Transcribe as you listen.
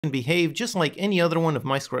can behave just like any other one of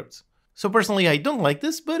my scripts. So personally, I don't like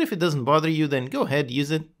this, but if it doesn't bother you, then go ahead, use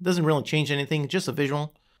it. Doesn't really change anything, just a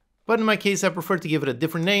visual. But in my case, I prefer to give it a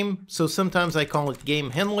different name, so sometimes I call it Game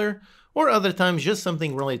Handler, or other times just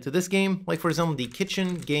something related to this game, like for example the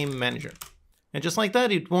Kitchen Game Manager. And just like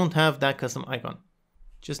that, it won't have that custom icon.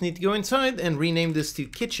 Just need to go inside and rename this to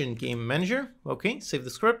Kitchen Game Manager. Okay, save the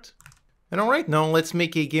script. And alright, now let's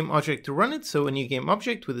make a game object to run it, so a new game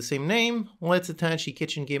object with the same name. Let's attach the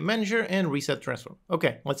Kitchen Game Manager and reset transform.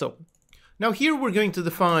 Okay, let's open. Now here we're going to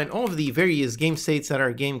define all of the various game states that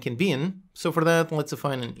our game can be in. So for that, let's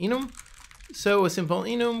define an enum. So a simple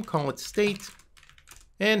enum, call it state.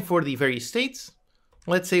 And for the various states,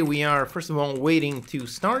 let's say we are first of all waiting to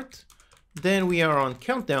start. Then we are on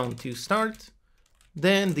countdown to start.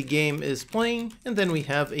 Then the game is playing, and then we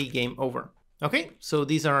have a game over. Okay, so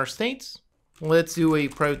these are our states. Let's do a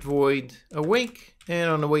private void awake. And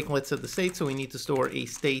on awake, let's set the state. So we need to store a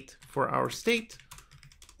state for our state.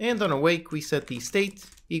 And on awake, we set the state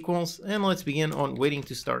equals, and let's begin on waiting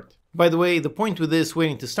to start. By the way, the point with this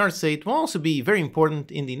waiting to start state will also be very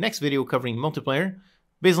important in the next video covering multiplayer.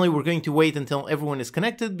 Basically, we're going to wait until everyone is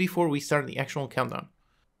connected before we start the actual countdown.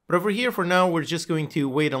 But over here, for now, we're just going to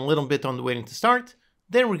wait a little bit on the waiting to start.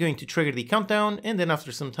 Then we're going to trigger the countdown, and then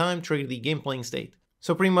after some time, trigger the game playing state.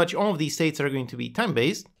 So pretty much all of these states are going to be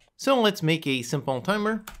time-based. So let's make a simple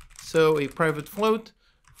timer. So a private float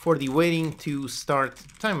for the waiting to start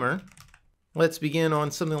timer. Let's begin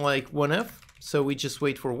on something like 1F. So we just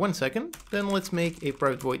wait for 1 second. Then let's make a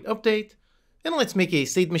private void update. And let's make a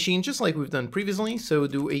state machine just like we've done previously. So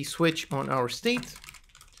do a switch on our state.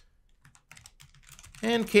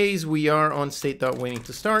 In case we are on state.waiting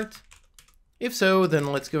to start. If so, then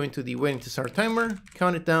let's go into the waiting to start timer,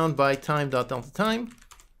 count it down by time.delta_time.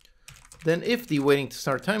 Then if the waiting to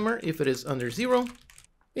start timer, if it is under 0.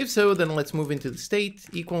 If so, then let's move into the state,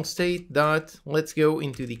 equal state dot, let's go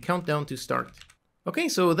into the countdown to start. Okay,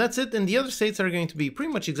 so that's it, and the other states are going to be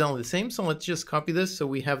pretty much exactly the same, so let's just copy this. So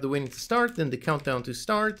we have the waiting to start, then the countdown to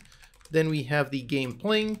start, then we have the game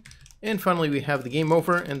playing, and finally we have the game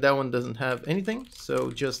over, and that one doesn't have anything,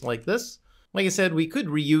 so just like this. Like I said, we could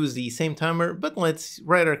reuse the same timer, but let's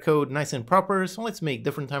write our code nice and proper, so let's make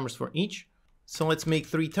different timers for each. So let's make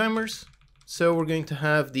 3 timers. So we're going to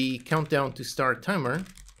have the countdown to start timer.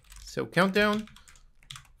 So countdown.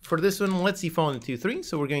 For this one, let's default into 3.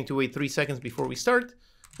 So we're going to wait 3 seconds before we start.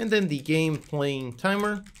 And then the game playing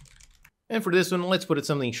timer. And for this one, let's put it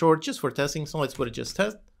something short just for testing. So let's put it just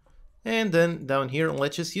test. And then down here,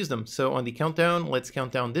 let's just use them. So on the countdown, let's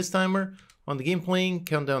count down this timer. On the game playing,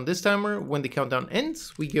 count down this timer. When the countdown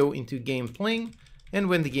ends, we go into game playing. And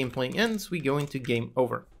when the game playing ends, we go into game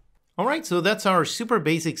over. Alright, so that's our super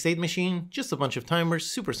basic state machine. Just a bunch of timers,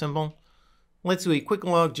 super simple. Let's do a quick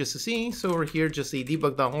log just to see. So over here, just a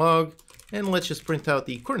debug.log, and let's just print out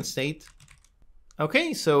the current state.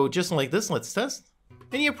 Okay, so just like this, let's test.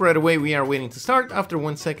 And yep, right away we are waiting to start. After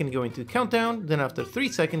 1 second, going to countdown. Then after 3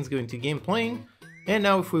 seconds, going to game playing. And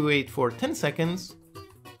now if we wait for 10 seconds,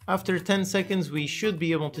 after 10 seconds, we should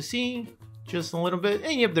be able to see just a little bit.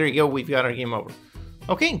 And yep, there you go, we've got our game over.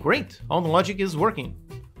 Okay, great. All the logic is working.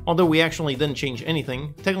 Although we actually didn't change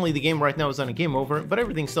anything. Technically the game right now is on a game over, but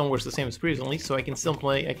everything still works the same as previously, so I can still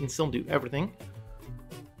play, I can still do everything.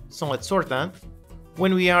 So let's sort that.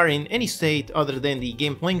 When we are in any state other than the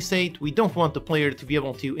game playing state, we don't want the player to be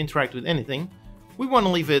able to interact with anything. We want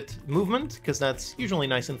to leave it movement, because that's usually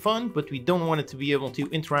nice and fun, but we don't want it to be able to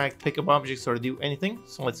interact, pick up objects, or do anything,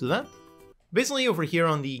 so let's do that. Basically over here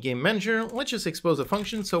on the game manager, let's just expose a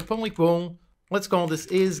function, so public bool, let's call this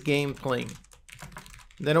isGamePlaying.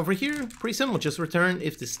 Then over here, pretty simple, just return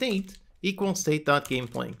if the state equals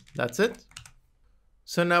state.gameplaying. That's it.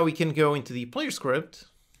 So now we can go into the player script.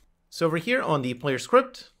 So over here on the player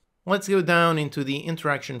script, let's go down into the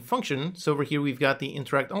interaction function. So over here we've got the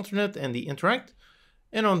interact alternate and the interact.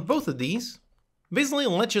 And on both of these, basically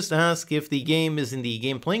let's just ask if the game is in the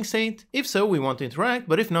game playing state. If so, we want to interact,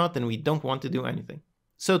 but if not, then we don't want to do anything.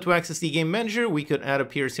 So to access the game manager, we could add a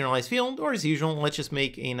peer serialized field, or as usual, let's just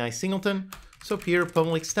make a nice singleton. So peer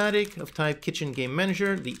public static of type kitchen game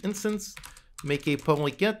manager, the instance, make a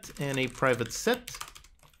public get and a private set.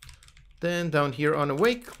 Then down here on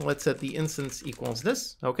awake, let's set the instance equals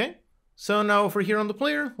this, okay? So now over here on the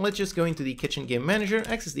player, let's just go into the kitchen game manager,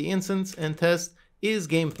 access the instance and test is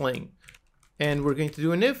game playing. And we're going to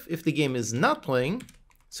do an if the game is not playing.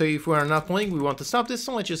 So if we are not playing, we want to stop this,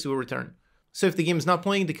 so let's just do a return. So if the game is not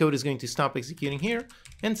playing, the code is going to stop executing here,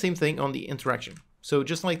 and same thing on the interaction. So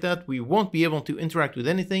just like that, we won't be able to interact with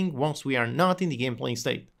anything once we are not in the game playing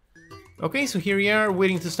state. Okay, so here we are,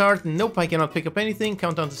 waiting to start. Nope, I cannot pick up anything.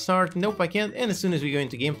 Countdown to start. Nope, I can't. And as soon as we go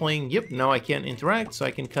into game playing, yep, now I can't interact, so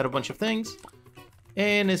I can cut a bunch of things.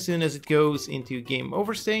 And as soon as it goes into game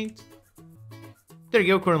over state, there you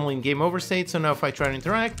go, currently in game over state. So now if I try to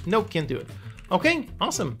interact, nope, can't do it. Okay,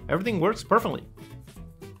 awesome. Everything works perfectly.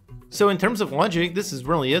 So in terms of logic, this is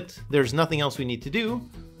really it. There's nothing else we need to do.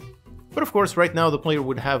 But of course, right now the player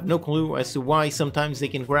would have no clue as to why sometimes they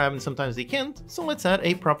can grab and sometimes they can't, so let's add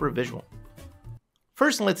a proper visual.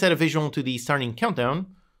 First, let's add a visual to the starting countdown.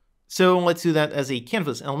 So let's do that as a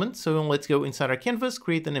canvas element. So let's go inside our canvas,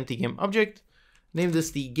 create an empty game object, name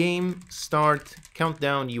this the game start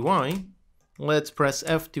countdown UI. Let's press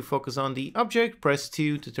F to focus on the object, press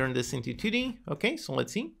 2 to turn this into 2D. Okay, so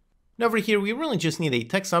let's see. Now over here, we really just need a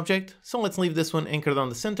text object, so let's leave this one anchored on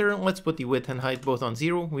the center. Let's put the width and height both on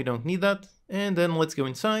 0, we don't need that. And then let's go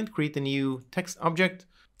inside, create a new text object,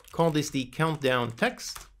 call this the countdown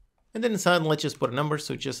text. And then inside, let's just put a number,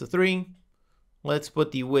 so just a 3. Let's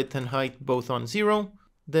put the width and height both on 0.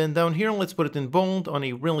 Then down here, let's put it in bold on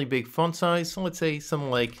a really big font size. So let's say something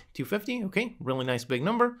like 250, okay, really nice big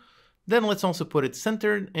number. Then let's also put it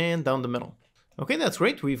centered and down the middle. Okay, that's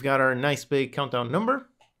great, we've got our nice big countdown number.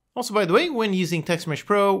 Also, by the way, when using Text Mesh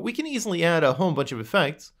Pro, we can easily add a whole bunch of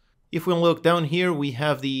effects. If we look down here, we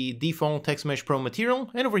have the default Text Mesh Pro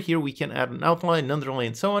material, and over here we can add an outline, an underlay,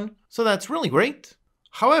 and so on. So that's really great.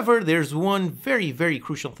 However, there's one very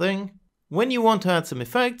crucial thing. When you want to add some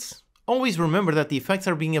effects, always remember that the effects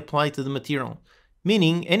are being applied to the material,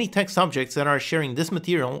 meaning any text objects that are sharing this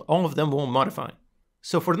material, all of them will modify.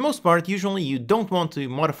 So for the most part, usually you don't want to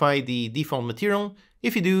modify the default material.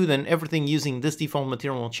 If you do, then everything using this default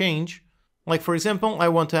material will change. Like for example, I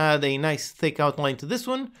want to add a nice thick outline to this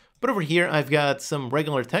one, but over here I've got some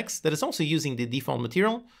regular text that is also using the default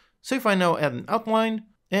material. So if I now add an outline,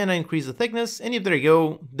 and I increase the thickness, and if there you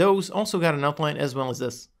go, those also got an outline as well as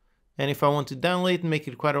this. And if I want to downlate and make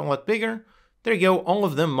it quite a lot bigger, there you go, all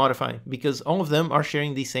of them modify, because all of them are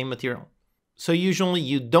sharing the same material. So usually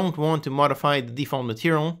you don't want to modify the default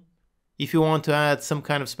material. If you want to add some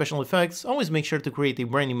kind of special effects, always make sure to create a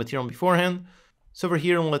brand new material beforehand. So over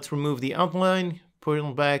here, let's remove the outline, put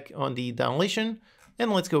it back on the dilation,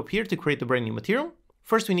 and let's go up here to create the brand new material.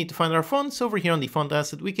 First, we need to find our font. So over here on the font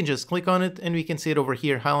asset, we can just click on it and we can see it over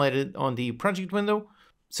here highlighted on the project window.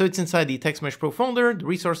 So it's inside the Text Mesh Pro folder, the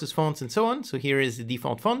resources, fonts, and so on. So here is the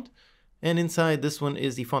default font. And inside this one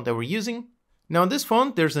is the font that we're using. Now in this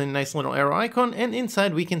font, there's a nice little arrow icon, and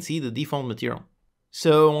inside we can see the default material.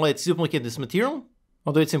 So let's duplicate this material.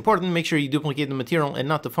 Although it's important, make sure you duplicate the material and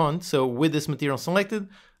not the font. So with this material selected,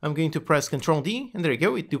 I'm going to press Ctrl D, and there you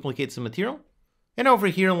go, it duplicates the material. And over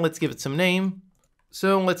here, let's give it some name.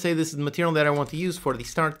 So let's say this is the material that I want to use for the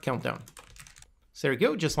start countdown. So there you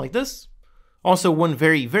go, just like this. Also, one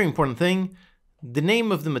very important thing, the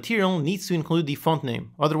name of the material needs to include the font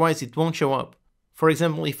name, otherwise it won't show up. For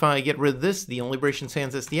example, if I get rid of this, the Liberation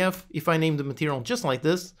Sans SDF, if I name the material just like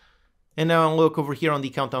this, and now I'll look over here on the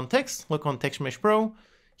countdown text, look on Text Mesh Pro,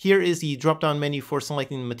 here is the drop-down menu for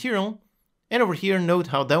selecting the material, and over here note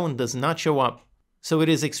how that one does not show up. So it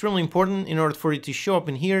is extremely important, in order for it to show up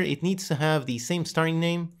in here, it needs to have the same starting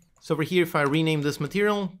name. So over here, if I rename this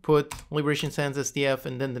material, put Liberation Sans SDF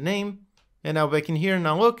and then the name, and now back in here,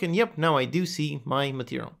 now look, and yep, now I do see my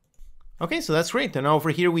material. Okay, so that's great. And now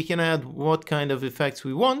over here we can add what kind of effects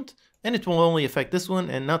we want, and it will only affect this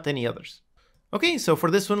one and not any others. Okay, so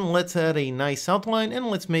for this one, let's add a nice outline and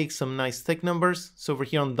let's make some nice thick numbers. So over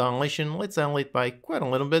here on the dilation, let's dilate by quite a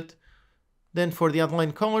little bit. Then for the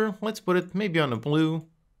outline color, let's put it maybe on a blue,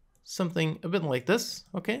 something a bit like this.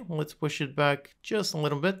 Okay, let's push it back just a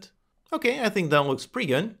little bit. Okay, I think that looks pretty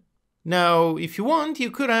good. Now, if you want,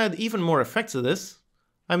 you could add even more effects to this.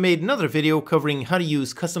 I made another video covering how to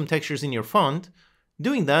use custom textures in your font.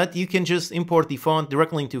 Doing that, you can just import the font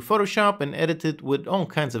directly into Photoshop and edit it with all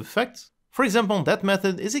kinds of effects. For example, that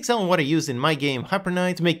method is exactly what I used in my game Hyper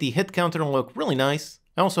Knight to make the hit counter look really nice.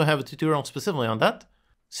 I also have a tutorial specifically on that.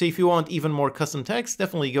 So if you want even more custom text,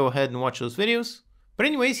 definitely go ahead and watch those videos. But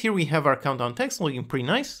anyways, here we have our countdown text looking pretty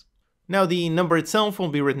nice. Now the number itself will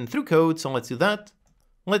be written through code, so let's do that.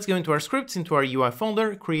 Let's go into our scripts, into our UI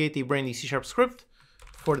folder, create a brand new C# script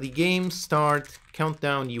for the game start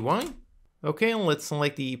countdown UI. Okay, let's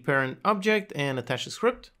select the parent object and attach the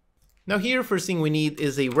script. Now here, first thing we need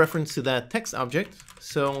is a reference to that text object.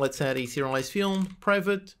 So let's add a serialized field,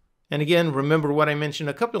 private. And again, remember what I mentioned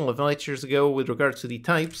a couple of lectures ago with regards to the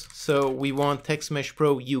types. So we want Text Mesh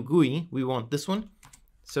Pro UGUI, we want this one.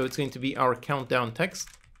 So it's going to be our countdown text.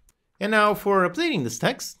 And now for updating this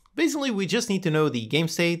text, basically we just need to know the game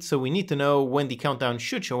state. So we need to know when the countdown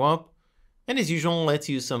should show up. And as usual, let's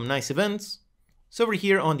use some nice events. So over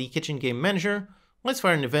here on the Kitchen Game Manager, let's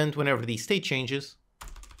fire an event whenever the state changes.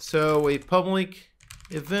 So a public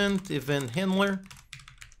event handler.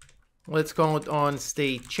 Let's call it on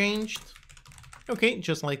state changed. Okay,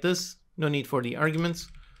 just like this. No need for the arguments.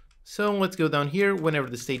 So let's go down here. Whenever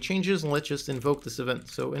the state changes, let's just invoke this event.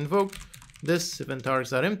 So invoke this event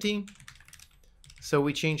args.empty. So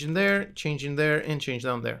we change in there, and change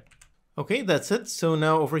down there. Okay, that's it. So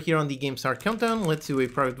now over here on the game start countdown, let's do a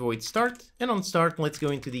private void start. And on start, let's go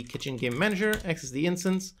into the Kitchen Game Manager, access the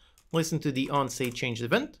instance, listen to the on state changed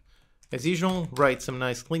event. As usual, write some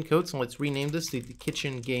nice clean code. So let's rename this to the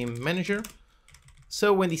Kitchen Game Manager.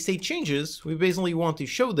 So when the state changes, we basically want to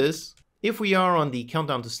show this if we are on the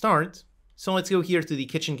countdown to start. So let's go here to the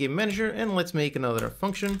Kitchen Game Manager and let's make another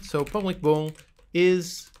function. So public bool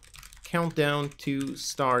is countdown to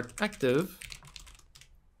start active.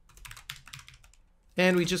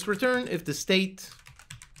 And we just return if the state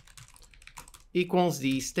equals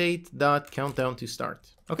the state dot countdown to start.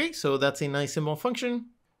 Okay, so that's a nice simple function.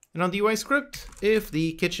 And on the UI script, if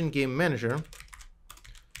the Kitchen Game Manager,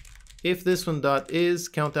 if this one dot is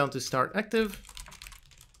countdown to start active,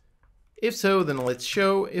 if so, then let's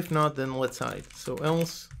show. If not, then let's hide. So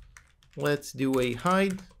else, let's do a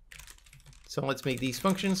hide. So let's make these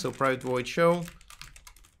functions. So private void show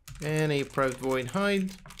and a private void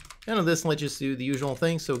hide. And on this, let's just do the usual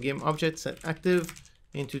thing. So game object set active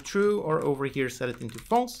into true, or over here set it into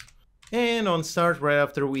false. And on start, right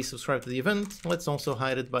after we subscribe to the event, let's also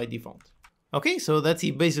hide it by default. Okay, so that's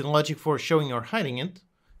the basic logic for showing or hiding it.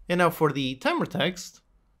 And now for the timer text.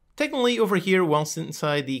 Technically over here, whilst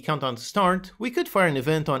inside the countdown to start, we could fire an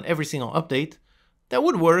event on every single update. That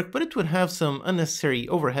would work, but it would have some unnecessary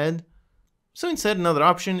overhead. So instead, another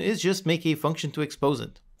option is just make a function to expose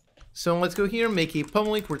it. So let's go here, make a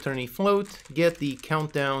public, return a float, get the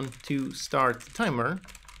countdown to start timer.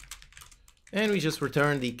 And we just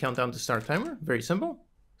return the countdown to start timer, very simple.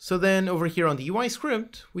 So then over here on the UI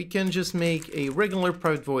script, we can just make a regular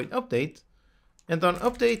private void update. And on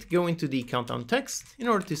update, go into the countdown text in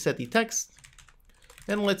order to set the text.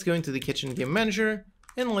 And let's go into the Kitchen Game Manager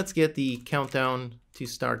and let's get the countdown to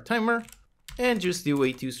start timer and just do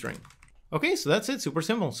a toString. Okay, so that's it, super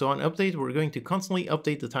simple. So on update, we're going to constantly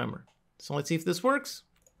update the timer. So let's see if this works.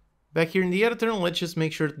 Back here in the editor, let's just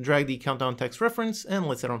make sure to drag the countdown text reference and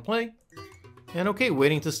let's hit on play. And okay,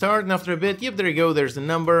 waiting to start, and after a bit, yep, there you go, there's the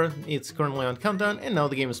number. It's currently on countdown, and now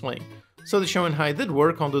the game is playing. So the show and hide did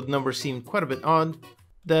work, although the number seemed quite a bit odd.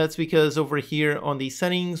 That's because over here on the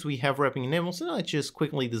settings, we have wrapping enabled. So let's just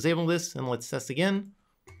quickly disable this and let's test again.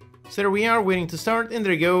 So there we are, waiting to start, and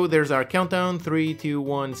there you go, there's our countdown, 3, 2,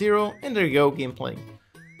 1, 0, and there you go, game playing.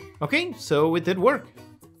 Okay, so it did work.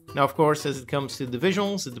 Now of course, as it comes to the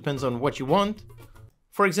visuals, it depends on what you want.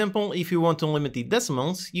 For example, if you want to limit the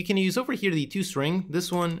decimals, you can use over here the toString.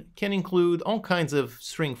 This one can include all kinds of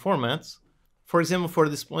string formats. For example, for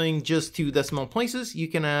displaying just 2 decimal places, you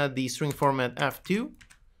can add the string format f2.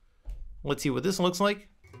 Let's see what this looks like.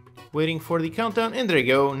 Waiting for the countdown, and there you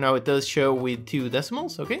go. Now it does show with 2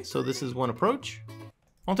 decimals. Okay, so this is one approach.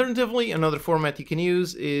 Alternatively, another format you can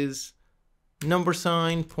use is number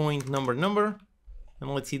sign, point, number.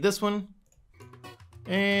 And let's see this one.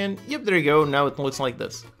 And yep, there you go. Now it looks like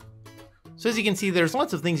this. So as you can see, there's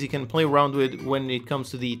lots of things you can play around with when it comes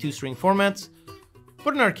to the toString formats.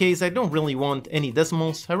 But in our case, I don't really want any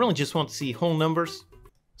decimals. I really just want to see whole numbers.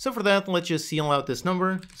 So for that, let's just seal out this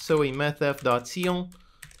number. So a mathf.seal.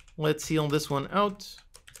 Let's seal this one out,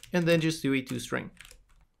 and then just do a toString.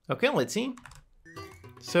 Okay, let's see.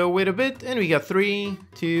 So wait a bit, and we got 3,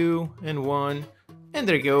 2, and 1, and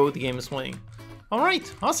there you go, the game is playing.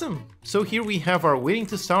 Alright, awesome. So here we have our waiting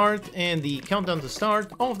to start and the countdown to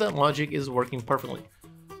start. All of that logic is working perfectly.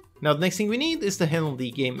 Now the next thing we need is to handle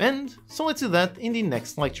the game end, so let's do that in the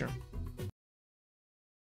next lecture.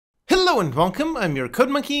 Hello and welcome, I'm your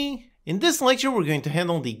CodeMonkey. In this lecture we're going to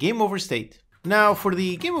handle the game over state. Now for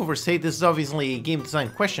the game over state, this is obviously a game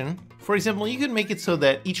design question. For example, you could make it so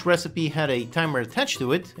that each recipe had a timer attached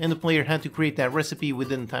to it and the player had to create that recipe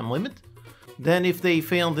within the time limit. Then if they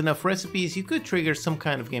failed enough recipes, you could trigger some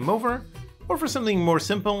kind of game over. Or for something more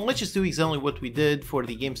simple, let's just do exactly what we did for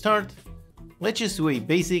the game start. Let's just do a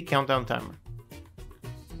basic countdown timer.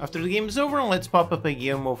 After the game is over, let's pop up a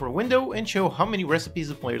game over window and show how many recipes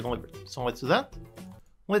the player delivered. So let's do that.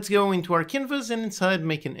 Let's go into our canvas and inside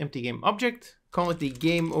make an empty game object, call it the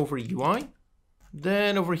game over UI.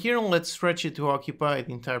 Then over here, let's stretch it to occupy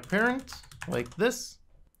the entire parent, like this.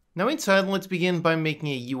 Now inside, let's begin by making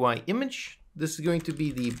a UI image. This is going to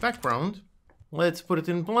be the background. Let's put it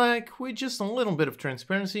in black with just a little bit of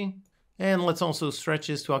transparency. And let's also stretch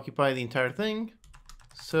this to occupy the entire thing.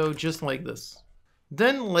 So just like this.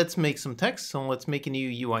 Then let's make some text. So let's make a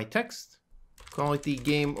new UI text. Call it the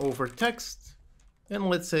game over text. And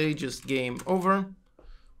let's say just game over.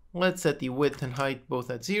 Let's set the width and height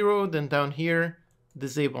both at 0. Then down here,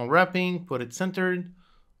 disable wrapping, put it centered.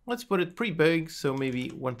 Let's put it pretty big, so maybe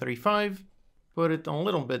 135. Put it a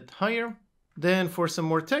little bit higher. Then for some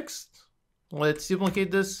more text, let's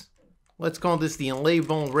duplicate this. Let's call this the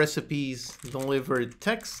label recipes delivered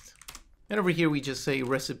text. And over here we just say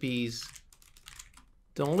recipes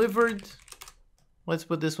delivered. Let's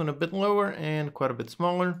put this one a bit lower and quite a bit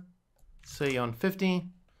smaller. Say on 50.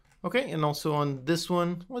 Okay, and also on this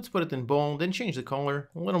one, let's put it in bold and change the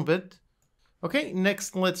color a little bit. Okay,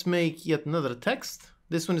 next let's make yet another text.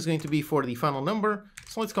 This one is going to be for the final number.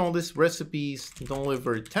 So let's call this recipes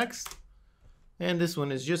delivered text. And this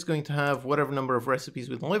one is just going to have whatever number of recipes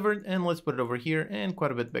we delivered. And let's put it over here and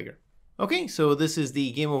quite a bit bigger. Okay, so this is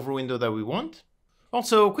the game over window that we want.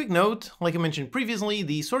 Also, quick note, like I mentioned previously,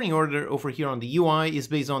 the sorting order over here on the UI is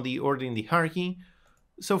based on the order in the hierarchy.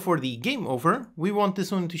 So for the game over, we want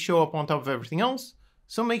this one to show up on top of everything else.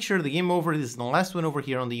 So make sure the game over is the last one over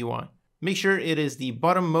here on the UI. Make sure it is the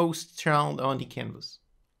bottommost child on the canvas.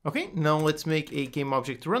 Okay, now let's make a game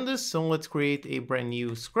object to run this. So let's create a brand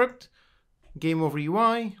new script. Game over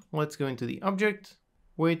UI, let's go into the object,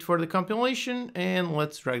 wait for the compilation, and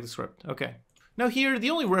let's drag the script. Okay. Now here,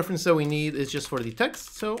 the only reference that we need is just for the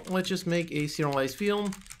text. So let's just make a serialized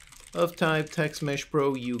field of type text mesh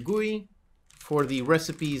pro UGUI for the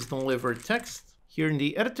recipes delivered text. Here in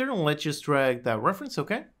the editor, let's just drag that reference,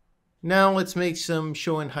 okay? Now let's make some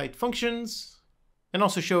show and hide functions and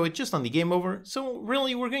also show it just on the game over. So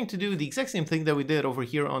really, we're going to do the exact same thing that we did over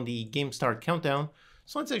here on the game start countdown.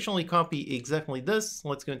 So let's actually copy exactly this.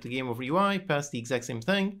 Let's go into game over UI, pass the exact same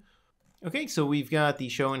thing. Okay, so we've got the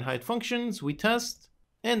show and hide functions, we test.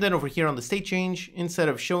 And then over here on the state change, instead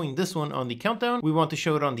of showing this one on the countdown, we want to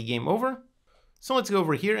show it on the game over. So let's go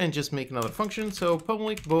over here and just make another function. So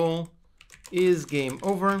public bool is game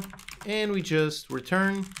over, and we just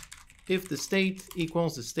return if the state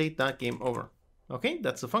equals the state.gameover. Okay,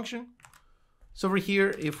 that's the function. So over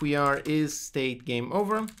here, if we are is state game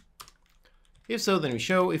over. If so, then we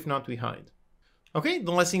show, if not, we hide. Okay,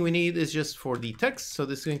 the last thing we need is just for the text. So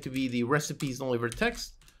this is going to be the recipes delivered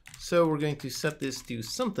text. So we're going to set this to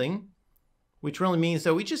something, which really means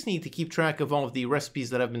that we just need to keep track of all of the recipes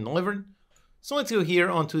that have been delivered. So let's go here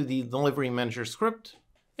onto the delivery manager script,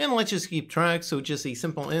 and let's just keep track. So just a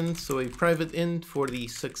simple int, so a private int for the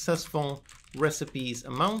successful recipes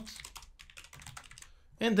amount.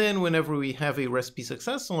 And then whenever we have a recipe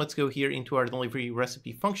success, so let's go here into our delivery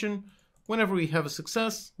recipe function. Whenever we have a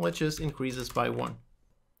success, let's just increase this by 1.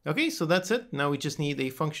 Okay, so that's it. Now we just need a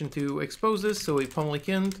function to expose this. So a public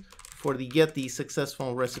int for the get the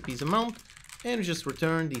successful recipes amount, and just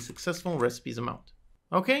return the successful recipes amount.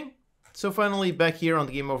 Okay, so finally back here on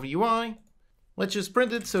the game over UI, let's just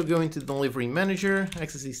print it. So go into delivery manager,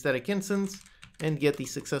 access the static instance, and get the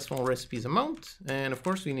successful recipes amount. And of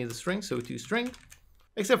course we need a string, so toString.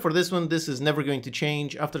 Except for this one, this is never going to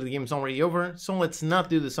change after the game is already over. So let's not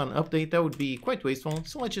do this on update. That would be quite wasteful.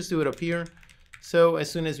 So let's just do it up here. So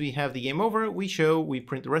as soon as we have the game over, we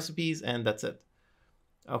print the recipes, and that's it.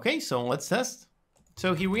 Okay, so let's test.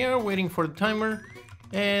 So here we are waiting for the timer,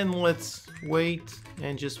 and let's wait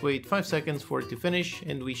and just wait 5 seconds for it to finish,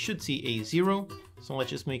 and we should see a 0. So let's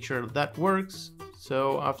just make sure that works.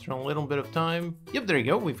 So after a little bit of time, yep, there you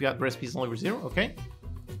go. We've got recipes deliver 0. Okay.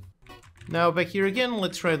 Now back here again,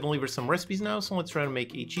 let's try to deliver some recipes now. So let's try to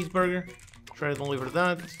make a cheeseburger. Try to deliver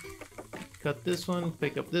that. Cut this one,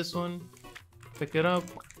 pick up this one, pick it up,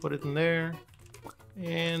 put it in there.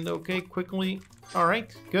 And okay, quickly. All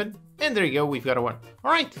right, good. And there you go, we've got a 1.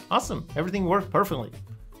 All right, awesome. Everything worked perfectly.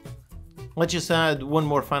 Let's just add one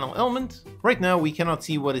more final element. Right now, we cannot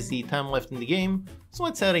see what is the time left in the game. So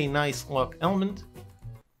let's add a nice clock element.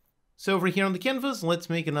 So over here on the canvas, let's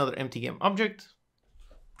make another empty game object.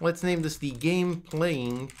 Let's name this the game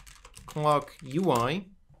playing clock UI.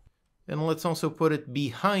 And let's also put it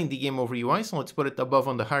behind the game over UI. So let's put it above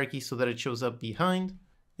on the hierarchy so that it shows up behind.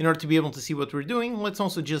 In order to be able to see what we're doing, let's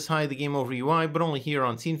also just hide the game over UI, but only here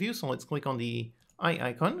on scene view. So let's click on the eye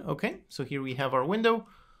icon. Okay, so here we have our window.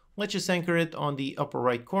 Let's just anchor it on the upper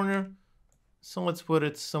right corner. So let's put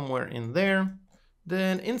it somewhere in there.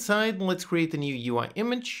 Then inside, let's create a new UI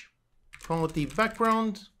image. Call it the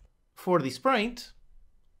background. For the sprite,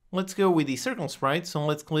 let's go with the circle sprite. So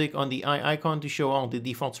let's click on the eye icon to show all the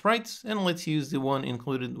default sprites, and let's use the one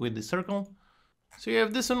included with the circle. So you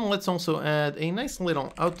have this one. Let's also add a nice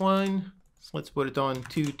little outline. So let's put it on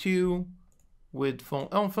 2.2 with full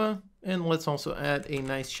alpha. And let's also add a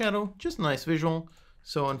nice shadow, just a nice visual.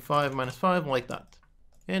 So on 5 - 5 like that.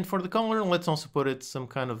 And for the color, let's also put it some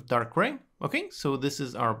kind of dark gray. Okay, so this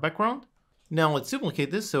is our background. Now let's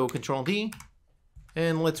duplicate this, so Control D.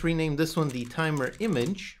 And let's rename this one the timer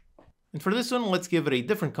image. And for this one, let's give it a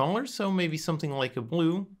different color, so maybe something like a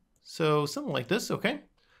blue. So something like this, okay.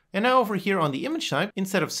 And now over here on the image type,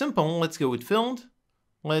 instead of simple, let's go with filled.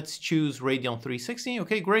 Let's choose radial 360,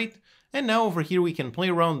 okay, great. And now over here we can play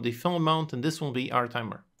around with the fill amount, and this will be our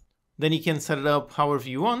timer. Then you can set it up however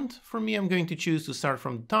you want. For me, I'm going to choose to start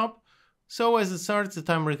from the top. So as it starts, the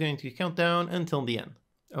timer is going to count down until the end.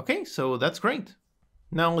 Okay, so that's great.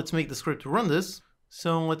 Now let's make the script to run this.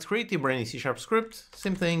 So let's create a brand new C# script.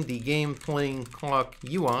 Same thing, the game playing clock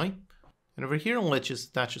UI. And over here, let's just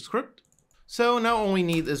attach a script. So now all we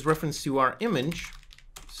need is reference to our image.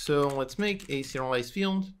 So let's make a serialized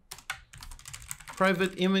field.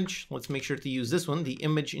 Private image, let's make sure to use this one, the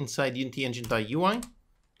image inside Unity Engine.ui.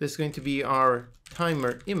 This is going to be our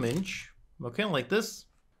timer image. Okay, like this.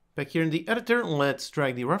 Back here in the editor, let's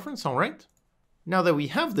drag the reference, all right. Now that we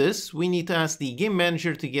have this, we need to ask the game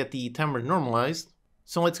manager to get the timer normalized.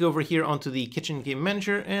 So let's go over here onto the kitchen game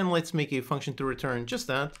manager and let's make a function to return just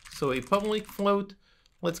that. So a public float,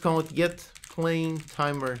 let's call it get playing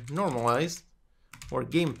timer normalized, or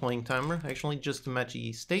game playing timer, actually, just to match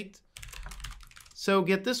the state. So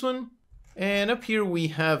get this one. And up here we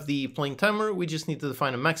have the playing timer. We just need to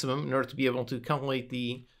define a maximum in order to be able to calculate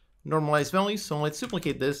the normalized value. So let's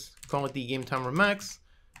duplicate this, call it the game timer max,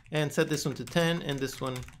 and set this one to 10, and this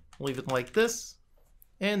one, leave it like this.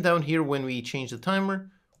 And down here, when we change the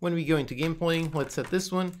timer, when we go into game playing, let's set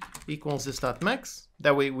this one equals this.max.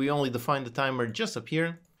 That way we only define the timer just up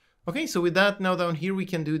here. Okay, so with that, now down here we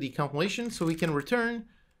can do the compilation. So we can return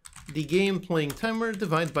the game playing timer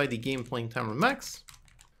divided by the game playing timer max.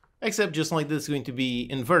 Except just like this is going to be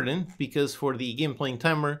inverted, because for the game playing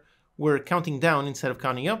timer, we're counting down instead of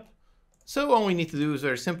counting up. So all we need to do is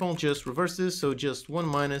very simple, just reverse this, so just 1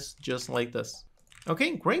 minus, just like this.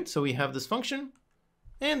 Okay, great, so we have this function.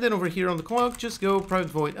 And then over here on the clock, just go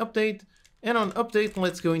private void update. And on update,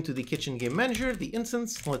 let's go into the kitchen game manager, the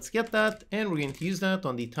instance, let's get that, and we're going to use that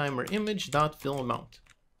on the timer image.fillAmount.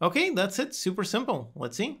 Okay, that's it, super simple,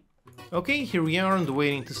 let's see. Okay, here we are on the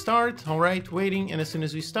waiting to start. All right, waiting, and as soon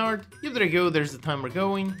as we start, yep, there you go, there's the timer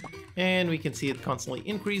going, and we can see it constantly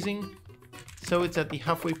increasing. So it's at the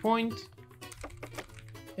halfway point,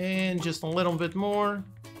 and just a little bit more.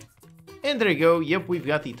 And there you go, yep, we've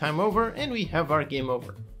got the time over, and we have our game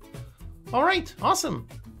over. All right, awesome.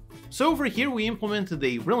 So over here, we implemented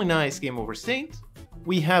a really nice game over state.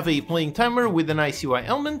 We have a playing timer with a nice UI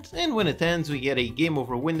element, and when it ends, we get a game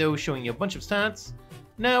over window showing a bunch of stats.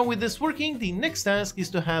 Now with this working, the next task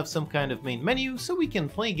is to have some kind of main menu so we can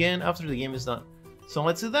play again after the game is done. So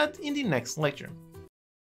let's do that in the next lecture.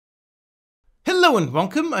 Hello and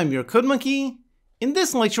welcome, I'm your CodeMonkey. In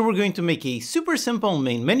this lecture we're going to make a super simple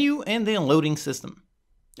main menu and a loading system.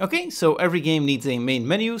 Okay, so every game needs a main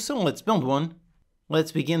menu, so let's build one.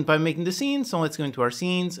 Let's begin by making the scene, so let's go into our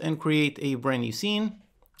scenes and create a brand new scene.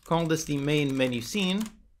 Call this the main menu scene.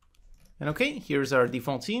 And okay, here's our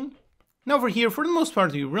default scene. Now over here, for the most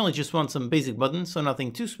part, we really just want some basic buttons, so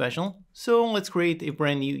nothing too special. So let's create a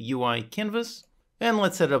brand new UI canvas. And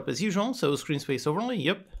let's set it up as usual, so screen space overlay,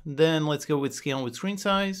 yep. Then let's go with scale with screen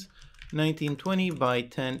size, 1920 by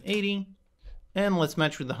 1080. And let's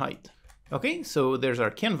match with the height. Okay, so there's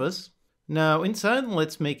our canvas. Now inside,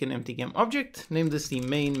 let's make an empty game object. Name this the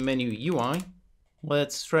main menu UI.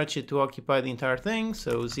 Let's stretch it to occupy the entire thing,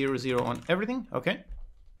 so 0, 0 on everything, okay.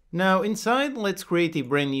 Now inside, let's create a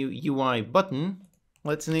brand new UI button.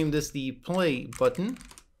 Let's name this the play button.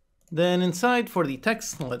 Then inside for the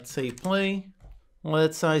text, let's say play.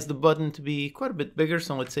 Let's size the button to be quite a bit bigger,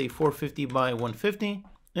 so let's say 450 by 150.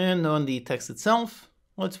 And on the text itself,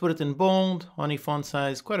 let's put it in bold, on a font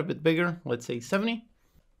size quite a bit bigger, let's say 70.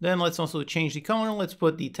 Then let's also change the color. Let's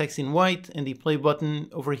put the text in white and the play button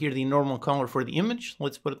over here, the normal color for the image.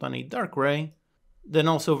 Let's put it on a dark gray. Then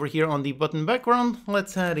also over here on the button background,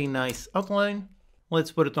 let's add a nice outline.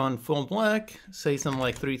 Let's put it on full black, say something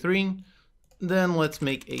like 3:3. Then let's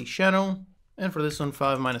make a shadow, and for this one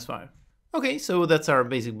 5 - 5. Okay, so that's our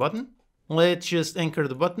basic button. Let's just anchor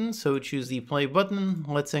the button, so choose the play button.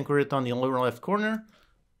 Let's anchor it on the lower left corner,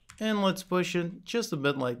 and let's push it just a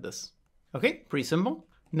bit like this. Okay, pretty simple.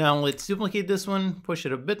 Now let's duplicate this one, push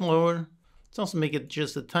it a bit lower. Let's also make it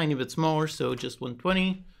just a tiny bit smaller, so just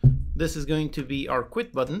 120. This is going to be our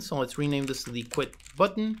quit button, so let's rename this to the quit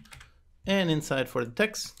button. And inside for the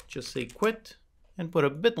text, just say quit, and put a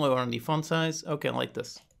bit lower on the font size, okay, like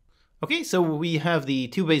this. Okay, so we have the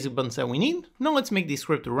two basic buttons that we need. Now let's make the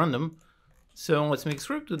script to run them. So let's make a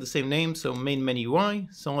script with the same name, so main menu UI.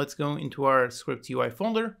 So let's go into our script UI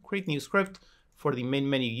folder, create new script for the main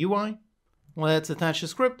menu UI. Let's attach the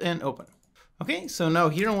script and open. Okay, so now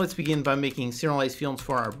here let's begin by making serialized fields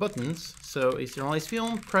for our buttons. So a serialized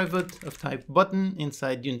field, private of type button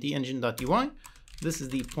inside UnityEngine.ui. This is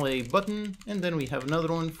the play button, and then we have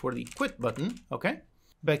another one for the quit button, okay?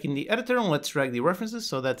 Back in the editor, let's drag the references,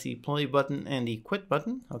 so that's the play button and the quit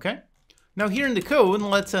button, okay? Now here in the code,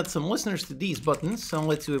 let's add some listeners to these buttons. So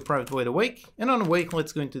let's do a private void awake, and on awake,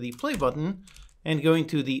 let's go into the play button and go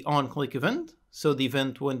into the onClick event. So the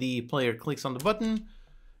event when the player clicks on the button,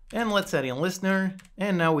 and let's add a listener,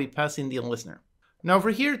 and now we pass in the listener. Now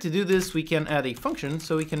over here, to do this, we can add a function,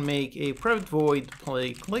 so we can make a private void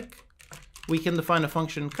play click. We can define a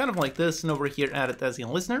function kind of like this, and over here add it as a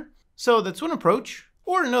listener. So that's one approach.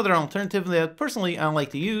 Or another alternative that personally I like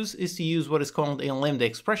to use is to use what is called a lambda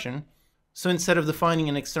expression. So instead of defining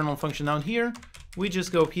an external function down here, we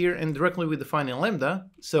just go up here and directly we define a lambda.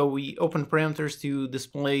 So we open parameters to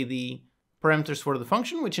display the parameters for the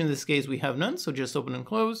function, which in this case we have none, so just open and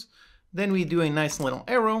close. Then we do a nice little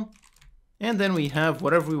arrow, and then we have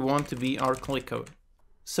whatever we want to be our click code.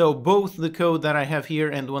 So both the code that I have here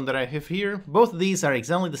and the one that I have here, both of these are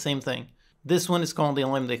exactly the same thing. This one is called a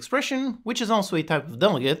lambda expression, which is also a type of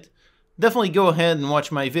delegate. Definitely go ahead and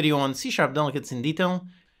watch my video on C# delegates in detail.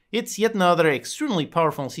 It's yet another extremely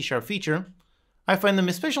powerful C# feature. I find them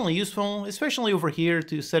especially useful, especially over here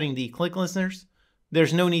to setting the click listeners.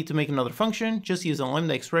 There's no need to make another function, just use a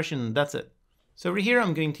lambda expression and that's it. So over here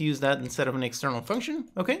I'm going to use that instead of an external function.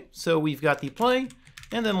 Okay, so we've got the play,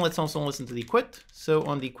 and then let's also listen to the quit. So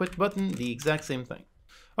on the quit button, the exact same thing.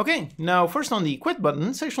 Okay, now first on the quit button,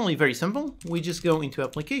 it's actually very simple. We just go into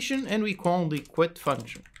application and we call the quit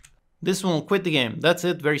function. This will quit the game, that's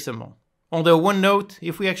it, very simple. Although one note,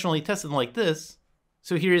 if we actually test it like this,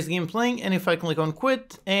 so here is the game playing, and if I click on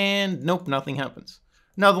quit, and nope, nothing happens.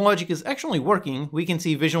 Now the logic is actually working. We can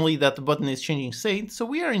see visually that the button is changing state, so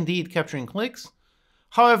we are indeed capturing clicks.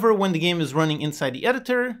 However, when the game is running inside the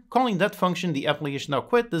editor, calling that function, the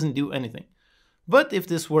application.quit, doesn't do anything. But if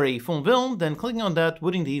this were a full build, then clicking on that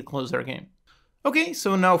would indeed close our game. Okay,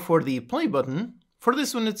 so now for the play button. For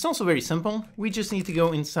this one, it's also very simple. We just need to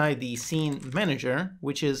go inside the scene manager,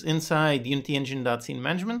 which is inside UnityEngine.scene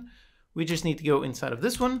management. We just need to go inside of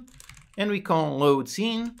this one, and we call load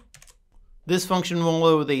scene. This function will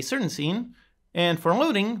load a certain scene, and for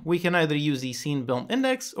loading, we can either use the scene build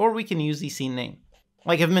index, or we can use the scene name.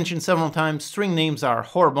 Like I've mentioned several times, string names are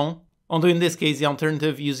horrible. Although in this case, the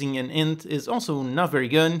alternative using an int is also not very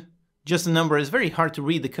good. Just a number is very hard to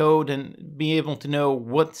read the code and be able to know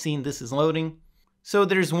what scene this is loading. So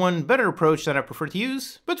there's one better approach that I prefer to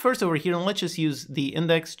use, but first over here, let's just use the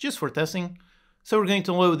index just for testing. So we're going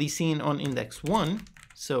to load the scene on index 1,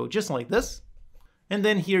 so just like this. And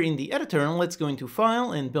then here in the editor, let's go into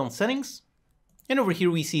File and Build Settings. And over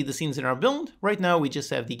here we see the scenes in our build. Right now we just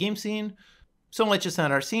have the game scene. So let's just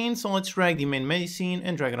add our scene, so let's drag the main menu scene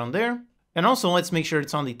and drag it on there. And also let's make sure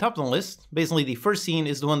it's on the top of the list. Basically the first scene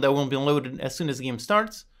is the one that won't be loaded as soon as the game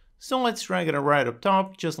starts. So let's drag it right up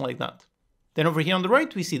top, just like that. Then over here on the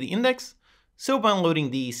right, we see the index. So by loading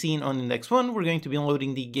the scene on index 1, we're going to be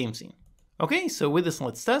loading the game scene. Okay, so with this,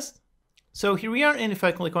 let's test. So here we are, and if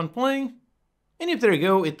I click on play, and if there you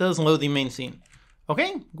go, it does load the main scene.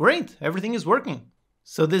 Okay, great, everything is working.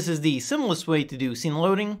 So this is the simplest way to do scene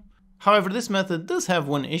loading. However, this method does have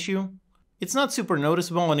one issue. It's not super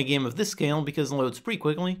noticeable in a game of this scale because it loads pretty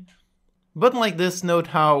quickly. But like this, note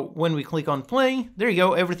how when we click on play, there you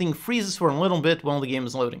go, everything freezes for a little bit while the game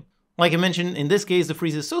is loading. Like I mentioned, in this case the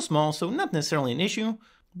freeze is so small, so not necessarily an issue.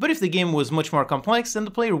 But if the game was much more complex, then the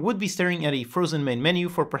player would be staring at a frozen main menu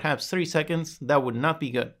for perhaps 30 seconds. That would not be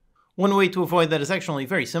good. One way to avoid that is actually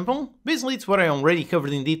very simple. Basically, it's what I already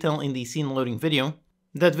covered in detail in the scene loading video.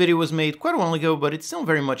 That video was made quite a while ago, but it's still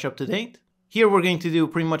very much up to date. Here we're going to do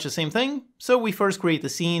pretty much the same thing. So we first create the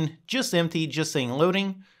scene, just empty, just saying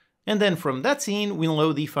loading. And then from that scene, we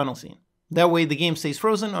load the final scene. That way the game stays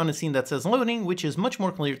frozen on a scene that says loading, which is much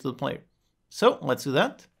more clear to the player. So let's do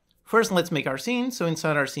that. First, let's make our scene. So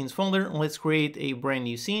inside our scenes folder, let's create a brand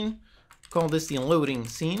new scene. Call this the loading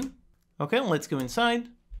scene. Okay, let's go inside.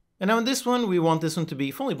 And now in this one, we want this one to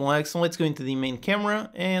be fully black. So let's go into the main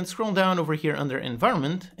camera and scroll down over here under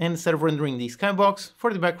environment. And instead of rendering the skybox,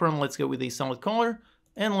 for the background, let's go with a solid color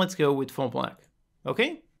and let's go with full black.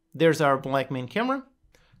 Okay, there's our black main camera.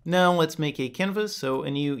 Now let's make a canvas. So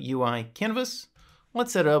a new UI canvas.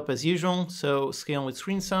 Let's set it up as usual. So scale with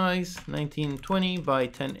screen size, 1920 by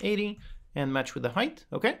 1080 and match with the height.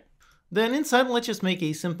 Okay. Then inside, let's just make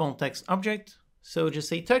a simple text object. So just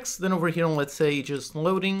say text, then over here, let's say just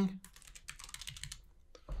loading.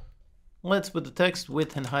 Let's put the text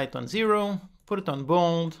width and height on 0, put it on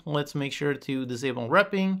bold. Let's make sure to disable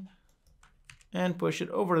wrapping and push it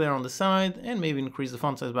over there on the side and maybe increase the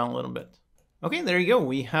font size by a little bit. Okay, there you go.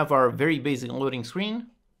 We have our very basic loading screen.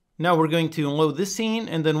 Now we're going to load this scene,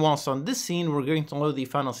 and then whilst on this scene, we're going to load the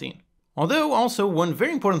final scene. Although also one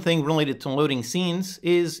very important thing related to loading scenes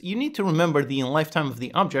is you need to remember the lifetime of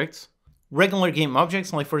the objects. Regular game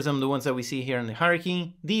objects, like for example the ones that we see here in the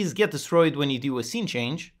hierarchy, these get destroyed when you do a scene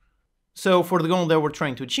change. So for the goal that we're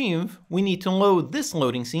trying to achieve, we need to load this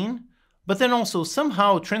loading scene, but then also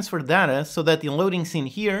somehow transfer data so that the loading scene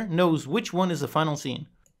here knows which one is the final scene.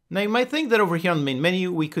 Now you might think that over here on the main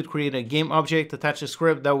menu we could create a game object, attach a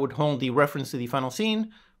script that would hold the reference to the final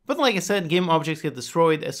scene, but like I said, game objects get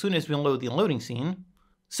destroyed as soon as we load the loading scene.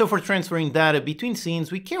 So for transferring data between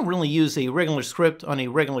scenes, we can't really use a regular script on a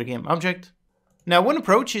regular game object. Now one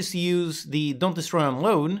approach is to use the don't destroy on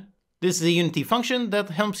load. This is a Unity function that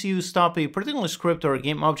helps you stop a particular script or a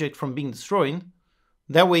game object from being destroyed.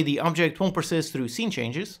 That way the object won't persist through scene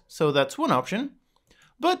changes, so that's one option.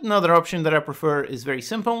 But another option that I prefer is very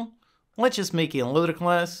simple. Let's just make a loader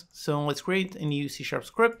class. So let's create a new C#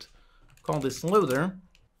 script, call this loader.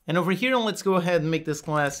 And over here, let's go ahead and make this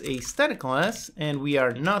class a static class, and we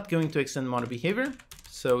are not going to extend mono behavior.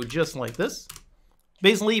 So just like this.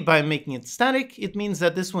 Basically, by making it static, it means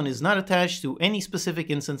that this one is not attached to any specific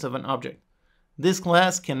instance of an object. This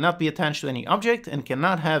class cannot be attached to any object and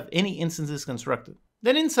cannot have any instances constructed.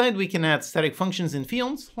 Then inside we can add static functions and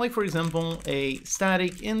fields, like for example, a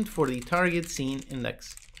static int for the target scene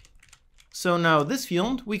index. So now this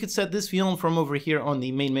field, we could set this field from over here on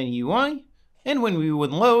the main menu UI, and when we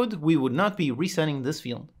would load, we would not be resetting this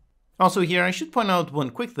field. Also here, I should point out one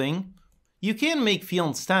quick thing. You can make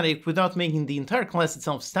fields static without making the entire class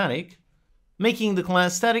itself static. Making the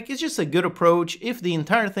class static is just a good approach if the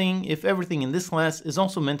entire thing, if everything in this class is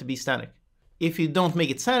also meant to be static. If you don't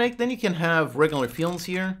make it static, then you can have regular fields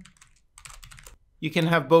here. You can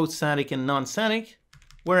have both static and non-static.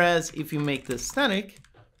 Whereas if you make this static,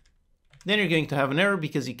 then you're going to have an error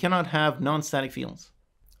because you cannot have non-static fields.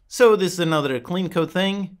 So this is another clean code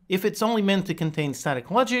thing. If it's only meant to contain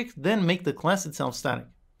static logic, then make the class itself static.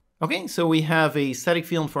 Okay, so we have a static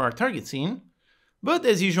field for our target scene, but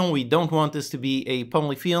as usual, we don't want this to be a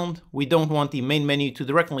public field. We don't want the main menu to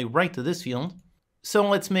directly write to this field. So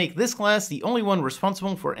let's make this class the only one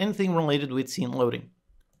responsible for anything related with scene loading.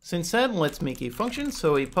 So instead, let's make a function,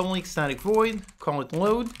 so a public static void, call it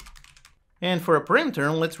load. And for a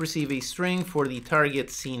parameter, let's receive a string for the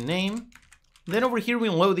target scene name. Then over here,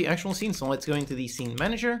 we'll load the actual scene. So let's go into the scene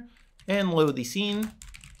manager and load the scene.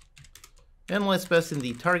 And let's pass in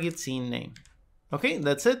the target scene name. Okay,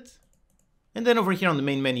 that's it. And then over here on the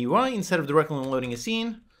main menu UI, instead of directly loading a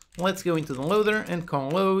scene, let's go into the loader and call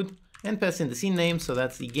load and pass in the scene name, so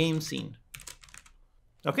that's the game scene.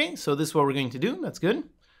 Okay, so this is what we're going to do, that's good.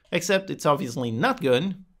 Except it's obviously not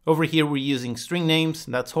good. Over here we're using string names,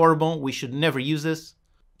 that's horrible, we should never use this.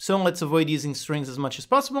 So let's avoid using strings as much as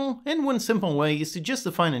possible, and one simple way is to just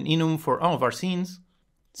define an enum for all of our scenes.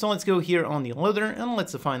 So let's go here on the loader and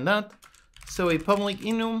let's define that. So a public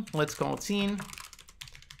enum, let's call it scene.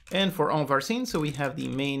 And for all of our scenes, so we have the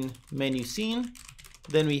main menu scene,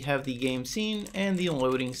 then we have the game scene and the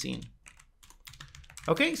loading scene.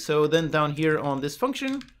 Okay, so then down here on this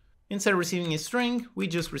function, instead of receiving a string, we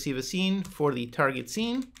just receive a scene for the target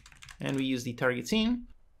scene, and we use the target scene.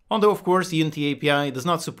 Although of course the Unity API does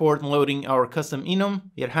not support loading our custom enum,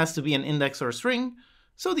 it has to be an index or a string,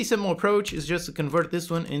 so the simple approach is just to convert this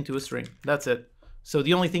one into a string. That's it. So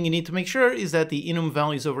the only thing you need to make sure is that the enum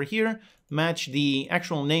values over here match the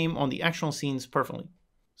actual name on the actual scenes perfectly.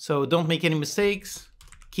 So don't make any mistakes,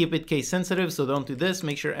 keep it case sensitive, so don't do this,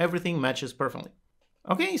 make sure everything matches perfectly.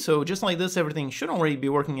 Okay, so just like this, everything should already be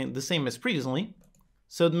working the same as previously.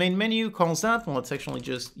 So the main menu calls that, let's actually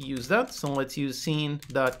just use that. So let's use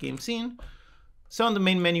scene.gameScene. So on the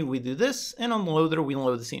main menu we do this, and on the loader we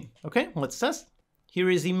load the scene. Okay, let's test. Here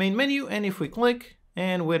is the main menu, and if we click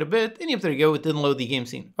and wait a bit, and yep, there you go, it didn't load the game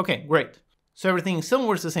scene. Okay, great. So everything still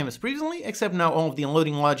works the same as previously, except now all of the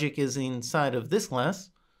loading logic is inside of this class.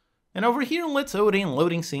 And over here, let's load a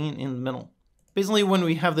loading scene in the middle. Basically, when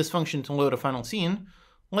we have this function to load a final scene,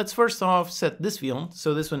 let's first off set this field.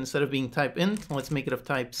 So this one, instead of being type int, let's make it of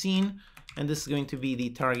type scene, and this is going to be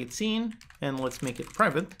the target scene, and let's make it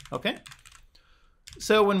private, okay?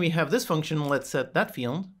 So when we have this function, let's set that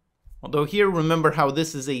field. Although here, remember how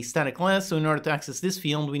this is a static class, so in order to access this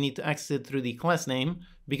field, we need to access it through the class name,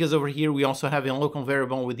 because over here we also have a local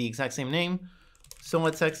variable with the exact same name. So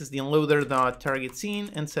let's access the unloader.target scene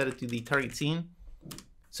and set it to the target scene.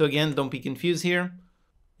 So again, don't be confused here.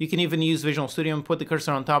 You can even use Visual Studio and put the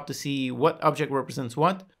cursor on top to see what object represents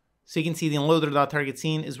what. So you can see the unloader.target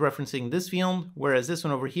scene is referencing this field, whereas this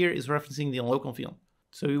one over here is referencing the unlocal field.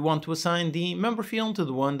 So we want to assign the member field to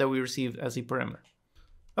the one that we received as a parameter.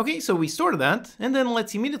 Okay, so we stored that, and then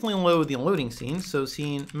let's immediately load the unloading scene. So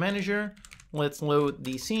scene manager, let's load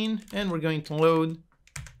the scene, and we're going to load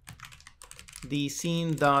the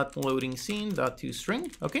scene.loading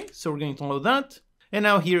scene.toString. Okay, so we're going to load that. And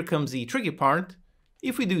now here comes the tricky part.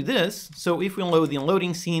 If we do this, so if we load the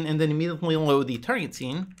unloading scene and then immediately load the target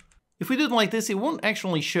scene, if we do it like this, it won't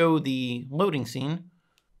actually show the loading scene.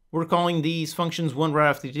 We're calling these functions one right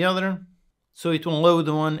after the other, so it will load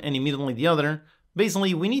one and immediately the other.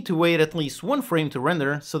 Basically, we need to wait at least one frame to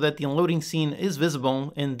render so that the unloading scene is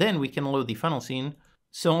visible, and then we can load the final scene.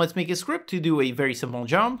 So let's make a script to do a very simple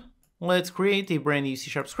job. Let's create a brand new C#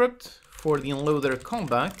 script for the unloader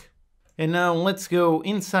callback. And now let's go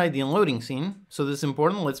inside the unloading scene. So this is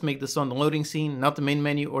important. Let's make this on the loading scene, not the main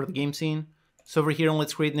menu or the game scene. So over here,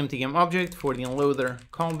 let's create an empty game object for the unloader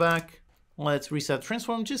callback. Let's reset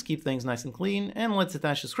transform, just keep things nice and clean. And let's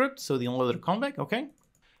attach the script, so the unloader callback, okay.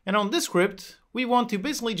 And on this script, we want to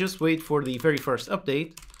basically just wait for the very first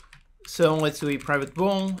update. So let's do a private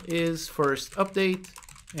bool is first update.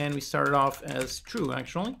 And we start it off as true,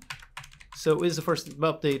 actually. So is the first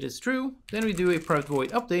update is true, then we do a private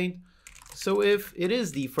void update. So if it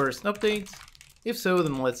is the first update, if so,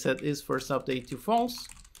 then let's set is first update to false.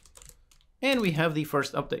 And we have the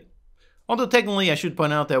first update. Although technically I should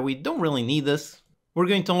point out that we don't really need this. We're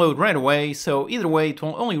going to load right away, so either way it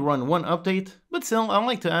will only run one update, but still I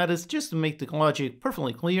like to add this just to make the logic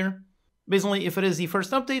perfectly clear. Basically, if it is the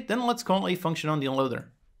first update, then let's call a function on the unloader.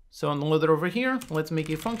 So on the loader over here, let's make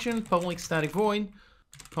a function, public static void,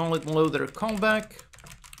 call it loader callback.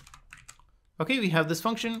 Okay, we have this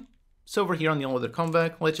function. So over here on the unloader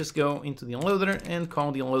callback, let's just go into the unloader and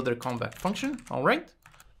call the unloader callback function. All right.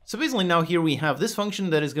 So basically now here we have this function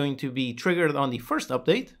that is going to be triggered on the first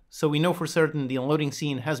update. So we know for certain the unloading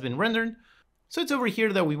scene has been rendered. So it's over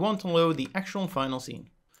here that we want to load the actual final scene.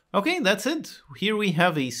 Okay, that's it. Here we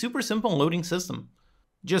have a super simple loading system.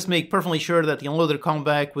 Just make perfectly sure that the unloader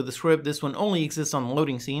callback with the script, this one only exists on the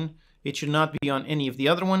loading scene. It should not be on any of the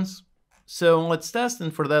other ones. So let's test,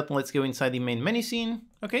 and for that, let's go inside the main menu scene.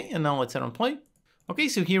 Okay, and now let's hit on play. Okay,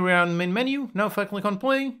 so here we are on the main menu. Now if I click on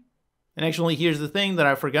play, and actually here's the thing that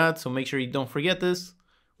I forgot, so make sure you don't forget this.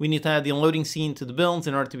 We need to add the unloading scene to the builds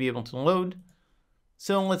in order to be able to load.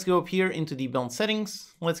 So let's go up here into the build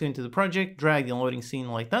settings. Let's go into the project, drag the unloading scene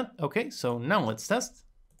like that. Okay, so now let's test.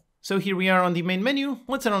 So here we are on the main menu.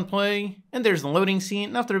 Let's hit on play, and there's the loading scene.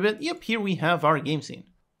 And after a bit, yep, here we have our game scene.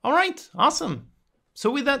 All right, awesome. So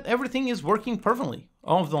with that, everything is working perfectly.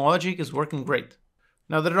 All of the logic is working great.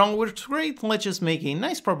 Now that it all works great, let's just make a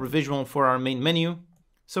nice proper visual for our main menu.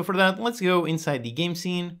 So for that, let's go inside the game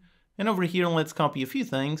scene, and over here, let's copy a few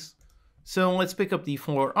things. So let's pick up the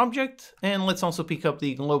floor object, and let's also pick up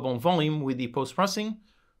the global volume with the post-processing.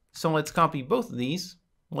 So let's copy both of these.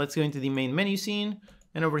 Let's go into the main menu scene,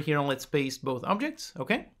 and over here, let's paste both objects,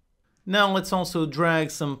 okay? Now let's also drag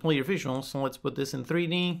some player visuals. So let's put this in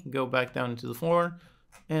 3D, go back down into the floor,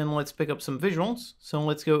 and let's pick up some visuals. So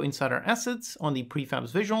let's go inside our assets on the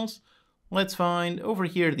prefabs visuals. Let's find over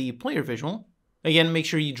here the player visual. Again, make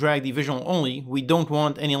sure you drag the visual only. We don't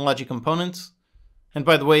want any logic components. And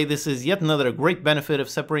by the way, this is yet another great benefit of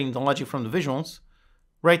separating the logic from the visuals.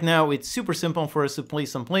 Right now, it's super simple for us to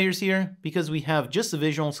place some players here because we have just the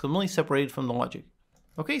visuals completely separated from the logic.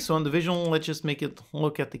 Okay, so on the visual, let's just make it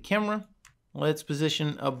look at the camera. Let's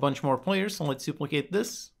position a bunch more players. So let's duplicate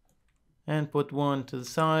this and put one to the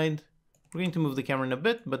side. We're going to move the camera in a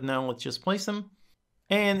bit, but now let's just place them.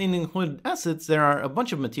 And in the included assets, there are a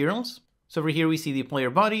bunch of materials. So over here, we see the player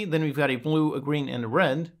body. Then we've got a blue, a green, and a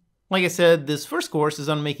red. Like I said, this first course is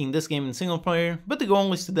on making this game in single player, but the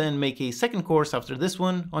goal is to then make a second course after this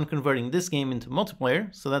one on converting this game into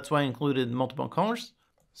multiplayer. So that's why I included multiple colors.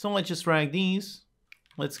 So let's just drag these.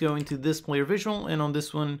 Let's go into this player visual, and on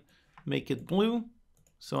this one, make it blue.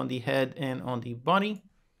 So on the head and on the body.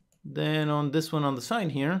 Then on this one on the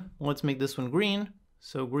side here, let's make this one green.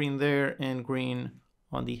 So green there and green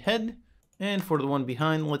on the head. And for the one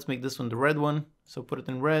behind, let's make this one the red one. So put it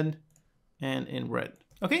in red and in red.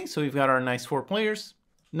 Okay, so we've got our nice 4 players.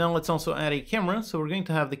 Now let's also add a camera. So we're going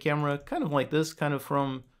to have the camera kind of like this, kind of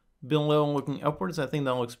from below looking upwards. I think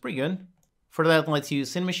that looks pretty good. For that, let's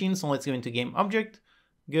use Cinemachine. So let's go into Game Object.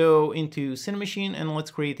 Go into Cinemachine and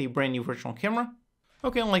let's create a brand new virtual camera.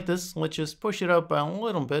 Okay, like this, let's just push it up a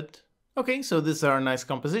little bit. Okay, so this is our nice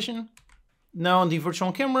composition. Now on the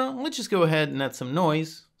virtual camera, let's just go ahead and add some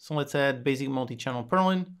noise. So let's add basic multi-channel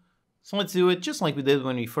purling. So let's do it just like we did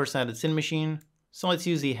when we first added Cinemachine. So let's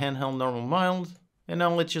use the handheld normal mild. And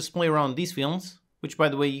now let's just play around these fields, which by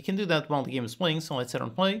the way, you can do that while the game is playing. So let's hit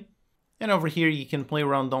on play. And over here, you can play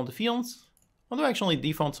around all the fields. Although actually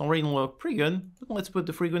defaults already look pretty good. But let's put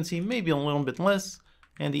the frequency maybe a little bit less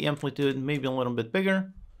and the amplitude maybe a little bit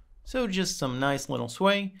bigger. So just some nice little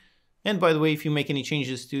sway. And by the way, if you make any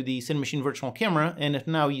changes to the Cinemachine virtual camera, and if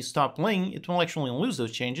now you stop playing, it will actually lose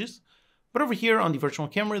those changes. But over here on the virtual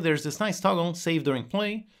camera, there's this nice toggle, save during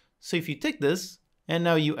play. So if you tick this, and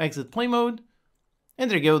now you exit play mode, and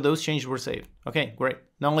there you go, those changes were saved. Okay, great.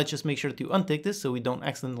 Now let's just make sure to untick this so we don't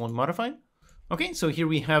accidentally modify it. Okay, so here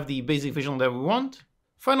we have the basic visual that we want.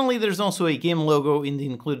 Finally, there's also a game logo in the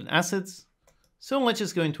included assets. So let's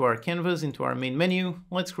just go into our canvas, into our main menu.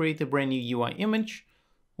 Let's create a brand new UI image.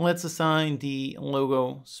 Let's assign the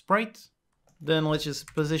logo sprite. Then let's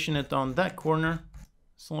just position it on that corner.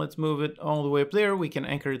 So let's move it all the way up there. We can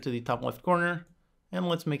anchor it to the top left corner. And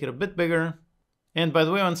let's make it a bit bigger. And by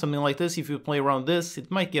the way, on something like this, if you play around this, it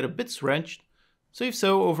might get a bit stretched. So if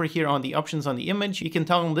so, over here on the options on the image, you can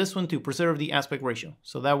toggle this one to preserve the aspect ratio.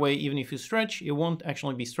 So that way, even if you stretch, it won't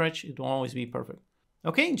actually be stretched. It will always be perfect.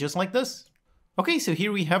 Okay, just like this. Okay, so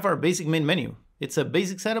here we have our basic main menu. It's a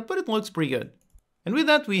basic setup, but it looks pretty good. And with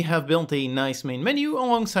that, we have built a nice main menu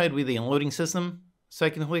alongside with a loading system. So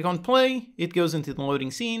I can click on play, it goes into the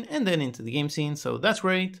loading scene and then into the game scene, so that's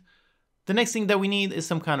great. The next thing that we need is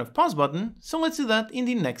some kind of pause button, so let's do that in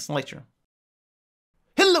the next lecture.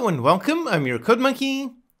 Hello and welcome, I'm your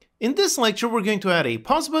CodeMonkey. In this lecture, we're going to add a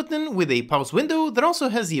pause button with a pause window that also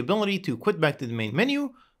has the ability to quit back to the main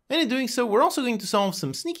menu, and in doing so, we're also going to solve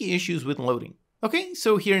some sneaky issues with loading. Okay,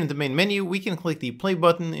 so here in the main menu, we can click the play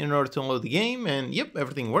button in order to load the game, and yep,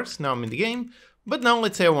 everything works, now I'm in the game. But now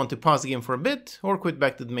let's say I want to pause the game for a bit, or quit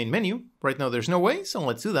back to the main menu. Right now there's no way, so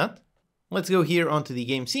let's do that. Let's go here onto the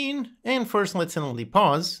game scene, and first let's enable the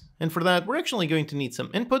pause, and for that we're actually going to need some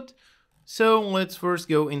input. So let's first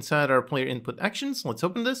go inside our player input actions, let's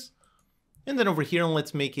open this, and then over here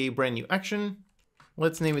let's make a brand new action.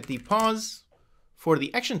 Let's name it the pause. For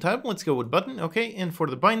the action type, let's go with button, okay, and for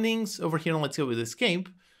the bindings, over here let's go with escape.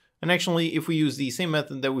 And actually, if we use the same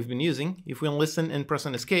method that we've been using, if we listen and press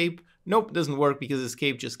on escape, nope, doesn't work because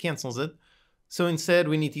escape just cancels it. So instead,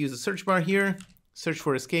 we need to use the search bar here, search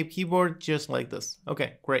for escape keyboard, just like this.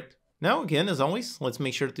 Okay, great. Now again, as always, let's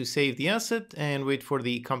make sure to save the asset and wait for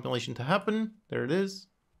the compilation to happen. There it is.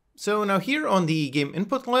 So now here on the game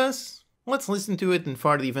input class, let's listen to it and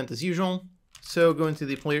fire the event as usual. So go into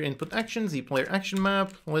the player input actions, the player action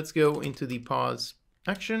map. Let's go into the pause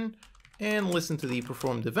action and listen to the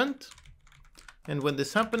performed event. And when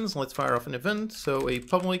this happens, let's fire off an event. So a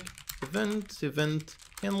public event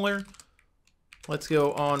handler. Let's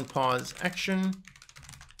go on pause action.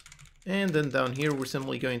 And then down here, we're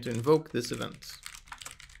simply going to invoke this event.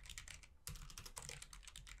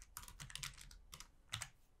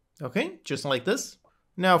 Okay, just like this.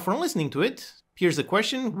 Now for listening to it, here's the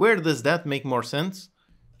question, where does that make more sense?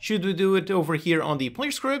 Should we do it over here on the player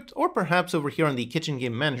script or perhaps over here on the Kitchen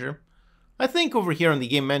Game Manager? I think over here on the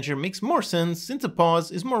Game Manager makes more sense since a pause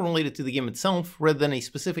is more related to the game itself rather than a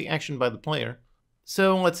specific action by the player.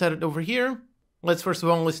 So let's add it over here. Let's first of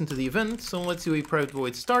all listen to the event. So let's do a private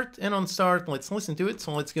void start, and on start let's listen to it.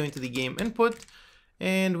 So let's go into the game input,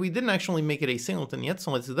 and we didn't actually make it a singleton yet, so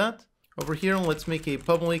let's do that. Over here let's make a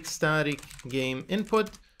public static game input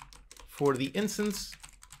for the instance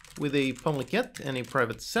with a public get and a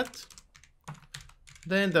private set.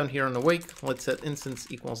 Then down here on awake, let's set instance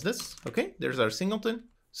equals this. Okay, there's our singleton.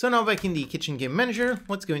 So now back in the Kitchen Game Manager,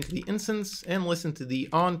 let's go into the instance and listen to the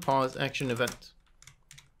on pause action event.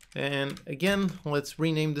 And again, let's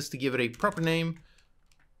rename this to give it a proper name.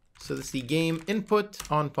 So this is the game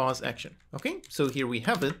input on pause action. Okay, so here we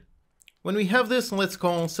have it. When we have this, let's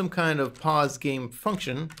call some kind of pause game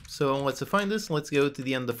function. So let's define this. Let's go to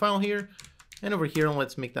the end of the file here. And over here,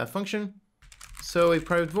 let's make that function. So a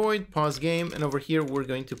private void, pause game, and over here, we're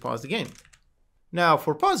going to pause the game. Now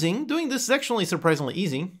for pausing, doing this is actually surprisingly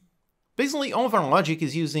easy. Basically, all of our logic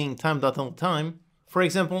is using time.time. For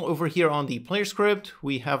example, over here on the player script,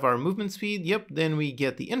 we have our movement speed. Yep, then we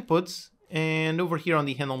get the inputs. And over here on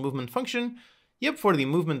the handle movement function, yep, for the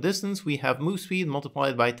movement distance, we have move speed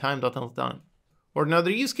multiplied by time.time. Or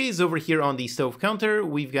another use case over here on the stove counter,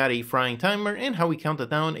 we've got a frying timer, and how we count it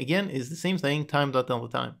down, again, is the same thing,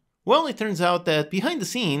 time.time. Well, it turns out that behind the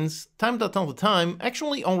scenes, time.time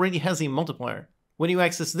actually already has a multiplier. When you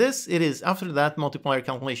access this, it is after that multiplier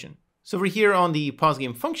calculation. So over here on the pause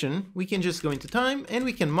game function, we can just go into time, and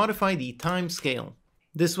we can modify the time scale.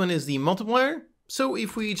 This one is the multiplier. So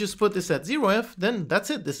if we just put this at 0f, then that's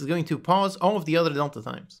it. This is going to pause all of the other delta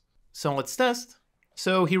times. So let's test.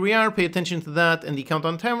 So here we are, pay attention to that and the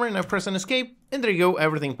countdown timer, and I press on escape, and there you go,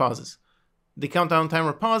 everything pauses. The countdown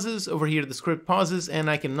timer pauses, over here the script pauses, and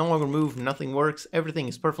I can no longer move, nothing works, everything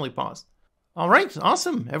is perfectly paused. Alright,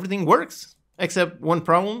 awesome, everything works. Except one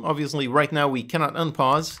problem, obviously right now we cannot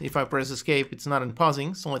unpause. If I press escape, it's not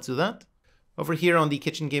unpausing, so let's do that. Over here on the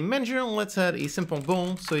Kitchen Game Manager, let's add a simple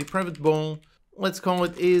bool, so a private bool. Let's call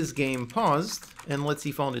it isGamePaused, and let's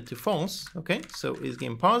default it to false. Okay, so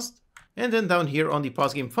isGamePaused. And then down here on the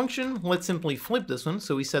pause game function, let's simply flip this one.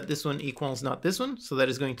 So we set this one equals not this one, so that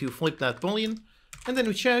is going to flip that boolean. And then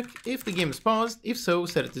we check if the game is paused. If so,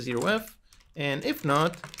 set it to 0f. And if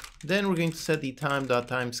not, then we're going to set the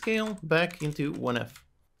time.timescale back into 1f.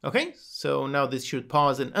 Okay, so now this should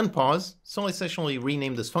pause and unpause. So let's actually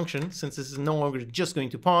rename this function, since this is no longer just going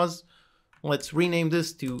to pause. Let's rename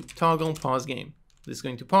this to toggle pause game. This is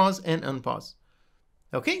going to pause and unpause.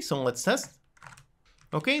 Okay, so let's test.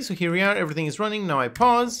 Okay, so here we are, everything is running. Now I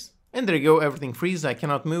pause, and there you go, everything freezes. I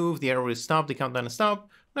cannot move, the arrow is stopped, the countdown is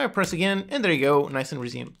stopped. Now I press again, and there you go, nice and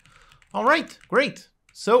resumed. Alright, great.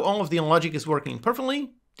 So all of the logic is working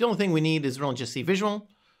perfectly. The only thing we need is really just a visual.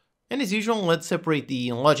 And as usual, let's separate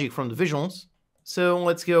the logic from the visuals. So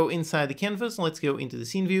let's go inside the canvas, let's go into the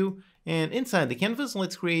scene view, and inside the canvas,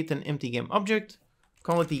 let's create an empty game object.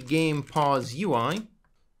 Call it the game pause UI.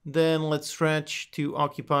 Then let's stretch to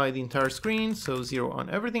occupy the entire screen, so 0 on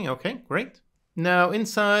everything. Okay, great. Now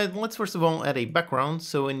inside, let's first of all add a background,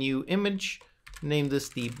 so a new image, name this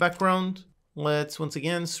the background. Let's once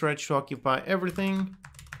again stretch to occupy everything.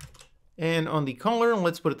 And on the color,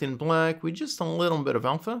 let's put it in black with just a little bit of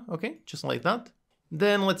alpha, okay, just like that.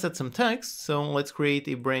 Then let's add some text, so let's create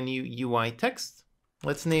a brand new UI text.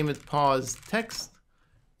 Let's name it pause text.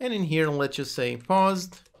 And in here, let's just say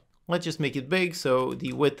paused. Let's just make it big, so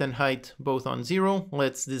the width and height both on 0.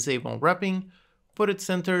 Let's disable wrapping, put it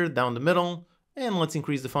centered down the middle, and let's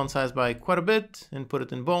increase the font size by quite a bit and put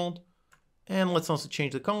it in bold. And let's also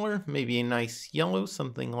change the color, maybe a nice yellow,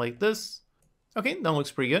 something like this. Okay, that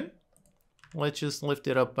looks pretty good. Let's just lift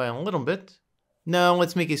it up by a little bit. Now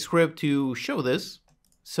let's make a script to show this.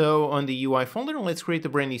 So on the UI folder, let's create a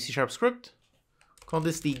brand new C# script. Call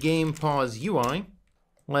this the game pause UI.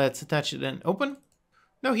 Let's attach it and open.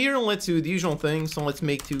 Now here, let's do the usual thing. So let's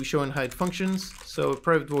make two show and hide functions. So a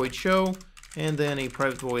private void show, and then a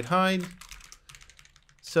private void hide.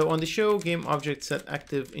 So on the show, game object set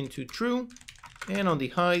active into true, and on the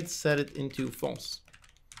hide, set it into false.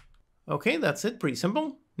 Okay, that's it, pretty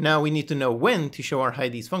simple. Now we need to know when to show or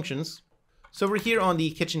hide these functions. So over here on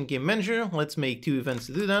the Kitchen Game Manager, let's make two events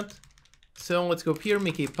to do that. So let's go up here,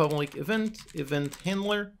 make a public event, event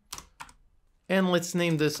handler. And let's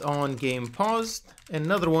name this on game paused, and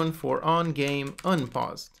another one for on game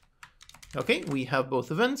unpaused. Okay, we have both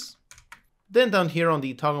events. Then down here on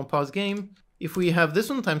the toggle pause game, if we have this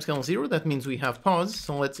one timescale 0, that means we have pause.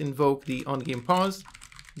 So let's invoke the on game pause,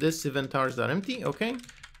 this event tars.empty, okay.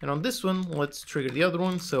 And on this one, let's trigger the other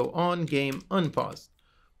one, so on game unpaused.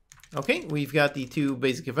 Okay, we've got the two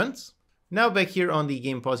basic events. Now back here on the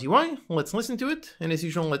game pause UI, let's listen to it. And as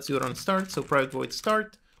usual, let's do it on start, so private void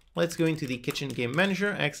start. Let's go into the Kitchen Game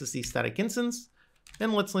Manager, access the static instance,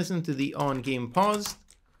 and let's listen to the on game paused,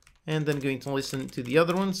 and then going to listen to the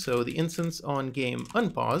other one, so the instance on game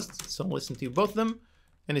unpaused. So listen to both of them,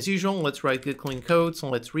 and as usual, let's write good clean code, so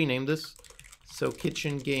let's rename this. So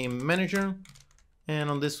Kitchen Game Manager, and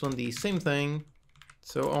on this one the same thing,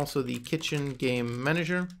 so also the Kitchen Game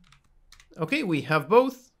Manager. Okay, we have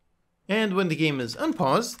both. And when the game is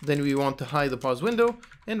unpaused, then we want to hide the pause window.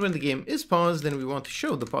 And when the game is paused, then we want to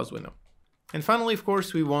show the pause window. And finally, of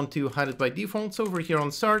course, we want to hide it by default. So over here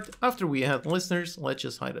on start, after we add listeners, let's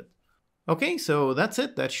just hide it. Okay, so that's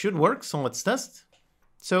it. That should work. So let's test.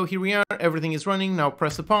 So here we are. Everything is running. Now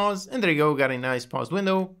press the pause. And there you go. Got a nice pause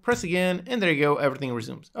window. Press again. And there you go. Everything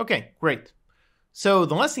resumes. Okay, great. So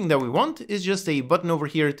the last thing that we want is just a button over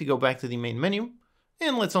here to go back to the main menu.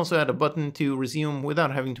 And let's also add a button to resume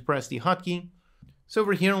without having to press the hotkey. So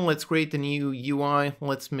over here, let's create a new UI.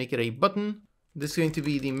 Let's make it a button. This is going to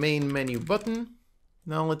be the main menu button.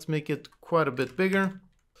 Now let's make it quite a bit bigger.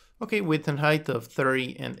 Okay, width and height of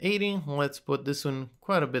 30 and 80. Let's put this one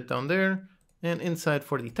quite a bit down there. And inside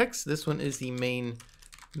for the text, this one is the main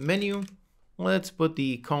menu. Let's put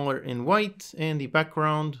the color in white and the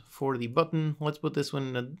background for the button. Let's put this one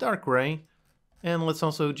in a dark gray. And let's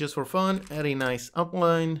also, just for fun, add a nice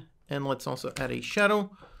outline, and let's also add a shadow.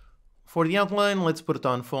 For the outline, let's put it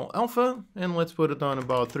on full alpha, and let's put it on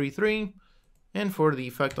about 3.3. And for the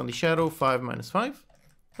effect on the shadow, 5 - 5.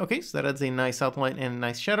 Okay, so that adds a nice outline and a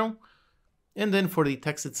nice shadow. And then for the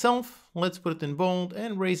text itself, let's put it in bold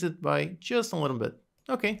and raise it by just a little bit.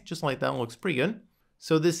 Okay, just like that, looks pretty good.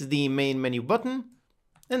 So this is the main menu button.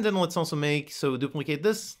 And then let's also duplicate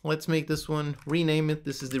this. Let's make this one, rename it.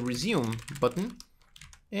 This is the resume button.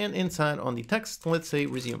 And inside on the text, let's say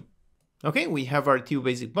resume. Okay, we have our two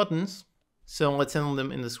basic buttons. So let's handle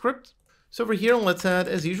them in the script. So over here, let's add,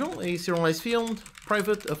 as usual, a serialized field,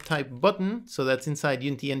 private of type button. So that's inside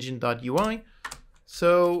unityengine.ui.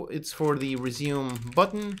 So it's for the resume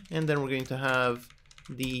button, and then we're going to have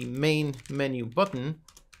the main menu button.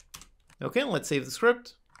 Okay, let's save the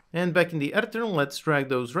script. And back in the editor, let's drag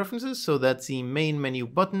those references. So that's the main menu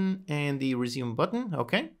button and the resume button.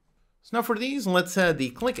 Okay. So now for these, let's add the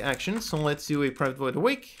click action. So let's do a private void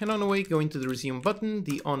awake, and on awake, go into the resume button,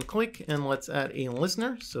 the on click, and let's add a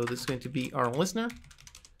listener. So this is going to be our listener.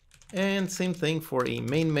 And same thing for a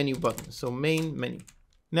main menu button. So main menu.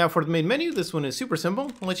 Now for the main menu, this one is super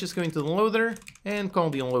simple. Let's just go into the loader and call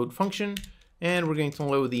the load function. And we're going to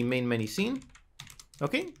load the main menu scene.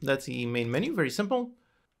 Okay, that's the main menu, very simple.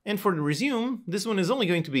 And for the resume, this one is only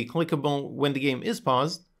going to be clickable when the game is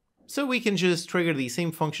paused. So we can just trigger the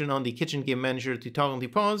same function on the Kitchen Game Manager to toggle the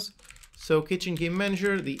pause. So Kitchen Game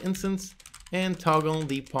Manager, the instance, and toggle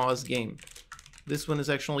the pause game. This one is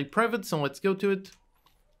actually private, so let's go to it.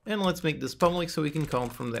 And let's make this public so we can call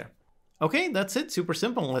it from there. Okay, that's it, super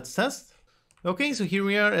simple, let's test. Okay, so here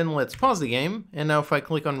we are, and let's pause the game. And now if I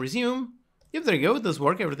click on resume, yep, there you go, it does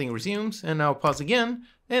work, everything resumes. And now pause again,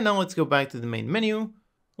 and now let's go back to the main menu.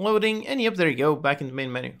 Loading, and yep, there you go, back in the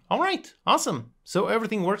main menu. All right, awesome. So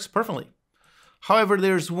everything works perfectly. However,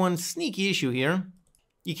 there's one sneaky issue here.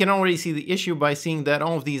 You can already see the issue by seeing that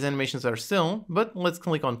all of these animations are still, but let's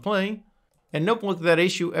click on play. And nope, look at that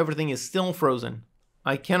issue, everything is still frozen.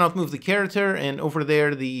 I cannot move the character, and over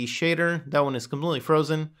there, the shader, that one is completely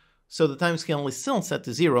frozen. So the timescale is still set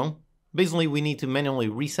to 0. Basically, we need to manually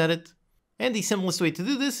reset it. And the simplest way to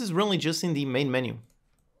do this is really just in the main menu.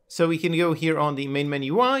 So we can go here on the main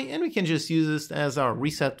menu UI, and we can just use this as our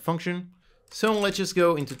reset function. So let's just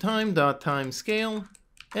go into time.timescale,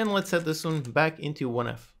 and let's set this one back into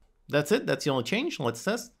 1F. That's it, that's the only change, let's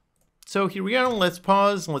test. So here we are, let's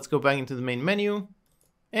pause, let's go back into the main menu,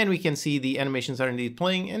 and we can see the animations are indeed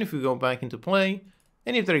playing, and if we go back into play,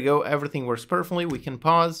 and if there you go, everything works perfectly, we can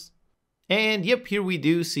pause. And yep, here we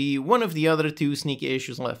do see one of the other two sneaky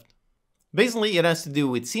issues left. Basically, it has to do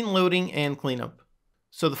with scene loading and cleanup.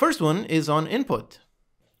 So the first one is on input.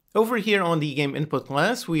 Over here on the game input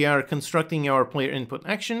class, we are constructing our player input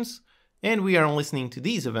actions, and we are listening to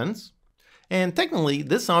these events. And technically,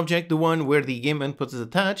 this object, the one where the game input is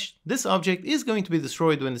attached, this object is going to be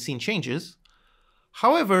destroyed when the scene changes.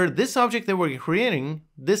 However, this object that we're creating,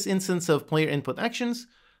 this instance of player input actions,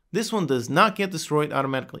 this one does not get destroyed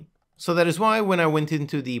automatically. So that is why when I went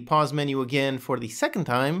into the pause menu again for the second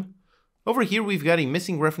time, over here we've got a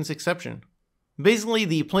missing reference exception. Basically,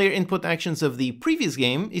 the player input actions of the previous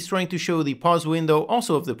game is trying to show the pause window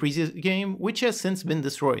also of the previous game, which has since been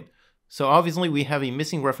destroyed. So obviously we have a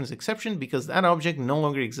missing reference exception because that object no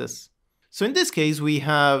longer exists. So in this case, we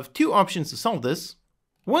have two options to solve this.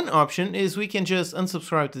 One option is we can just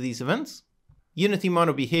unsubscribe to these events. Unity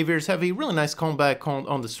mono behaviors have a really nice callback called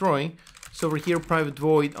onDestroy. So over here, private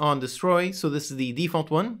void onDestroy. So this is the default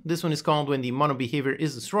one. This one is called when the mono behavior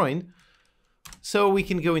is destroyed. So we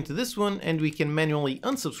can go into this one and we can manually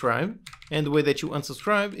unsubscribe. And the way that you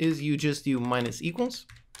unsubscribe is you just do -=.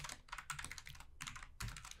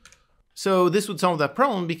 So this would solve that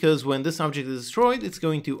problem because when this object is destroyed, it's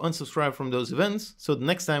going to unsubscribe from those events. So the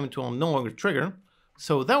next time it will no longer trigger.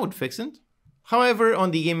 So that would fix it. However,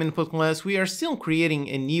 on the game input class, we are still creating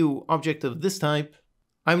a new object of this type.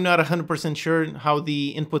 I'm not 100% sure how the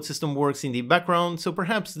input system works in the background, so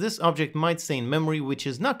perhaps this object might stay in memory, which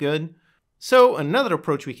is not good. So another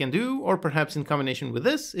approach we can do, or perhaps in combination with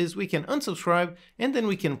this, is we can unsubscribe and then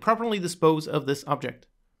we can properly dispose of this object.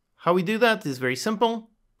 How we do that is very simple.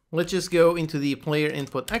 Let's just go into the player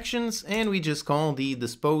input actions and we just call the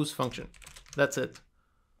dispose function. That's it.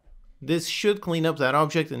 This should clean up that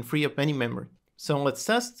object and free up any memory. So let's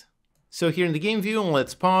test. So here in the game view,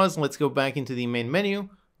 let's pause, let's go back into the main menu.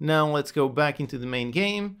 Now let's go back into the main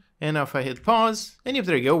game. And now if I hit pause, and if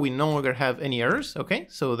there you go, we no longer have any errors. Okay,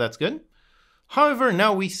 so that's good. However,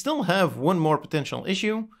 now we still have one more potential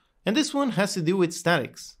issue, and this one has to do with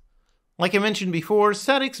statics. Like I mentioned before,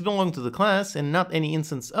 statics belong to the class and not any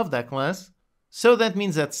instance of that class. So that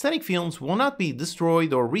means that static fields will not be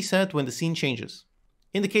destroyed or reset when the scene changes.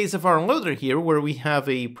 In the case of our loader here, where we have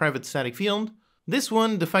a private static field, this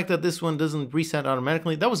one, the fact that this one doesn't reset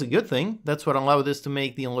automatically, that was a good thing. That's what allowed us to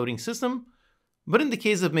make the unloading system. But in the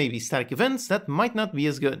case of maybe static events, that might not be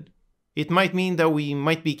as good. It might mean that we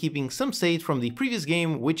might be keeping some state from the previous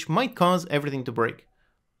game, which might cause everything to break.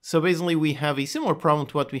 So basically we have a similar problem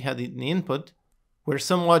to what we had in the input, where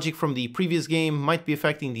some logic from the previous game might be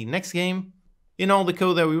affecting the next game. In all the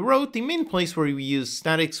code that we wrote, the main place where we used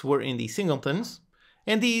statics were in the singletons,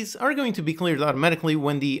 and these are going to be cleared automatically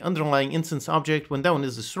when the underlying instance object, when that one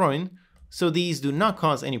is destroyed, so these do not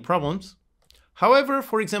cause any problems. However,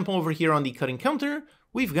 for example over here on the cutting counter,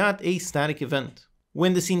 we've got a static event.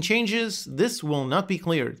 When the scene changes, this will not be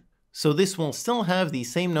cleared, so this will still have the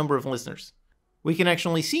same number of listeners. We can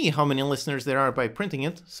actually see how many listeners there are by printing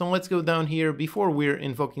it, so let's go down here before we're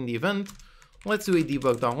invoking the event. Let's do a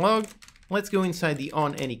debug.log, let's go inside the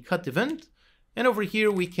onAnyCut event, and over here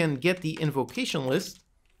we can get the invocation list.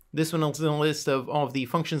 This one is the list of all of the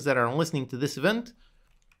functions that are listening to this event,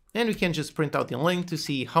 and we can just print out the link to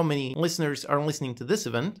see how many listeners are listening to this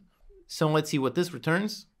event. So let's see what this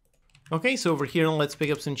returns. Okay, so over here, let's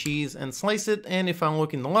pick up some cheese and slice it, and if I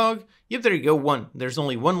look in the log, yep, there you go, 1. There's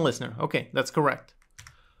only 1 listener. Okay, that's correct.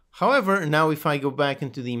 However, now if I go back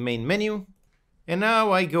into the main menu, and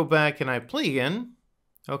now I go back and I play again.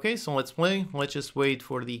 Okay, so let's play. Let's just wait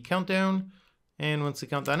for the countdown, and once the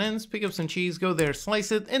countdown ends, pick up some cheese, go there,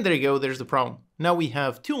 slice it, and there you go, there's the problem. Now we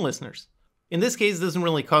have 2 listeners. In this case, it doesn't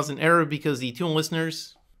really cause an error because the 2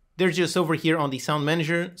 listeners, they're just over here on the sound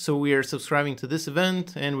manager, so we are subscribing to this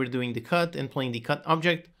event and we're doing the cut and playing the cut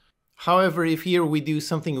object. However, if here we do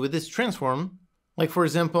something with this transform, like for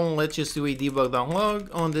example, let's just do a debug.log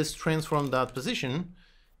on this transform.position.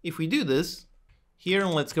 If we do this, here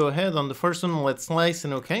let's go ahead on the first one, let's slice,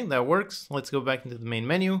 and okay, that works. Let's go back into the main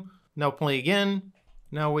menu, now play again,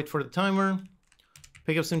 now wait for the timer,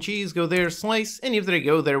 pick up some cheese, go there, slice, and if there you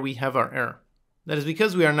go, there we have our error. That is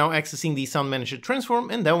because we are now accessing the sound manager transform,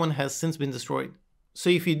 and that one has since been destroyed. So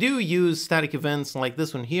if you do use static events like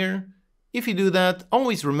this one here, if you do that,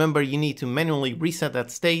 always remember you need to manually reset that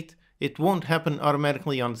state. It won't happen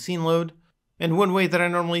automatically on the scene load. And one way that I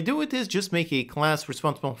normally do it is just make a class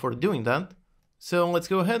responsible for doing that. So let's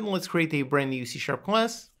go ahead and let's create a brand new C#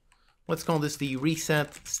 class. Let's call this the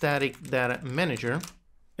reset static data manager.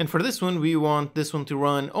 And for this one, we want this one to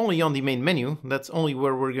run only on the main menu. That's only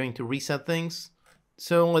where we're going to reset things.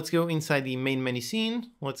 So let's go inside the main menu scene.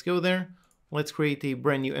 Let's go there. Let's create a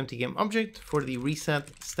brand new empty game object for the reset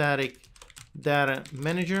static data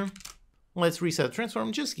manager. Let's reset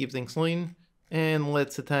transform, just keep things clean. And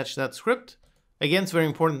let's attach that script. Again, it's very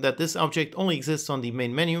important that this object only exists on the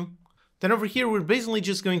main menu. Then over here, we're basically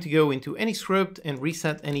just going to go into any script and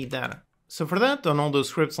reset any data. So for that, on all those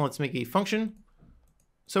scripts, let's make a function.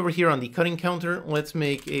 So over here on the cutting counter, let's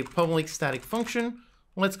make a public static function.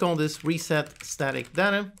 Let's call this reset static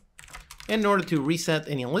data. And in order to reset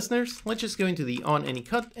any listeners, let's just go into the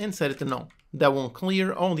onAnyCut and set it to null. That will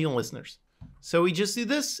clear all the listeners. So we just do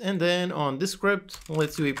this, and then on this script,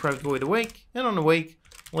 let's do a private void awake. And on awake,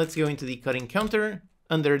 let's go into the cutting counter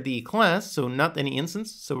under the class, so not any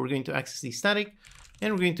instance. So we're going to access the static,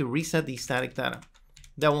 and we're going to reset the static data.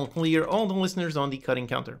 That will clear all the listeners on the cutting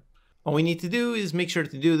counter. All we need to do is make sure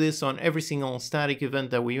to do this on every single static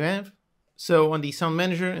event that we have. So on the sound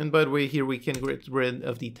manager, and by the way, here we can get rid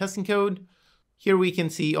of the testing code. Here we can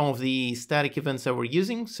see all of the static events that we're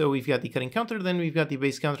using. So we've got the cutting counter, then we've got the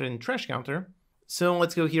base counter and trash counter. So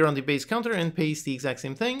let's go here on the base counter and paste the exact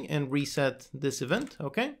same thing and reset this event,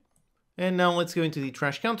 okay? And now let's go into the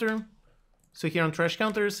trash counter. So here on trash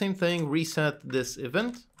counter, same thing, reset this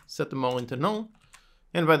event, set them all into null.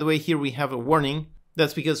 And by the way, here we have a warning.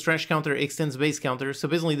 That's because trash counter extends base counter. So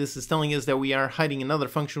basically this is telling us that we are hiding another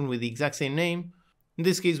function with the exact same name. In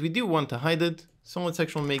this case, we do want to hide it. So let's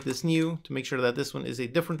actually make this new to make sure that this one is a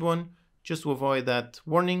different one, just to avoid that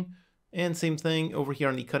warning. And same thing over here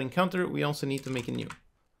on the cutting counter, we also need to make a new.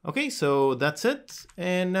 Okay, so that's it.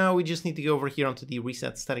 And now we just need to go over here onto the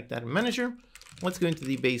reset static data manager. Let's go into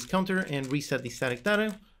the base counter and reset the static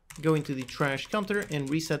data. Go into the trash counter and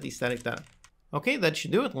reset the static data. Okay, that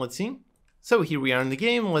should do it. Let's see. So here we are in the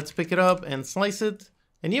game, let's pick it up and slice it.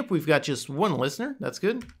 And yep, we've got just 1 listener, that's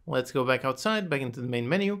good. Let's go back outside, back into the main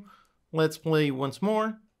menu. Let's play once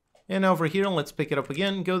more. And over here, let's pick it up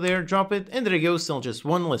again, go there, drop it, and there you go, still just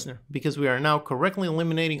 1 listener, because we are now correctly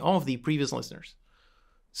eliminating all of the previous listeners.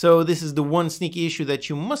 So this is the one sneaky issue that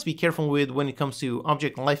you must be careful with when it comes to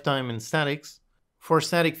object lifetime and statics. For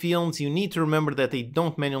static fields, you need to remember that they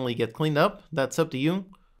don't manually get cleaned up, that's up to you.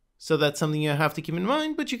 So that's something you have to keep in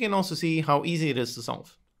mind, but you can also see how easy it is to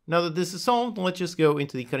solve. Now that this is solved, let's just go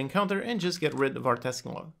into the cutting counter and just get rid of our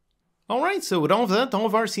testing log. Alright, so with all of that, all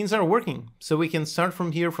of our scenes are working. So we can start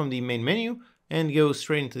from here from the main menu and go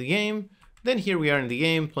straight into the game. Then here we are in the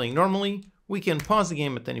game playing normally. We can pause the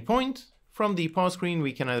game at any point. From the pause screen,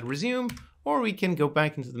 we can either resume or we can go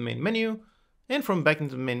back into the main menu. And from back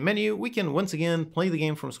into the main menu, we can once again play the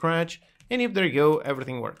game from scratch. And if there you go,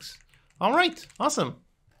 everything works. All right, awesome.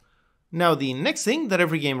 Now the next thing that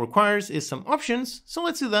every game requires is some options, so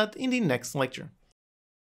let's do that in the next lecture.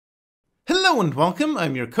 Hello and welcome,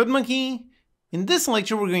 I'm your CodeMonkey. In this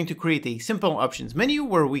lecture we're going to create a simple options menu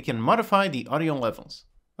where we can modify the audio levels.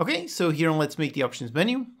 Okay, so here let's make the options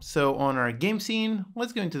menu. So on our game scene,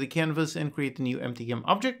 let's go into the canvas and create a new empty game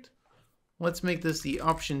object. Let's make this the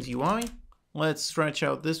options UI. Let's stretch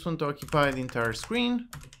out this one to occupy the entire screen.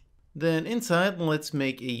 Then inside, let's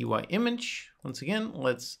make a UI image. Once again,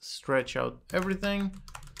 let's stretch out everything.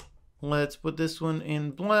 Let's put this one in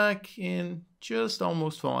black in just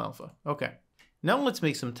almost full alpha. Okay. Now let's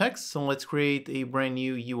make some text. So let's create a brand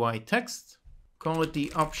new UI text. Call it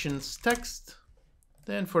the options text.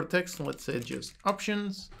 Then for text, let's say just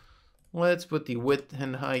options. Let's put the width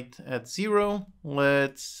and height at 0.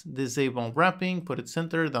 Let's disable wrapping, put it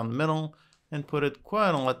center down the middle, and put it quite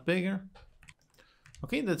a lot bigger.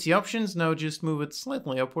 Okay, that's the options. Now just move it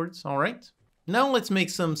slightly upwards. All right. Now let's make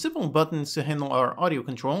some simple buttons to handle our audio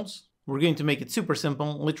controls. We're going to make it super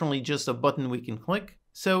simple, literally just a button we can click.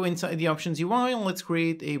 So inside the options UI, let's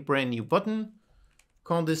create a brand new button.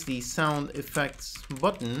 Call this the sound effects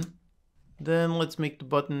button. Then let's make the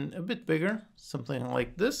button a bit bigger, something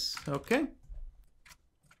like this. Okay.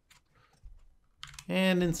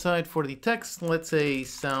 And inside for the text, let's say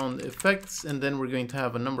sound effects, and then we're going to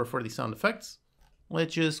have a number for the sound effects.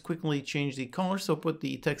 Let's just quickly change the color. So put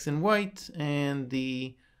the text in white and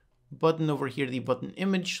the button over here, the button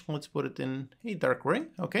image. Let's put it in a dark gray.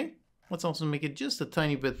 Okay. Let's also make it just a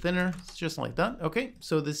tiny bit thinner, just like that. Okay.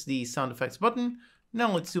 So this is the sound effects button. Now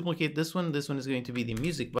let's duplicate this one. This one is going to be the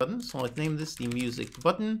music button. So let's name this the music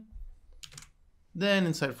button. Then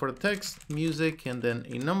inside for the text, music, and then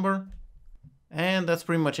a number. And that's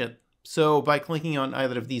pretty much it. So by clicking on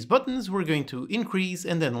either of these buttons, we're going to increase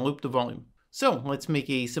and then loop the volume. So let's make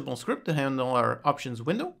a simple script to handle our options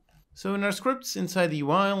window. So in our scripts inside the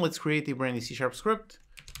UI, let's create a brand new C# script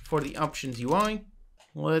for the options UI.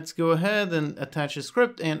 Let's go ahead and attach a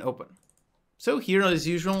script and open. So here as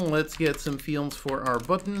usual, let's get some fields for our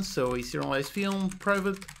buttons. So a serialized field,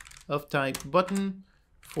 private of type button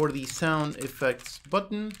for the sound effects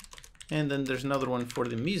button. And then there's another one for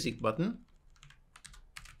the music button.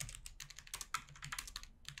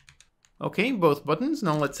 Okay, both buttons.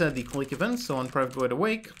 Now let's add the click events. So on private void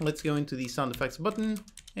awake, let's go into the sound effects button,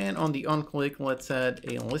 and on the on click, let's add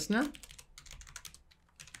a listener.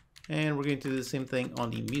 And we're going to do the same thing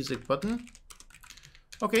on the music button.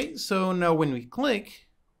 Okay, so now when we click,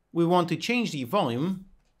 we want to change the volume.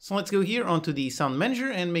 So let's go here onto the sound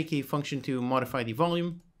manager and make a function to modify the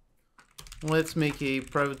volume. Let's make a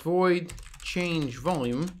private void change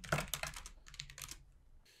volume.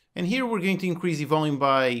 And here we're going to increase the volume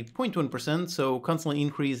by 0.1%, so constantly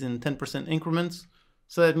increase in 10% increments.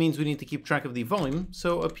 So that means we need to keep track of the volume.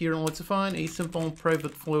 So up here, let's define a simple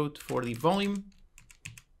private float for the volume.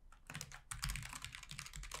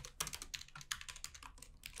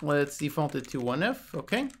 Let's default it to 1F,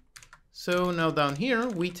 okay. So now down here,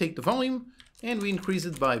 we take the volume and we increase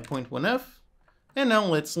it by 0.1F. And now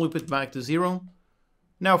let's loop it back to 0.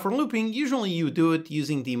 Now for looping, usually you do it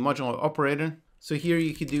using the modulo operator. So here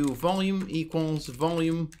you could do volume equals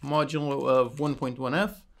volume modulo of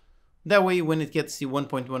 1.1F. That way when it gets to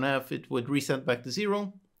 1.1F, it would reset back to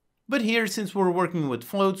 0. But here, since we're working with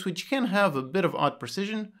floats, which can have a bit of odd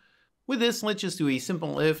precision, with this, let's just do a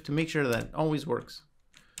simple if to make sure that it always works.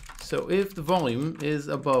 So if the volume is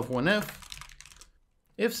above 1F,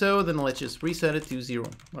 if so, then let's just reset it to 0.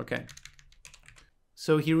 Okay.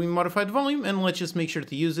 So here we modified the volume, and let's just make sure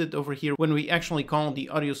to use it over here when we actually call the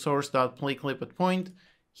audio source.playClipAtPoint.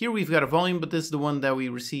 Here we've got a volume, but this is the one that we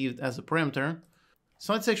received as a parameter.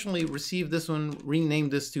 So let's actually receive this one, rename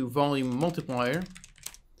this to volume multiplier.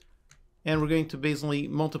 And we're going to basically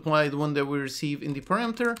multiply the one that we receive in the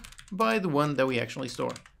parameter by the one that we actually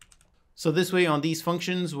store. So this way on these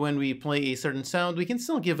functions, when we play a certain sound, we can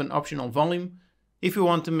still give an optional volume if we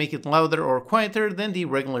want to make it louder or quieter than the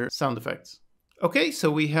regular sound effects. Okay,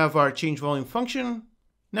 so we have our change volume function.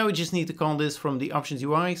 Now we just need to call this from the options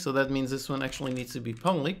UI, so that means this one actually needs to be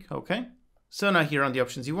public, okay? So now here on the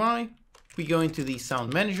options UI, we go into the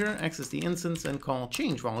sound manager, access the instance, and call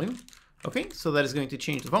change volume. Okay, so that is going to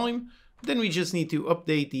change the volume. Then we just need to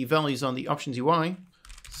update the values on the options UI.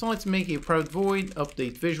 So let's make a private void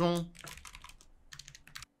update visual.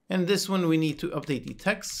 And this one we need to update the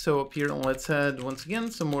text. So up here, let's add once again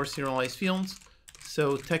some more serialized fields.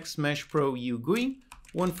 So text mesh pro u GUI.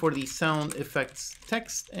 one for the sound effects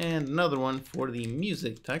text, and another one for the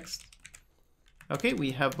music text. Okay,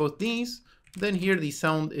 we have both these. Then here the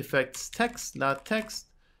sound effects text.text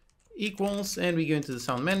equals, and we go into the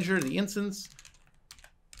sound manager, the instance.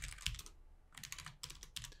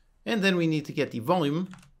 And then we need to get the volume.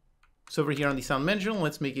 So over here on the sound manager,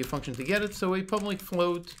 let's make a function to get it. So a public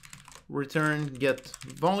float return get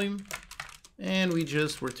volume, and we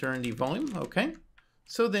just return the volume. Okay.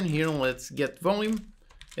 So then here let's get volume,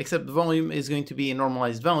 except the volume is going to be a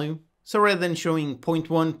normalized value. So rather than showing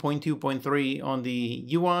 0.1, 0.2, 0.3 on the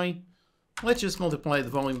UI, let's just multiply the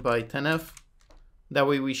volume by 10f. That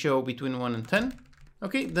way we show between 1 and 10.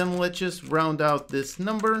 Okay, then let's just round out this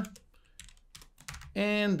number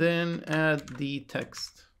and then add the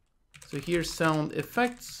text. So here's sound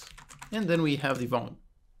effects, and then we have the volume.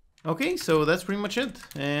 Okay, so that's pretty much it.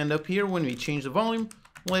 And up here, when we change the volume,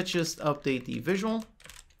 let's just update the visual.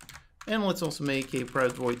 And let's also make a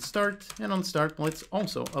private void start. And on start, let's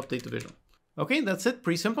also update the visual. Okay, that's it.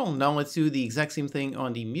 Pretty simple. Now let's do the exact same thing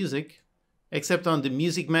on the music. Except on the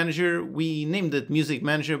music manager, we named it music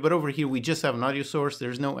manager, but over here we just have an audio source.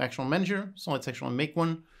 There's no actual manager. So let's actually make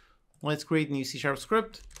one. Let's create a new C#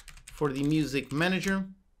 script for the music manager.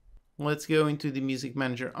 Let's go into the music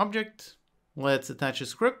manager object. Let's attach a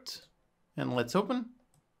script and let's open.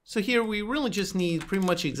 So here we really just need pretty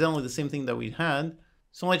much exactly the same thing that we had.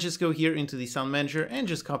 So let's just go here into the sound manager and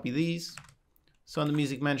just copy these. So on the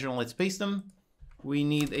music manager, let's paste them. We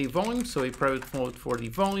need a volume, so a private float for the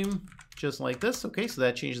volume, just like this. Okay, so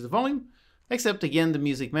that changes the volume. Except again, the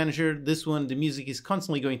music manager, this one, the music is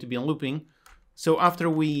constantly going to be on looping. So after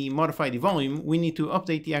we modify the volume, we need to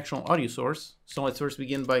update the actual audio source. So let's first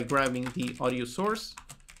begin by grabbing the audio source,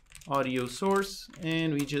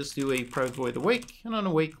 and we just do a private void awake. And on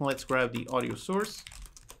awake, let's grab the audio source.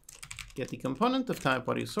 Get the component of type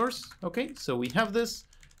audio source. Okay, so we have this.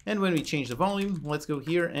 And when we change the volume, let's go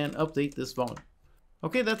here and update this volume.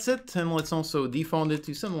 Okay, that's it. And let's also default it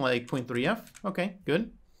to something like 0.3f. Okay,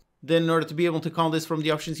 good. Then in order to be able to call this from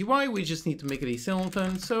the options UI, we just need to make it a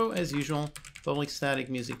singleton. So as usual, public static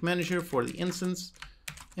music manager for the instance.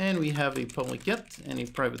 And we have a public get and a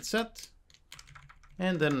private set.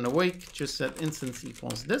 And then an awake, just set instance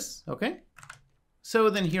equals this. Okay. So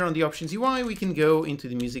then here on the options UI, we can go into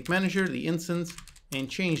the music manager, the instance, and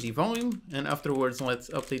change the volume. And afterwards, let's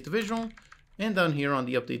update the visual. And down here on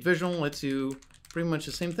the update visual, let's do pretty much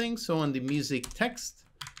the same thing. So on the music text,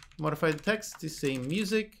 modify the text to say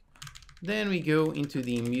music. Then we go into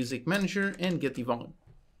the music manager and get the volume.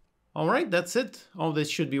 All right, that's it. All this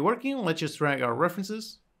should be working. Let's just drag our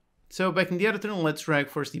references. So back in the editor, let's drag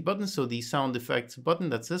first the button. So the sound effects button,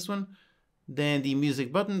 that's this one. Then the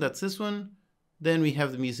music button, that's this one. Then we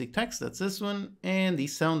have the music text, that's this one. And the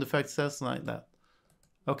sound effects test like that.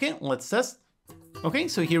 Okay, let's test. Okay,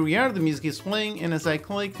 so here we are, the music is playing. And as I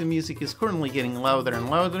click, the music is currently getting louder and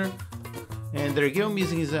louder. And there you go,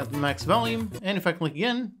 music is at max volume. And if I click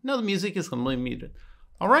again, now the music is completely muted.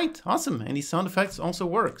 All right, awesome. And these sound effects also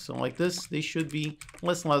work. So like this, they should be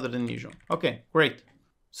less louder than usual. Okay, great.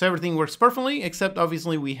 So everything works perfectly, except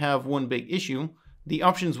obviously we have one big issue. The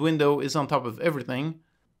options window is on top of everything.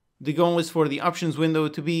 The goal is for the options window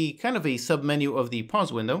to be kind of a submenu of the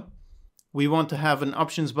pause window. We want to have an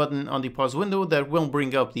options button on the pause window that will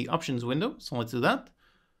bring up the options window. So let's do that.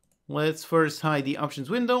 Let's first hide the options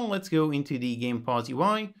window. Let's go into the game pause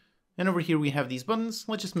UI. And over here we have these buttons.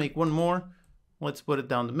 Let's just make one more. Let's put it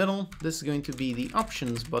down the middle. This is going to be the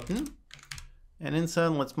options button. And inside,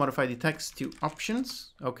 let's modify the text to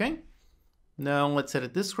options. Okay. Now let's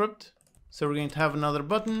edit this script. So we're going to have another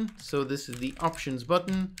button. So this is the options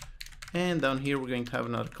button. And down here, we're going to have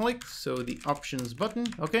another click. So the options button.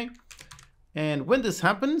 Okay. And when this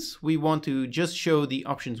happens, we want to just show the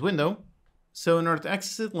options window. So in order to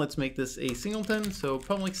access it, let's make this a singleton. So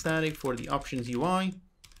public static for the options UI,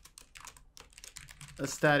 a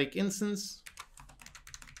static instance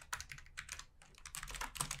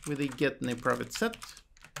with a get and a private set.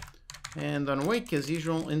 And on awake, as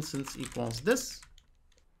usual, instance equals this.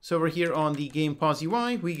 So over here on the game pause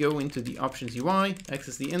UI, we go into the options UI,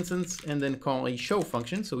 access the instance, and then call a show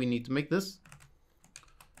function. So we need to make this.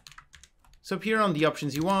 So up here on the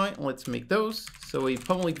options UI, let's make those. So a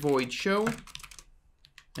public void show.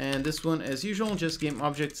 And this one, as usual, just game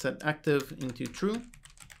object set active into true.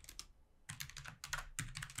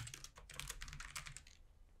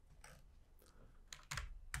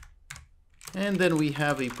 And then we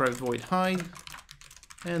have a private void hide.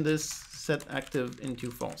 And this set active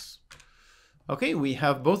into false. Okay, we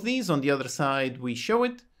have both these. On the other side, we show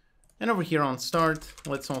it. And over here on start,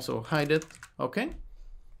 let's also hide it. Okay.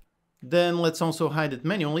 Then let's also hide it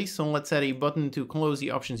manually. So let's add a button to close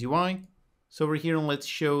the Options UI. So over here, let's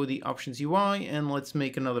show the Options UI and let's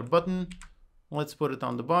make another button. Let's put it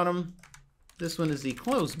on the bottom. This one is the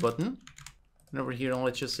Close button. And over here,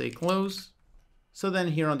 let's just say Close. So then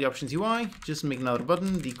here on the Options UI, just make another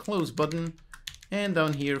button, the Close button. And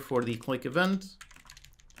down here for the click event,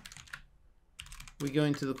 we go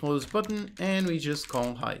into the Close button and we just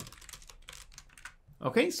call Hide.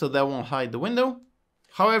 Okay, so that won't hide the window.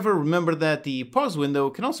 However, remember that the pause window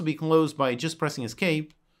can also be closed by just pressing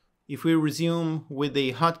Escape. If we resume with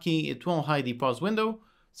a hotkey, it won't hide the pause window.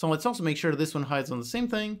 So let's also make sure this one hides on the same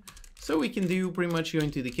thing. So we can do pretty much go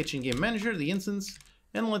into the Kitchen Game Manager, the instance,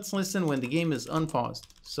 and let's listen when the game is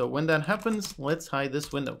unpaused. So when that happens, let's hide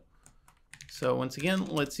this window. So once again,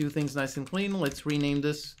 let's do things nice and clean. Let's rename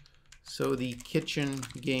this. So the Kitchen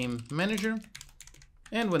Game Manager.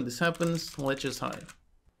 And when this happens, let's just hide.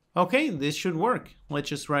 Okay, this should work. Let's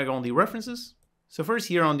just drag all the references. So first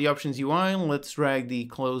here on the Options UI, let's drag the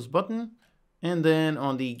Close button. And then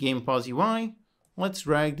on the Game Pause UI, let's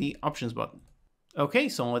drag the Options button. Okay,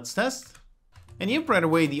 so let's test. And yep, right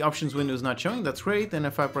away the Options window is not showing. That's great. And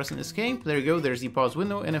if I press an Escape, there you go, there's the Pause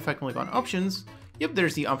window. And if I click on Options, yep,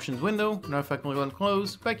 there's the Options window. Now if I click on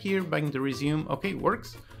Close, back here, back into Resume, okay,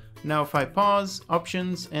 works. Now if I pause,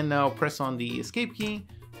 Options, and now press on the Escape key,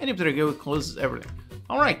 and yep, there you go, it closes everything.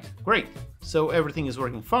 All right, great. So everything is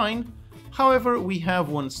working fine. However, we have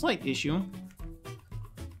one slight issue.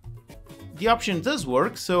 The option does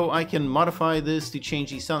work, so I can modify this to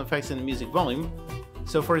change the sound effects and the music volume.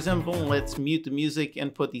 So for example, let's mute the music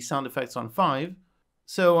and put the sound effects on 5.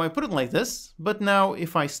 So I put it like this, but now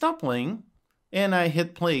if I stop playing and I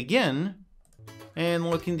hit play again and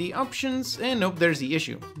look in the options, and nope, there's the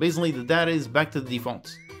issue. Basically the data is back to the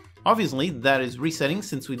defaults. Obviously that is resetting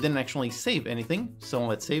since we didn't actually save anything, so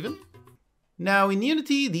let's save it. Now in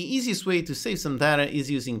Unity, the easiest way to save some data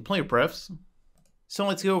is using player prefs. So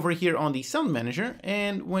let's go over here on the Sound Manager,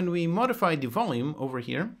 and when we modify the volume over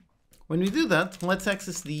here, when we do that, let's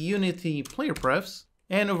access the Unity player prefs,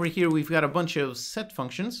 and over here we've got a bunch of set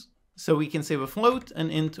functions. So we can save a float,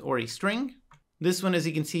 an int, or a string. This one, as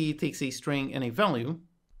you can see, takes a string and a value.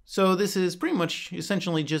 So this is pretty much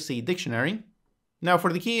essentially just a dictionary. Now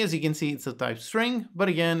for the key, as you can see, it's a type string, but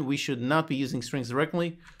again, we should not be using strings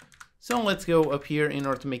directly. So let's go up here in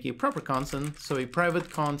order to make a proper constant. So a private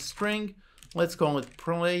const string, let's call it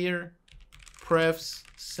player prefs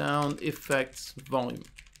sound effects volume.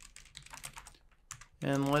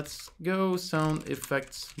 And let's go sound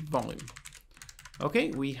effects volume.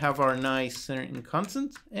 Okay, we have our nice certain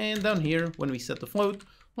constant, and down here, when we set the float,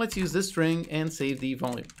 let's use this string and save the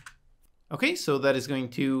volume. Okay, so that is going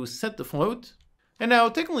to set the float. And now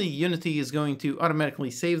technically Unity is going to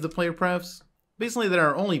automatically save the player prefs. Basically there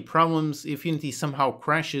are only problems if Unity somehow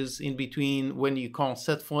crashes in between when you call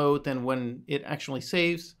set float and when it actually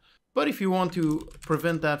saves. But if you want to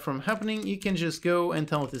prevent that from happening, you can just go and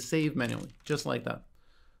tell it to save manually, just like that.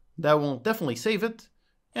 That will definitely save it.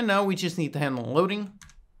 And now we just need to handle loading.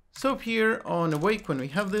 So up here on awake, when we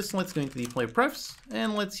have this, let's go into the player prefs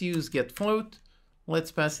and let's use get float.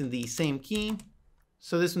 Let's pass in the same key.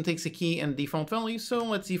 So this one takes a key and default value, so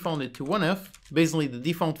let's default it to 1F. Basically the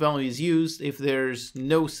default value is used if there's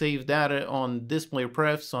no saved data on this player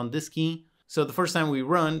prefs on this key. So the first time we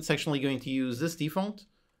run, it's actually going to use this default.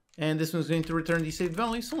 And this one's going to return the saved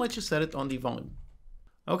value, so let's just set it on the volume.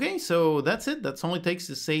 Okay, so that's it. That's all it takes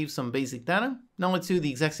to save some basic data. Now let's do the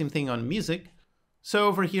exact same thing on music. So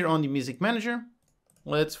over here on the Music Manager,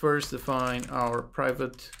 let's first define our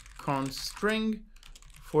private const string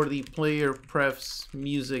for the player prefs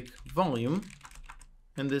music volume.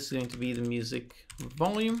 And this is going to be the music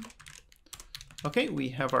volume. Okay, we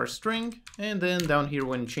have our string. And then down here,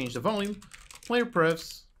 when you change the volume, player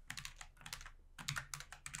prefs.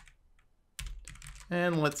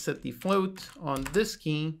 And let's set the float on this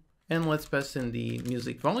key. And let's pass in the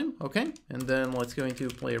music volume. Okay, and then let's go into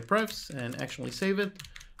player prefs and actually save it.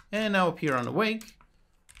 And now up here on awake,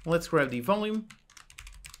 let's grab the volume.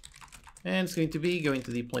 And it's going to be going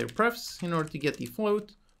to the player prefs in order to get the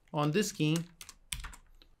float on this key.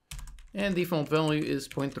 And default value is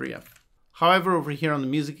 0.3F. However, over here on the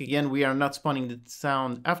music, again, we are not spawning the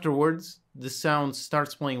sound afterwards. The sound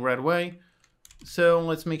starts playing right away. So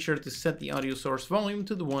let's make sure to set the audio source volume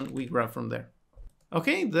to the one we grab from there.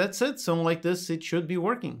 Okay, that's it. So like this, it should be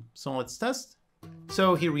working. So let's test.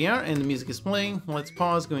 So here we are and the music is playing. Let's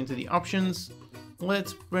pause, go into the options.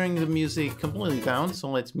 Let's bring the music completely down. So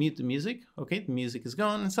let's mute the music. Okay, the music is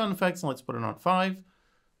gone. And sound effects, let's put it on 5.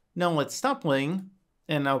 Now let's stop playing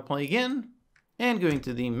and now play again. and going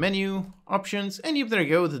to the menu, options, and yep, there you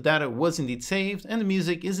go, the data was indeed saved and the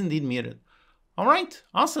music is indeed muted. Alright,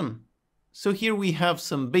 awesome. So here we have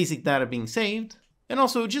some basic data being saved, and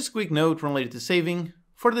also just a quick note related to saving.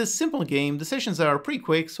 For this simple game, the sessions are pretty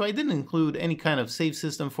quick, so I didn't include any kind of save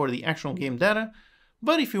system for the actual game data,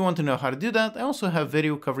 but if you want to know how to do that, I also have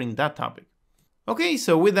video covering that topic. Okay,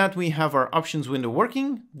 so with that we have our options window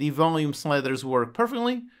working, the volume sliders work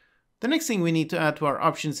perfectly. The next thing we need to add to our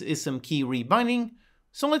options is some key rebinding,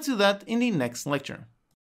 so let's do that in the next lecture.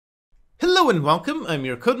 Hello and welcome, I'm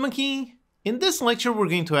your CodeMonkey. In this lecture we're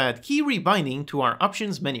going to add key rebinding to our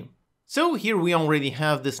options menu. So here we already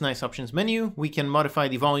have this nice options menu, we can modify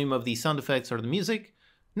the volume of the sound effects or the music.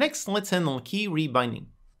 Next, let's handle key rebinding.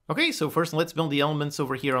 Okay, so first let's build the elements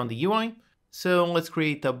over here on the UI. So let's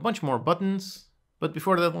create a bunch more buttons, but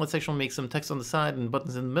before that let's actually make some text on the side and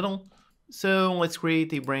buttons in the middle. So let's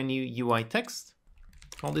create a brand new UI text.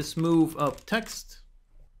 Call this move up text.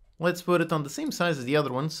 Let's put it on the same size as the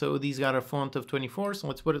other one. So these got a font of 24, so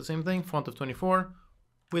let's put it the same thing, font of 24.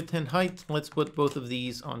 Width and height, let's put both of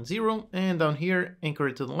these on 0. And down here, anchor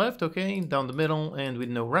it to the left, okay, down the middle and with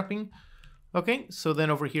no wrapping. Okay, so then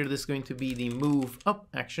over here, this is going to be the move up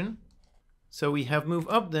action. So we have move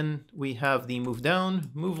up, then we have the move down,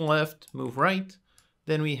 move left, move right.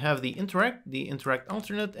 Then we have the interact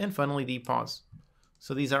alternate, and finally the pause.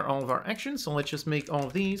 So these are all of our actions, so let's just make all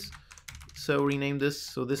of these. So rename this,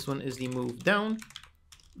 so this one is the move down.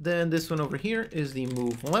 Then this one over here is the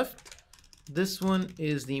move left. This one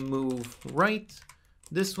is the move right.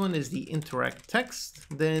 This one is the interact text.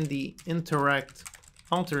 Then the interact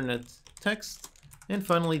alternate text. And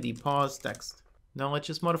finally the pause text. Now let's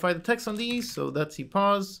just modify the text on these. So that's the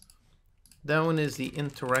pause. That one is the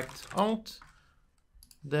interact alt.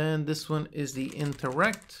 Then this one is the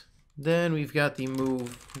interact. Then we've got the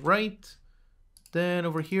move right. Then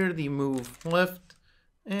over here, the move left.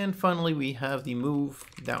 And finally, we have the move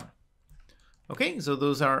down. Okay, so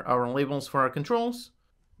those are our labels for our controls.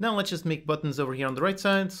 Now let's just make buttons over here on the right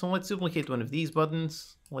side. So let's duplicate one of these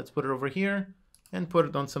buttons. Let's put it over here and put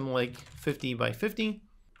it on something like 50 by 50.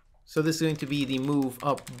 So this is going to be the move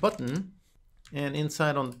up button. And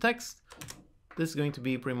inside on the text, this is going to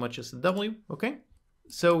be pretty much just a W, okay?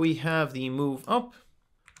 So we have the move up.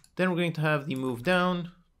 Then we're going to have the move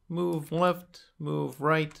down, move left, move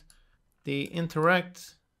right, the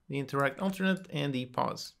interact alternate, and the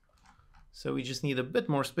pause. So we just need a bit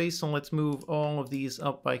more space, so let's move all of these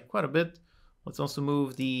up by quite a bit. Let's also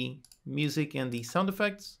move the music and the sound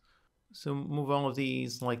effects. So move all of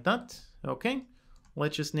these like that. Okay,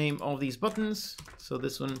 let's just name all these buttons. So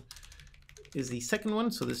this one is the second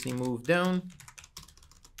one, so this is the move down.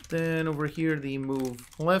 Then over here, the move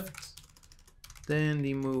left. Then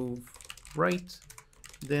the move right,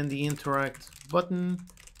 then the interact button,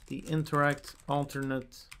 the interact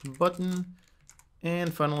alternate button,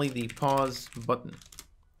 and finally the pause button.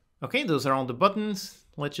 Okay, those are all the buttons.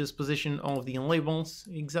 Let's just position all of the labels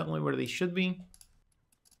exactly where they should be.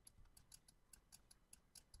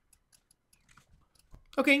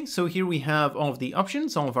 Okay, so here we have all of the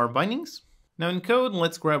options, all of our bindings. Now in code,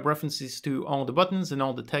 let's grab references to all the buttons and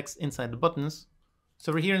all the text inside the buttons.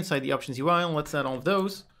 So over here inside the options UI, let's add all of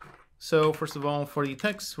those. So first of all, for the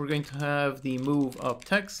text, we're going to have the move up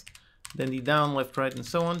text, then the down, left, right, and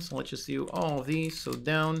so on. So let's just do all of these. So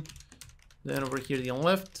down, then over here the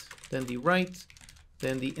left, then the right,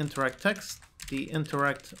 then the interact text, the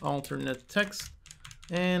interact alternate text,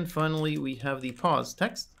 and finally we have the pause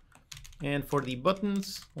text. And for the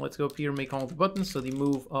buttons, let's go up here, make all the buttons. So the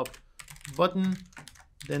move up button,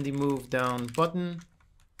 then the move down button.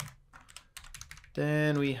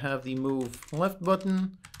 Then we have the move left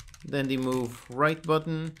button, then the move right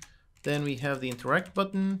button, then we have the interact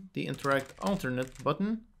button, the interact alternate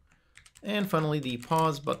button, and finally the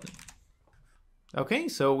pause button. Okay,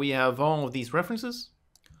 so we have all of these references.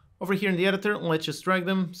 Over here in the editor, let's just drag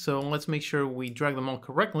them. So let's make sure we drag them all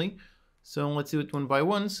correctly. So let's do it one by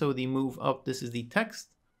one. So the move up, this is the text.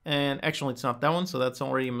 And actually it's not that one, so that's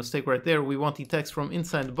already a mistake right there. We want the text from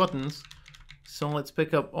inside the buttons. So let's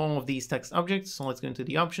pick up all of these text objects. So let's go into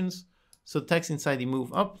the options. So text inside the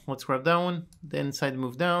move up, let's grab that one. Then inside the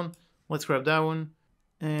move down, let's grab that one.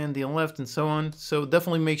 And the left and so on. So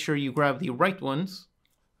definitely make sure you grab the right ones.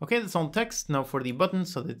 Okay, that's all text. Now for the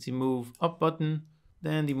buttons, so that's the move up button,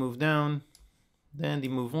 then the move down, then the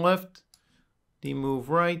move left, the move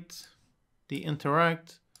right, the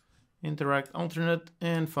interact alternate,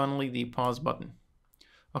 and finally the pause button.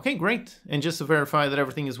 Okay, great. And just to verify that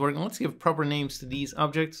everything is working, let's give proper names to these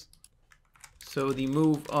objects. So the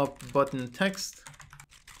move up button text.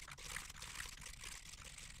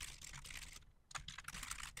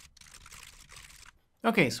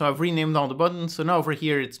 Okay, so I've renamed all the buttons, so now over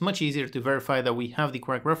here it's much easier to verify that we have the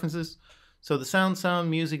correct references. So the sound,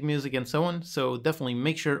 music, and so on. So definitely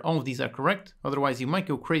make sure all of these are correct. Otherwise you might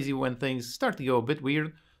go crazy when things start to go a bit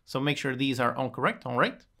weird. So make sure these are all correct, all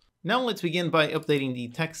right? Now let's begin by updating the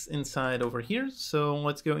text inside over here. So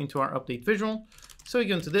let's go into our update visual. So we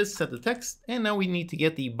go into this, set the text, and now we need to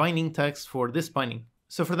get the binding text for this binding.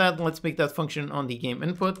 So for that, let's make that function on the game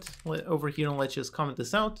input. Over here, let's just comment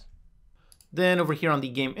this out. Then over here on the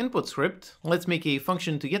game input script, let's make a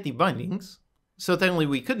function to get the bindings. So technically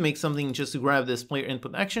we could make something just to grab this player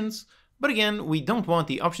input actions, but again, we don't want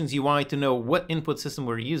the options UI to know what input system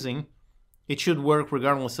we're using. It should work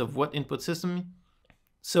regardless of what input system.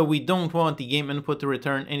 So we don't want the game input to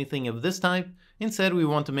return anything of this type. Instead, we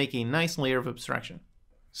want to make a nice layer of abstraction.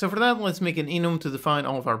 So for that, let's make an enum to define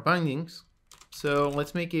all of our bindings. So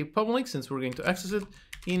let's make a public, since we're going to access it,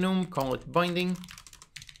 enum, call it binding.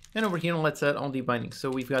 And over here, let's add all the bindings. So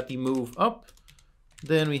we've got the move up,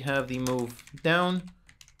 then we have the move down,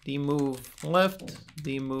 the move left,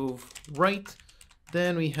 the move right.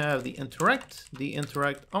 Then we have the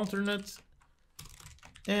interact alternate,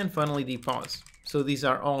 and finally the pause. So these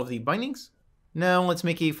are all of the bindings. Now let's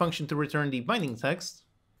make a function to return the binding text.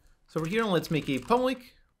 So over here, let's make a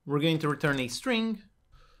public. We're going to return a string.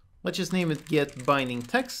 Let's just name it get binding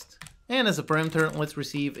text. And as a parameter, let's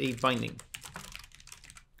receive a binding.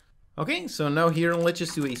 Okay, so now here, let's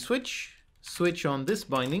just do a switch on this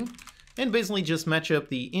binding, and basically just match up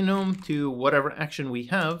the enum to whatever action we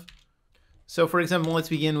have. So for example, let's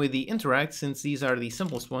begin with the interact, since these are the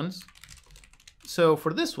simplest ones. So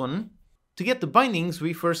for this one, to get the bindings,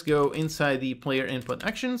 we first go inside the player input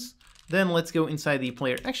actions, then let's go inside the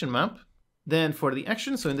player action map, then for the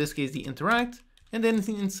action, so in this case the interact, and then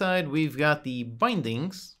inside we've got the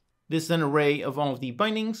bindings. This is an array of all of the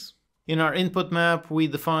bindings. In our input map, we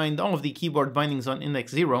defined all of the keyboard bindings on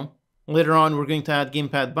index 0. Later on, we're going to add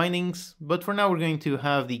gamepad bindings, but for now, we're going to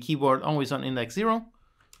have the keyboard always on index 0.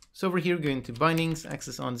 So over here, going to bindings,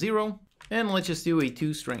 access on 0, and let's just do a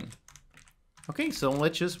toString. Okay, so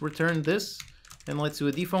let's just return this, and let's do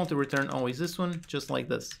a default to return always this one, just like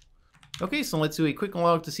this. Okay, so let's do a quick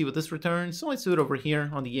log to see what this returns. So let's do it over here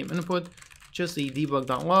on the game input, just a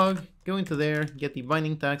debug.log, go into there, get the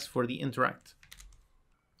binding text for the interact.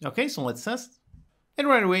 Okay, so let's test. And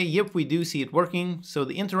right away, yep, we do see it working. So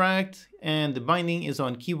the interact and the binding is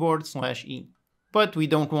on keyboard/E. But we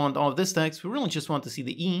don't want all of this text, we really just want to see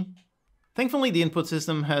the E. Thankfully, the input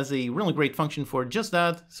system has a really great function for just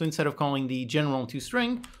that. So instead of calling the general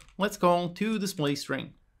toString, let's call toDisplayString.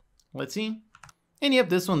 Let's see. And yep,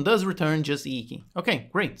 this one does return just the E key. Okay,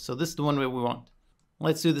 great. So this is the one that we want.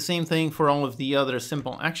 Let's do the same thing for all of the other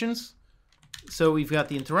simple actions. So we've got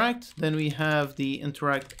the interact, then we have the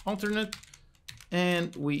interact alternate,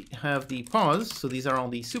 and we have the pause. So these are all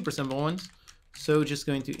the super simple ones. So just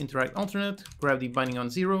going to interact alternate, grab the binding on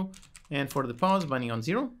 0, and for the pause, binding on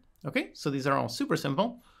 0. Okay, so these are all super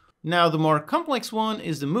simple. Now the more complex one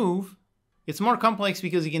is the move. It's more complex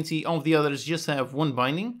because you can see all of the others just have one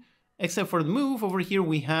binding, except for the move over here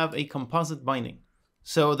we have a composite binding.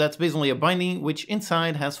 So that's basically a binding which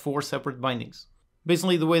inside has 4 separate bindings.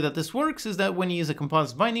 Basically, the way that this works is that when you use a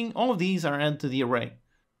composite binding, all of these are added to the array.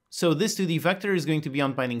 So this 2D vector is going to be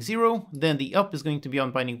on binding 0, then the up is going to be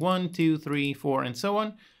on binding 1, 2, 3, 4, and so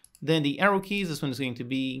on. Then the arrow keys, this one is going to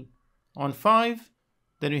be on 5.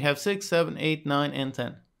 Then we have 6, 7, 8, 9, and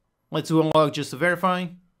 10. Let's do a log just to verify.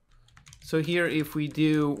 So here, if we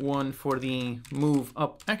do one for the move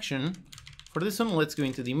up action, for this one, let's go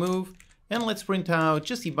into the move, and let's print out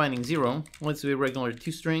just the binding 0. Let's do a regular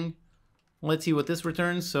toString. Let's see what this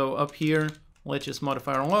returns. So up here, let's just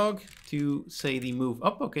modify our log to say the move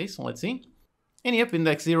up. Okay, so let's see. And yep,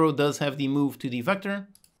 index 0 does have the move to the vector.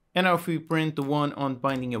 And now if we print the one on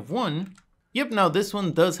binding of 1, yep, now this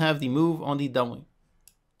one does have the move on the W.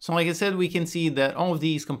 So like I said, we can see that all of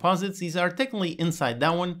these composites, these are technically inside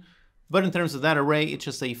that one, but in terms of that array, it's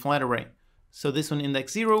just a flat array. So this one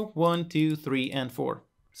index 0, 1, 2, 3, and 4.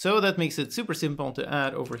 So that makes it super simple to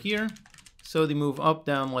add over here. So the move up,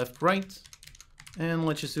 down, left, right. And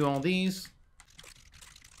let's just do all these.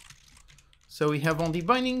 So we have all the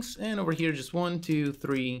bindings, and over here just 1, 2,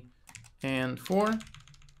 3, and 4. And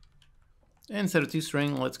instead of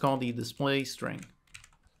toString, let's call the display string.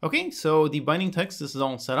 Okay, so the binding text, this is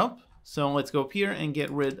all set up. So let's go up here and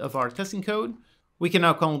get rid of our testing code. We can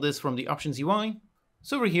now call this from the options UI.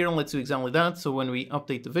 So over here, let's do exactly that. So when we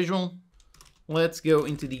update the visual, let's go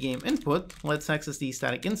into the game input. Let's access the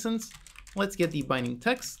static instance. Let's get the binding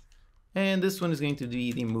text. And this one is going to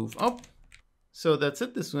be the move up. So that's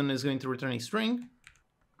it. This one is going to return a string.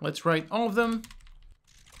 Let's write all of them.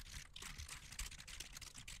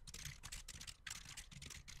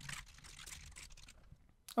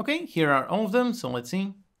 Okay, here are all of them, so let's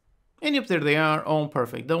see. And yep, there they are, all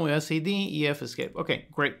perfect. WSAD, EF escape. Okay,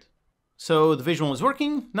 great. So the visual is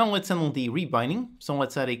working. Now let's handle the rebinding. So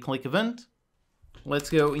let's add a click event. Let's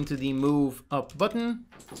go into the move up button.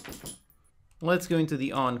 Let's go into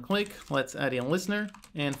the on click. Let's add a listener.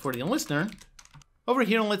 And for the listener, over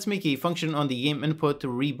here, let's make a function on the game input to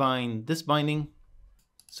rebind this binding.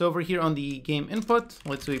 So over here on the game input,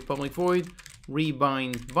 let's do a public void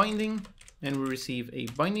rebind binding, and we receive a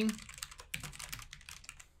binding.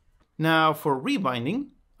 Now for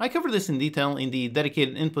rebinding, I covered this in detail in the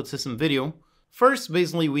dedicated input system video. First,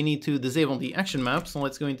 basically, we need to disable the action map. So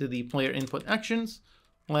let's go into the player input actions.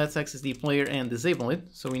 Let's access the player and disable it.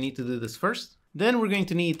 So we need to do this first. Then we're going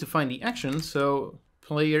to need to find the action. So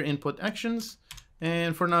player input actions.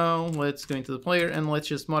 And for now, let's go into the player and let's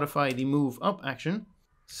just modify the move up action.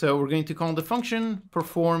 So we're going to call the function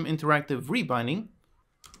perform interactive rebinding.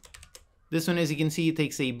 This one, as you can see,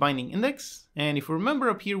 takes a binding index. And if you remember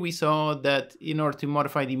up here, we saw that in order to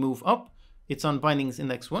modify the move up, it's on bindings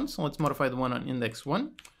index 1. So let's modify the one on index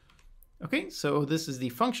 1. Okay, so this is the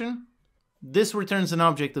function. This returns an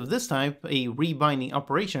object of this type, a rebinding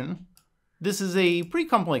operation. This is a pretty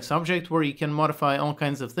complex object where you can modify all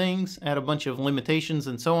kinds of things, add a bunch of limitations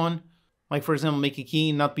and so on. Like, for example, make a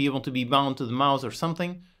key not be able to be bound to the mouse or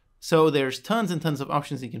something. So there's tons and tons of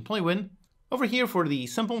options you can play with. Over here for the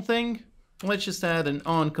simple thing, let's just add an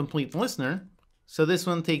onComplete listener. So this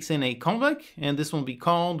one takes in a callback, and this will be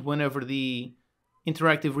called whenever the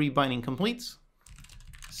interactive rebinding completes.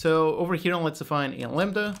 So over here, let's define a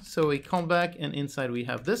lambda, so a callback, and inside we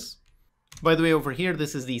have this. By the way, over here,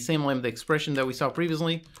 this is the same lambda expression that we saw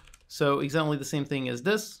previously. So exactly the same thing as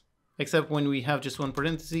this, except when we have just one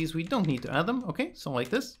parentheses, we don't need to add them. Okay, so like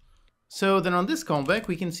this. So then on this callback,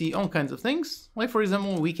 we can see all kinds of things. Like, for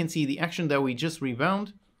example, we can see the action that we just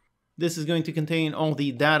rebound. This is going to contain all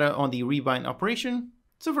the data on the rebind operation.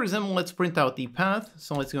 So for example, let's print out the path.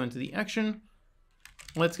 So let's go into the action.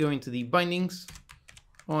 Let's go into the bindings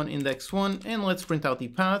on index 1, and let's print out the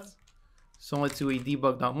path. So let's do a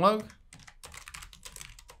debug.log.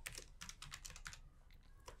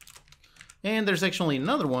 And there's actually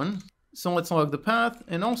another one. So let's log the path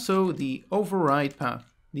and also the override path.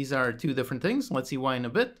 These are two different things. Let's see why in a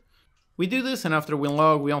bit. We do this, and after we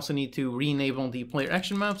log, we also need to re-enable the player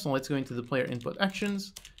action map. So let's go into the player input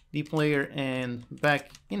actions, the player, and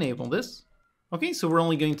back enable this. Okay, so we're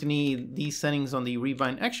only going to need these settings on the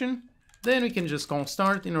rebind action. Then we can just call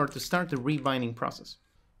start in order to start the rebinding process.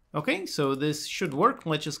 Okay, so this should work.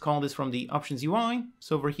 Let's just call this from the options UI.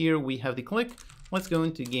 So over here we have the click. Let's go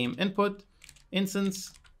into game input,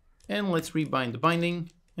 instance, and let's rebind the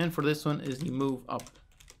binding. And for this one is the move up.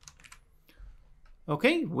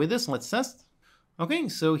 Okay, with this, let's test. Okay,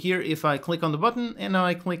 so here if I click on the button and now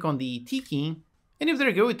I click on the T key, and if there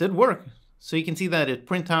you go, it did work. So you can see that it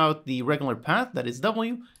print out the regular path, that is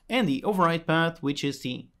W, and the override path, which is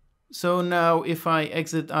T. So now if I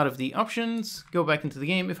exit out of the options, go back into the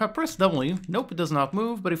game, if I press W, nope, it does not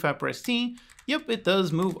move, but if I press T, yep, it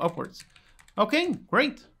does move upwards. Okay,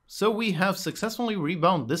 great. So we have successfully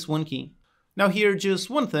rebound this one key. Now here, just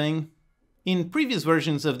one thing. In previous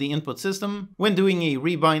versions of the input system, when doing a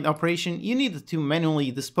rebind operation, you needed to manually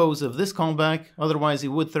dispose of this callback, otherwise it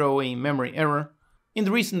would throw a memory error. In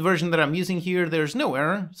the recent version that I'm using here, there's no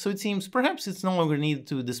error, so it seems perhaps it's no longer needed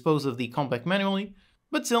to dispose of the callback manually,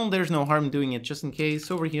 but still there's no harm doing it just in case.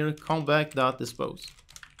 Over here, callback.dispose.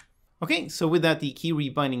 Okay, so with that, the key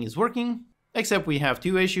rebinding is working, except we have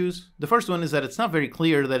two issues. The first one is that it's not very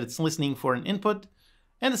clear that it's listening for an input,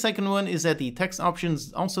 and the second one is that the text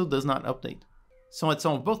options also does not update. So let's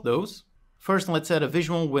solve both those. First, let's add a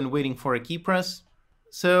visual when waiting for a key press.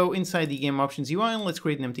 So inside the game options UI, let's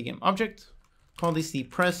create an empty game object. Call this the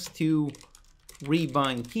press to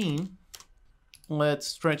rebind key. Let's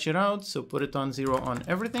stretch it out, so put it on 0 on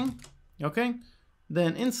everything. Okay.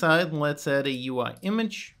 Then inside, let's add a UI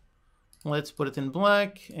image. Let's put it in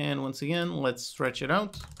black, and once again, let's stretch it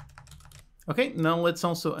out. Okay, now let's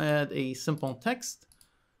also add a simple text.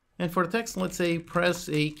 And for text, let's say press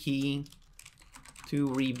a key to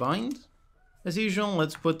rebind. As usual,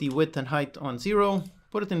 let's put the width and height on 0,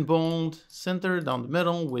 put it in bold, center down the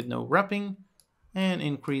middle with no wrapping, and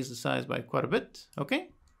increase the size by quite a bit. Okay,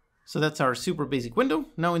 so that's our super basic window.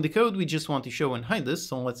 Now in the code, we just want to show and hide this,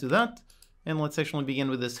 so let's do that. And let's actually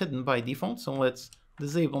begin with this hidden by default, so let's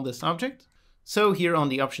disable this object. So here on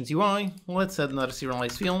the options UI, let's add another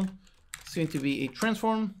serialized field. It's going to be a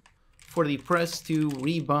transform for the press to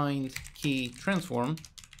rebind key transform.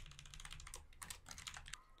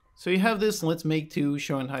 So you have this, let's make two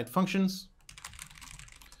show and hide functions.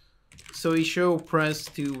 So we show press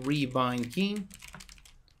to rebind key.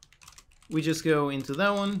 we just go into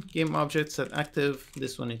that one, game object set active,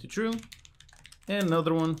 this one into true, and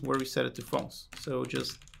another one where we set it to false. So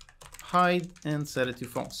just hide and set it to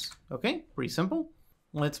false. Okay, pretty simple.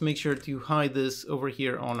 Let's make sure to hide this over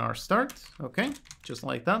here on our start. Okay, just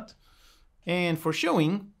like that. And for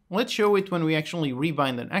showing, let's show it when we actually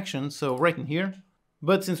rebind an action, so right in here.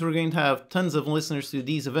 But since we're going to have tons of listeners to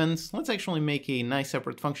these events, let's actually make a nice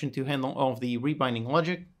separate function to handle all of the rebinding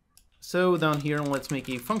logic. So down here, let's make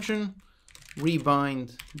a function,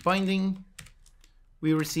 rebind binding.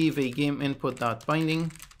 We receive a game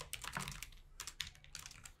input.binding.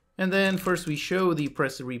 And then first we show the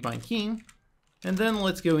press the rebind key. And then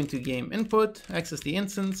let's go into game input, access the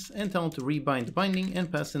instance, and tell it to rebind the binding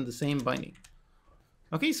and pass in the same binding.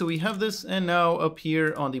 Okay, so we have this, and now up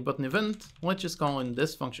here on the button event, let's just call in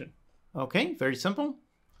this function. Okay, very simple.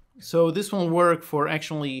 So this will work for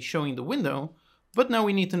actually showing the window, but now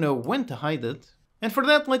we need to know when to hide it. And for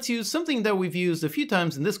that, let's use something that we've used a few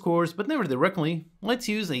times in this course, but never directly. Let's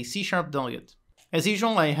use a C# delegate. As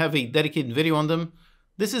usual, I have a dedicated video on them.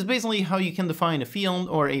 This is basically how you can define a field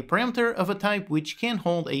or a parameter of a type which can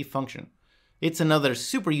hold a function. It's another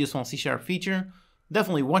super useful C# feature.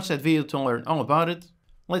 Definitely watch that video to learn all about it.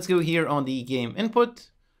 Let's go here on the game input,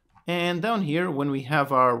 and down here when we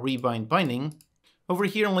have our rebind binding, over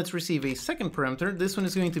here let's receive a second parameter. This one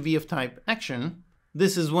is going to be of type action.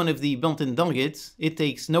 This is one of the built-in delegates. It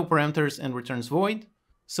takes no parameters and returns void.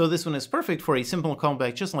 So this one is perfect for a simple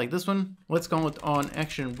callback just like this one. Let's call it on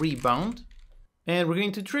action rebound. And we're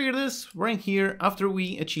going to trigger this right here after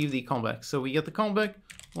we achieve the callback. So we get the callback,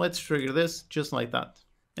 let's trigger this just like that.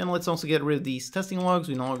 And let's also get rid of these testing logs,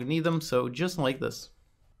 we no longer need them, so just like this.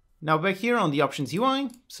 Now back here on the options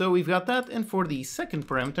UI, so we've got that, and for the second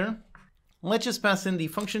parameter, let's just pass in the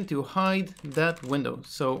function to hide that window.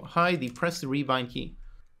 So hide the press the rebind key.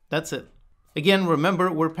 That's it. Again,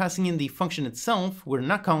 remember, we're passing in the function itself, we're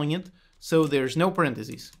not calling it, so there's no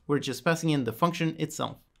parentheses. We're just passing in the function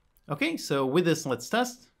itself. Okay, so with this, let's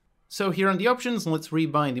test. So here on the options, let's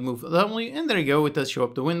rebind the move W, and there you go, it does show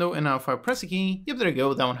up the window, and now if I press a key, yep, there you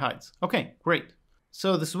go, that one hides. Okay, great.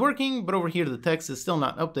 So this is working, but over here the text is still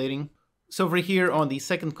not updating. So over here on the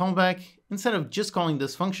second callback, instead of just calling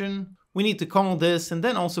this function, we need to call this and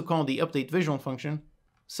then also call the update visual function.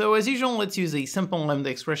 So as usual, let's use a simple lambda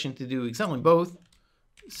expression to do exactly both.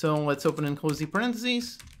 So let's open and close the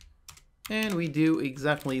parentheses, and we do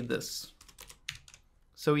exactly this.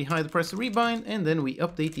 So we hide the press the rebind, and then we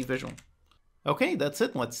update the visual. Okay, that's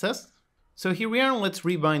it, let's test. So here we are, let's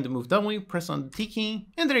rebind the move W, press on the T key,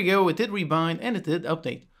 and there you go, it did rebind and it did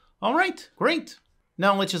update. All right, great.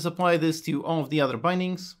 Now let's just apply this to all of the other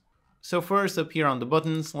bindings. So first up here on the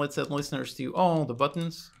buttons, let's set listeners to all the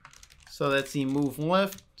buttons. So that's the move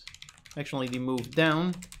left, actually the move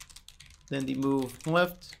down, then the move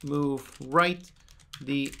left, move right,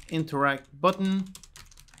 the interact button,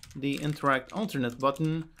 the interact alternate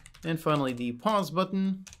button, and finally the pause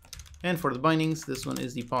button. And for the bindings, this one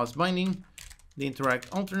is the pause binding, the interact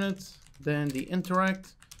alternate, then the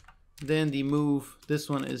interact, then the move, this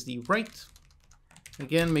one is the right.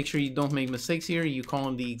 Again, make sure you don't make mistakes here, you call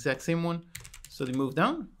them the exact same one. So the move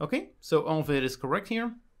down, okay, so all of it is correct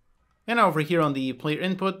here. And over here on the player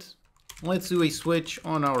input, let's do a switch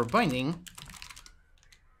on our binding.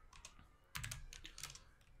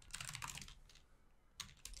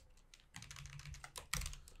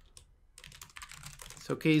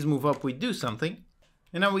 So K's move up, we do something.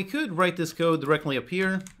 And now we could write this code directly up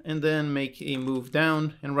here and then make a move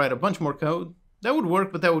down and write a bunch more code. That would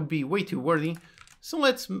work, but that would be way too wordy. So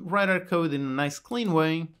let's write our code in a nice clean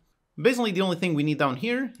way. Basically, the only thing we need down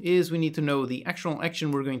here is we need to know the actual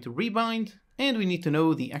action we're going to rebind, and we need to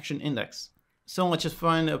know the action index. So let's just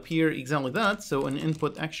find up here exactly that. So an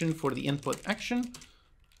input action for the input action,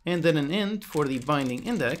 and then an int for the binding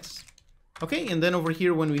index. Okay, and then over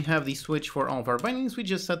here, when we have the switch for all of our bindings, we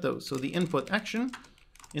just set those. So the input action,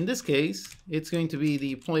 in this case, it's going to be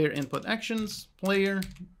the player input actions, player,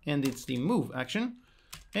 and it's the move action.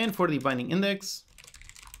 And for the binding index,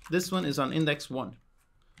 this one is on index 1.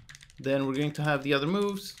 Then we're going to have the other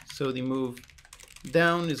moves. So the move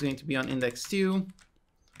down is going to be on index 2.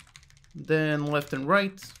 Then left and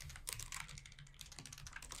right.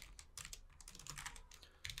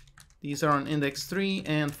 These are on index 3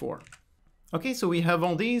 and 4. Okay, so we have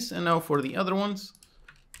all these, and now for the other ones.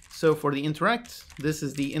 So for the interact, this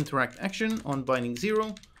is the interact action on binding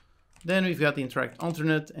 0. Then we've got the interact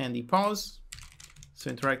alternate and the pause. So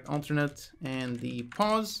interact alternate and the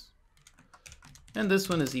pause. And this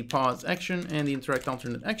one is the pause action and the interact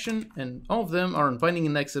alternate action, and all of them are on binding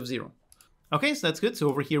index of 0. Okay, so that's good. So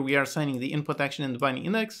over here we are assigning the input action and the binding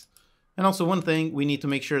index. And also one thing, we need to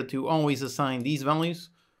make sure to always assign these values.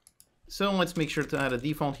 So let's make sure to add a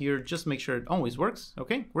default here, just make sure it always works.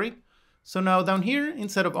 Okay, great. So now down here,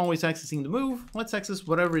 instead of always accessing the move, let's access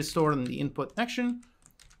whatever is stored in the input action.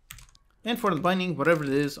 And for the binding, whatever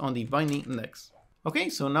it is on the binding index. Okay,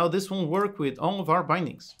 so now this will work with all of our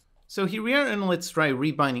bindings. So here we are, and let's try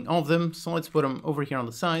rebinding all of them. So let's put them over here on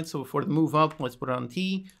the side. So for the move up, let's put it on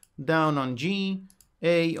T, down on G,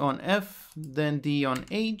 A on F, then D on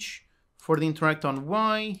H. For the interact on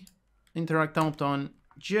Y, interact alt on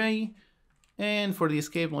J, and for the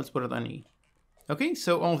escape, let's put it on E. Okay,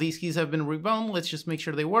 so all these keys have been rebound. Let's just make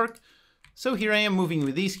sure they work. So here I am moving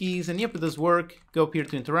with these keys, and yep, it does work. Go up here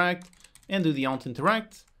to interact, and do the alt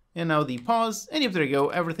interact, and now the pause, and yep, there you go,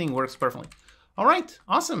 everything works perfectly. All right,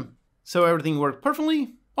 awesome. So everything worked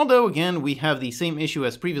perfectly, although again, we have the same issue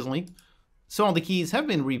as previously. So all the keys have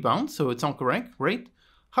been rebound, so it's all correct, great.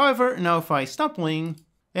 However, now if I stop playing,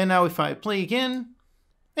 and now if I play again,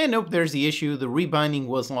 and nope, there's the issue, the rebinding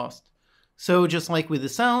was lost. So just like with the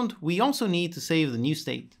sound, we also need to save the new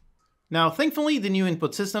state. Now, thankfully, the new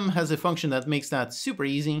input system has a function that makes that super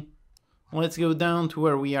easy. Let's go down to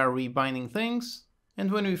where we are rebinding things.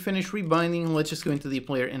 And when we finish rebinding, let's just go into the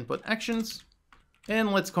player input actions.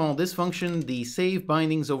 And let's call this function the save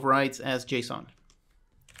bindings overrides as JSON.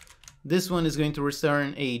 This one is going to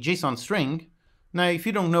return a JSON string. Now, if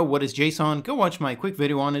you don't know what is JSON, go watch my quick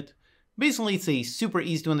video on it. Basically, it's a super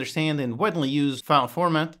easy to understand and widely used file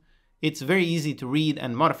format. It's very easy to read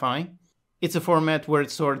and modify. It's a format where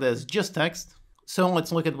it's stored as just text. So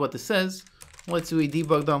let's look at what this says. Let's do a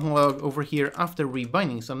debug.log over here after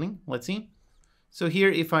rebinding something. Let's see. So here,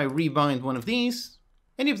 if I rebind one of these,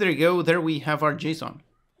 and if there you go, there we have our JSON.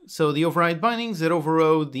 So the override bindings that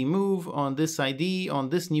overrode the move on this ID on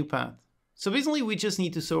this new path. So basically, we just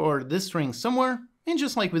need to store this string somewhere, and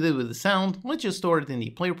just like we did with the sound, let's just store it in the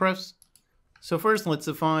player prefs. So first, let's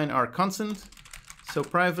define our constant. So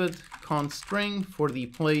private const string for the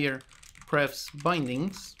player prefs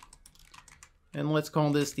bindings. And let's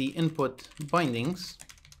call this the input bindings.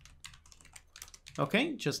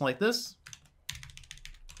 Okay, just like this.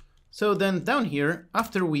 So then down here,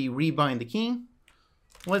 after we rebind the key,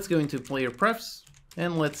 let's go into player prefs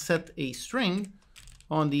and let's set a string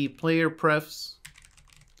on the player prefs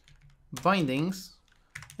bindings.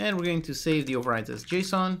 And we're going to save the overrides as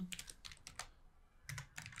JSON.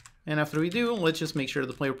 And after we do, let's just make sure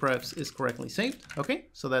the player prefs is correctly saved. Okay,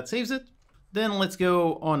 so that saves it. Then let's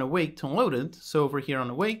go on awake to load it. So over here on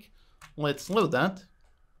awake, let's load that.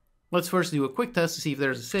 Let's first do a quick test to see if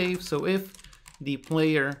there's a save. So if the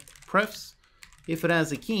player prefs, if it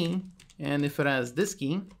has a key, and if it has this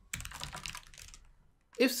key.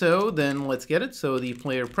 If so, then let's get it. So the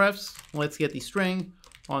player prefs, let's get the string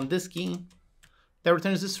on this key. That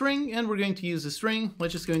returns the string, and we're going to use the string.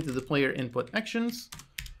 Let's just go into the player input actions.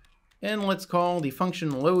 And let's call the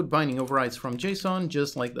function load binding overrides from JSON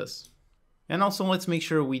just like this. And also let's make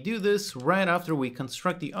sure we do this right after we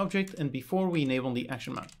construct the object and before we enable the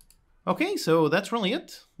action map. Okay, so that's really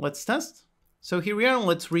it. Let's test. So here we are,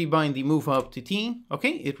 let's rebind the move up to T.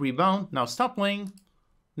 Okay, it rebound. Now stop playing.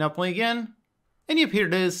 Now play again. And yep, here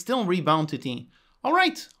it is, still rebound to T. All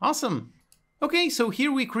right, awesome. Okay, so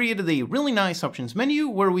here we created a really nice options menu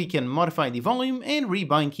where we can modify the volume and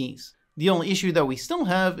rebind keys. The only issue that we still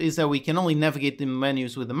have is that we can only navigate the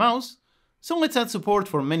menus with the mouse. So let's add support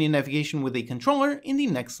for menu navigation with a controller in the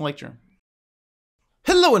next lecture.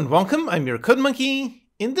 Hello and welcome, I'm your CodeMonkey.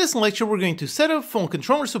 In this lecture, we're going to set up full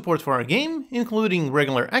controller support for our game, including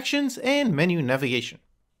regular actions and menu navigation.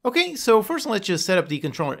 Okay, so first let's just set up the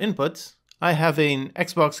controller inputs. I have an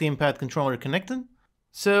Xbox Gamepad controller connected.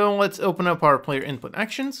 So let's open up our player input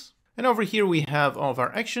actions. And over here we have all of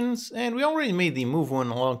our actions, and we already made the move one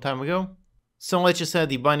a long time ago. So let's just add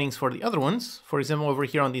the bindings for the other ones. For example, over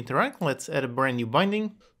here on the interact, let's add a brand new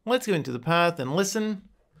binding. Let's go into the path and listen.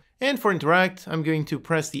 And for interact, I'm going to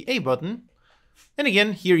press the A button. And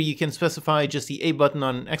again, here you can specify just the A button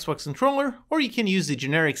on an Xbox controller, or you can use the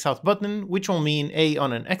generic South button, which will mean A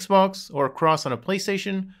on an Xbox, or cross on a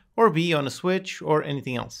PlayStation, or B on a Switch, or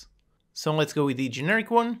anything else. So let's go with the generic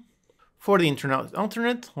one. For the internet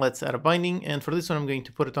alternate, let's add a binding, and for this one I'm going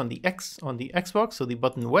to put it on the X on the Xbox, so the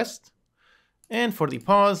button west. And for the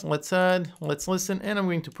pause, let's add, let's listen, and I'm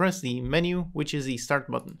going to press the menu, which is the start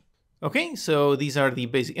button. Okay, so these are the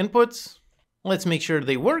basic inputs. Let's make sure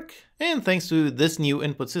they work, and thanks to this new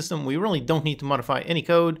input system, we really don't need to modify any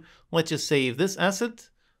code. Let's just save this asset.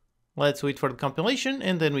 Let's wait for the compilation,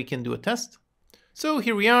 and then we can do a test. So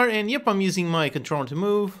here we are, and yep, I'm using my controller to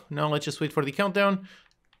move. Now let's just wait for the countdown,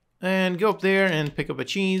 and go up there and pick up a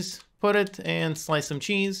cheese, put it, and slice some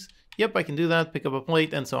cheese. Yep, I can do that, pick up a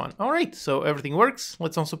plate, and so on. All right, so everything works.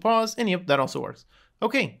 Let's also pause, and yep, that also works.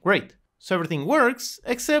 Okay, great. So everything works,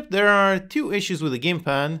 except there are two issues with the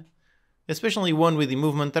gamepad, especially one with the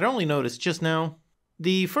movement that I only noticed just now.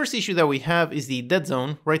 The first issue that we have is the dead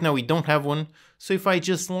zone. Right now we don't have one, so if I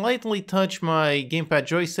just lightly touch my gamepad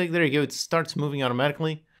joystick, there you go, it starts moving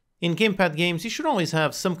automatically. In gamepad games, you should always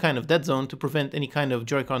have some kind of dead zone to prevent any kind of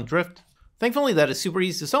Joy-Con drift. Thankfully, that is super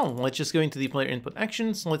easy to solve. Let's just go into the player input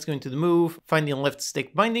actions, let's go into the move, find the left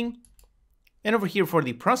stick binding, and over here for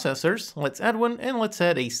the processors, let's add one, and let's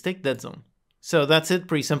add a stick dead zone. So that's it,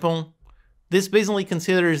 pretty simple. This basically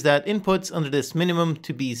considers that inputs under this minimum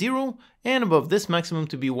to be 0, and above this maximum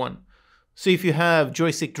to be 1. So if you have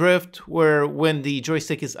joystick drift, where when the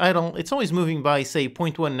joystick is idle, it's always moving by, say,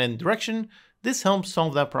 0.1 in any direction, this helps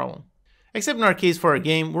solve that problem. Except in our case for our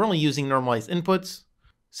game, we're only using normalized inputs.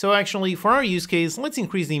 So actually, for our use case, let's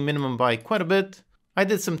increase the minimum by quite a bit. I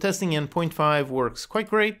did some testing and 0.5 works quite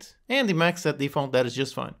great, and the max at default, that is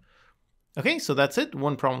just fine. Okay, so that's it,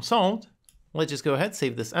 one problem solved. Let's just go ahead,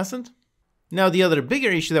 save this asset. Now the other bigger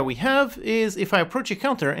issue that we have is if I approach a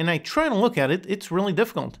counter and I try to look at it, it's really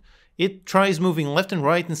difficult. It tries moving left and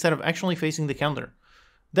right instead of actually facing the counter.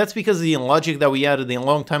 That's because of the logic that we added a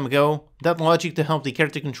long time ago, that logic to help the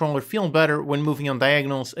character controller feel better when moving on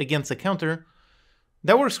diagonals against a counter.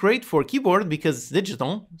 That works great for keyboard because it's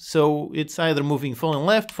digital, so it's either moving fully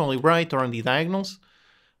left, fully right, or on the diagonals.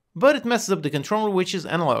 But it messes up the controller, which is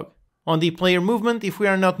analog. On the player movement, if we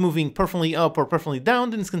are not moving perfectly up or perfectly down,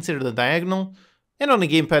 then it's considered a diagonal. And on the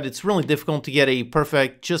gamepad, it's really difficult to get a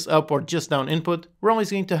perfect just up or just down input. We're always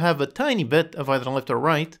going to have a tiny bit of either left or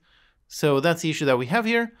right. So that's the issue that we have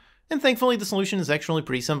here. And thankfully, the solution is actually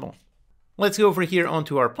pretty simple. Let's go over here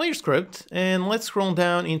onto our player script, and let's scroll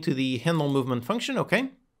down into the handle movement function, okay?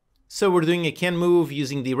 So we're doing a can move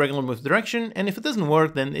using the regular move direction, and if it doesn't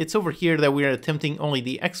work, then it's over here that we are attempting only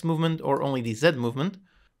the X movement or only the Z movement.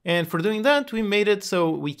 And for doing that, we made it so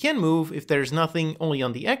we can move if there's nothing only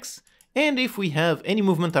on the X, and if we have any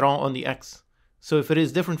movement at all on the X. So if it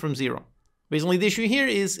is different from 0. Basically, the issue here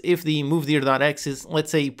is if the movedir.x is, let's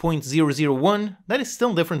say, 0.001, that is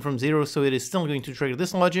still different from 0, so it is still going to trigger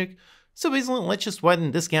this logic. So basically, let's just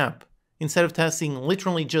widen this gap. Instead of testing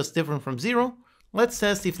literally just different from 0, let's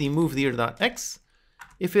test if the movedir.x,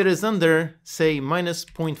 if it is under, say, minus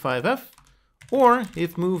 0.5f, or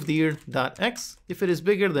if movedir.x, if it is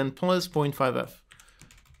bigger than plus 0.5f.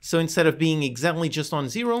 So instead of being exactly just on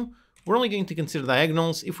 0, we're only going to consider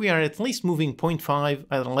diagonals if we are at least moving 0.5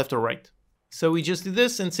 either left or right. So we just do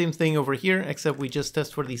this, and same thing over here, except we just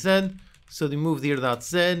test for the z, so the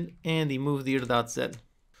movedir.z and the movedir.z.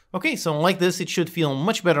 Okay, so like this, it should feel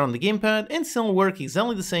much better on the gamepad and still work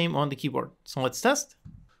exactly the same on the keyboard. So let's test.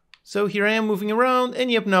 So here I am moving around,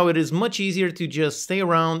 and yep, now it is much easier to just stay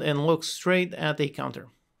around and look straight at a counter.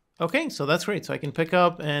 Okay, so that's great. So I can pick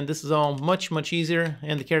up, and this is all much easier,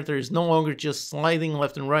 and the character is no longer just sliding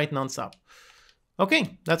left and right nonstop.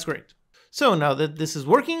 Okay, that's great. So now that this is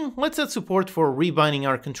working, let's add support for rebinding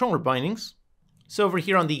our controller bindings. So over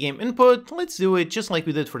here on the game input, let's do it just like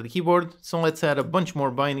we did for the keyboard. So let's add a bunch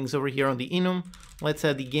more bindings over here on the enum. Let's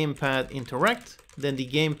add the gamepad interact, then the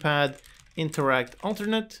gamepad interact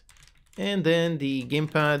alternate, and then the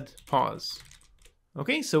gamepad pause.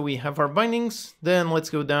 Okay, so we have our bindings. Then let's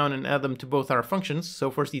go down and add them to both our functions.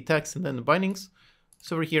 So first the text and then the bindings.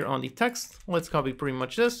 So over here on the text, let's copy pretty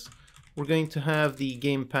much this. We're going to have the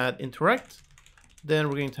gamepad interact. Then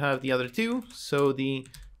we're going to have the other two. So the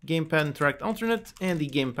gamepad interact alternate and the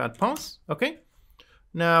gamepad pause. Okay.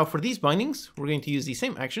 Now for these bindings, we're going to use the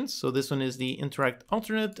same actions. So this one is the interact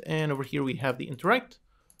alternate, and over here we have the interact.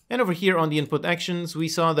 And over here on the input actions, we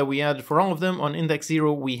saw that we added for all of them. On index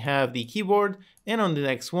 0, we have the keyboard, and on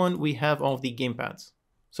index 1, we have all of the gamepads.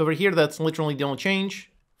 So over here, that's literally the only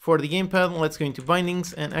change. For the gamepad, let's go into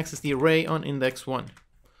bindings and access the array on index 1.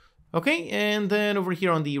 Okay, and then over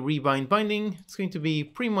here on the rebind binding, it's going to be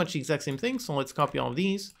pretty much the exact same thing. So let's copy all of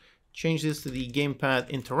these, change this to the gamepad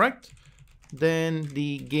interact, then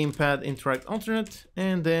the gamepad interact alternate,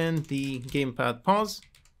 and then the gamepad pause.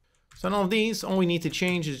 So on all of these, all we need to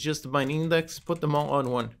change is just the binding index, put them all on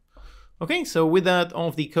 1. Okay, so with that, all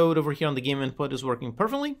of the code over here on the game input is working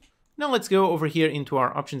perfectly. Now let's go over here into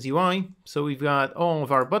our options UI. So we've got all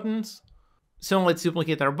of our buttons. So let's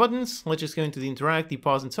duplicate our buttons. Let's just go into the interact, the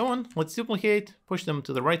pause, and so on. Let's duplicate, push them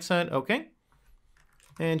to the right side, okay.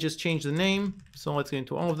 And just change the name. So let's go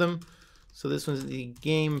into all of them. So this one's the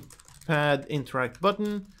gamepad interact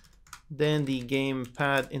button, then the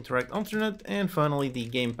gamepad interact alternate, and finally the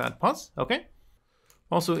gamepad pause, okay.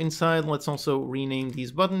 Also inside, let's also rename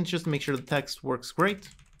these buttons just to make sure the text works great.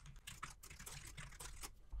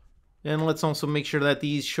 And let's also make sure that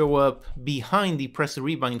these show up behind the press the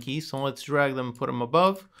rebind key. So let's drag them, put them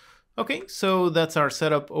above. Okay, so that's our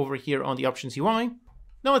setup over here on the Options UI.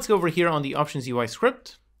 Now let's go over here on the Options UI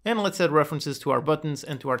script, and let's add references to our buttons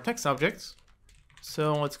and to our text objects.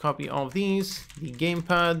 So let's copy all of these, the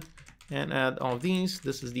gamepad, and add all of these.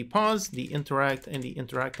 This is the pause, the interact, and the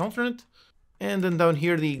interact alternate. And then down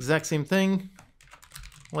here, the exact same thing.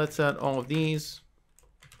 Let's add all of these.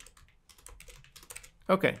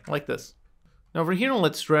 Okay, like this. Now over here,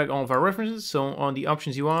 let's drag all of our references. So on the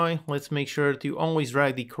Options UI, let's make sure to always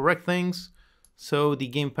drag the correct things. So the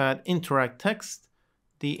gamepad interact text,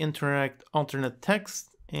 the interact alternate text,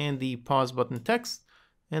 and the pause button text,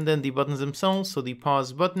 and then the buttons themselves. So the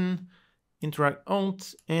pause button, interact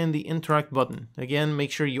alt, and the interact button. Again,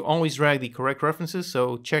 make sure you always drag the correct references.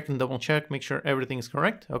 So check and double check, make sure everything is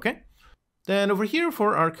correct. Okay. Then over here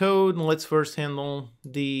for our code, let's first handle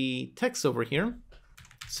the text over here.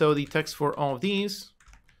 So the text for all of these,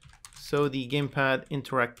 so the gamepad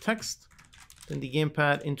interact text, then the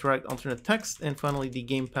gamepad interact alternate text, and finally the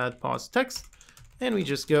gamepad pause text. And we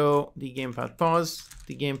just go the gamepad pause,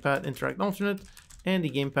 the gamepad interact alternate, and the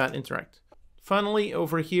gamepad interact. Finally,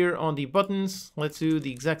 over here on the buttons, let's do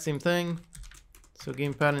the exact same thing. So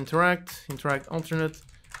gamepad interact, interact alternate,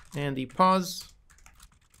 and the pause.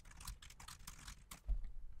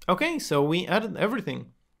 Okay, so we added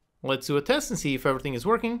everything. Let's do a test and see if everything is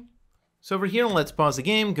working. So over here, let's pause the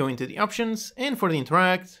game, go into the options, and for the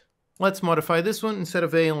interact, let's modify this one. Instead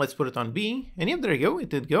of A, let's put it on B. And yep, there you go, it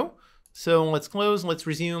did go. So let's close, let's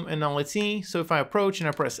resume, and now let's see. So if I approach and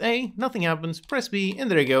I press A, nothing happens, press B,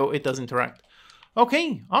 and there you go, it does interact.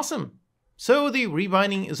 Okay, awesome. So the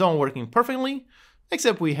rebinding is all working perfectly,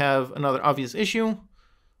 except we have another obvious issue.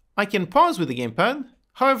 I can pause with the gamepad.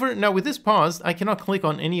 However, now with this paused, I cannot click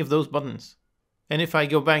on any of those buttons. And if I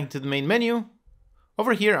go back to the main menu,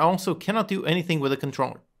 over here I also cannot do anything with the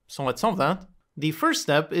controller. So let's solve that. The first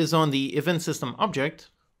step is on the event system object.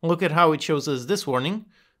 Look at how it shows us this warning.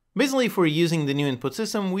 Basically, if we're using the new input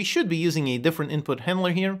system, we should be using a different input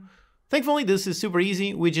handler here. Thankfully, this is super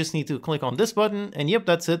easy. We just need to click on this button, and yep,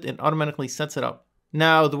 that's it. It automatically sets it up.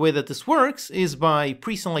 Now, the way that this works is by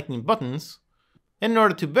pre-selecting buttons. And in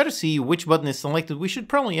order to better see which button is selected, we should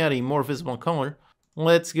probably add a more visible color.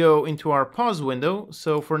 Let's go into our pause window.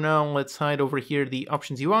 So for now, let's hide over here the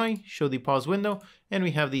Options UI, show the pause window, and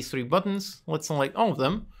we have these three buttons. Let's select all of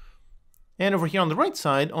them. And over here on the right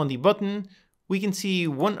side, on the button, we can see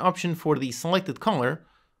one option for the selected color.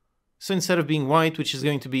 So instead of being white, which is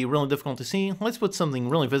going to be really difficult to see, let's put something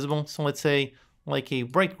really visible. So let's say like a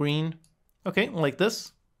bright green. Okay, like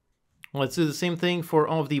this. Let's do the same thing for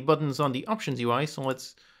all of the buttons on the Options UI. So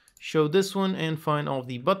let's show this one and find all of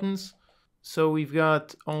the buttons. So we've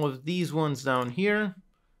got all of these ones down here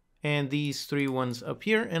and these three ones up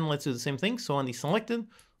here. And let's do the same thing. So on the selected,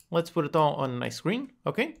 let's put it all on a nice green.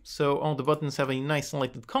 Okay, so all the buttons have a nice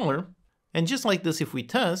selected color. And just like this, if we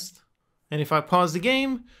test, and if I pause the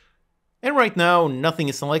game, and right now nothing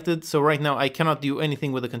is selected. So right now I cannot do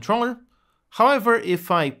anything with the controller. However, if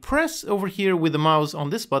I press over here with the mouse on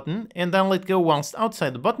this button and then let go whilst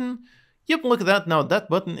outside the button, yep, look at that, now that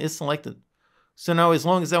button is selected. So now as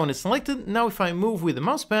long as that one is selected, now if I move with the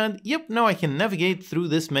mousepad, yep, now I can navigate through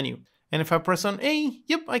this menu. And if I press on A,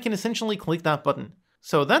 yep, I can essentially click that button.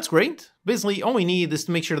 So that's great. Basically, all we need is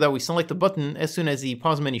to make sure that we select the button as soon as the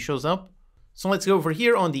pause menu shows up. So let's go over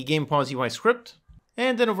here on the Game Pause UI script.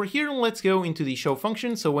 And then over here, let's go into the show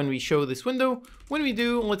function. So when we show this window, when we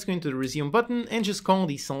do, let's go into the resume button and just call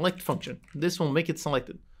the select function. This will make it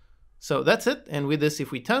selected. So that's it. And with this,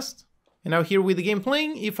 if we test, and now here with the game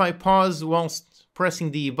playing, if I pause whilst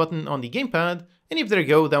pressing the button on the gamepad, and if there you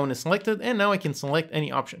go, that one is selected, and now I can select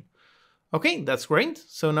any option. Okay, that's great.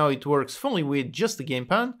 So now it works fully with just the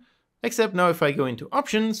gamepad, except now if I go into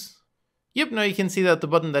options, yep, now you can see that the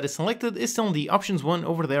button that is selected is still in the options one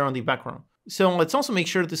over there on the background. So let's also make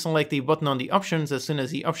sure to select the button on the options as soon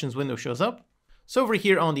as the options window shows up. So over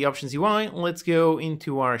here on the Options UI, let's go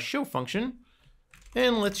into our show function,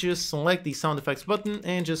 and let's just select the sound effects button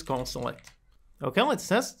and just call select. Okay, let's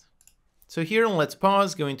test. So here, let's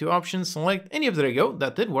pause, go into options, select, and yep, there you go,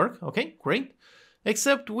 that did work. Okay, great.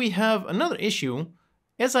 Except we have another issue.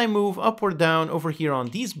 As I move up or down over here on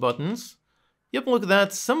these buttons, yep, look at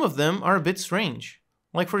that, some of them are a bit strange.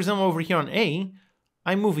 Like for example, over here on A,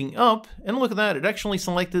 I'm moving up, and look at that, it actually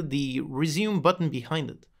selected the resume button behind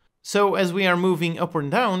it. So as we are moving up or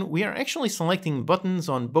down, we are actually selecting buttons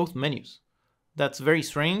on both menus. That's very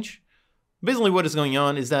strange. Basically what is going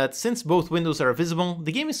on is that since both windows are visible,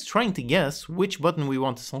 the game is trying to guess which button we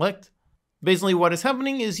want to select. Basically what is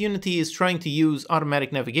happening is Unity is trying to use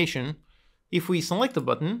automatic navigation. if we select a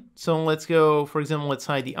button, so let's go, for example, let's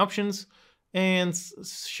hide the options and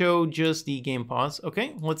show just the game pause.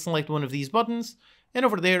 Okay, let's select one of these buttons, and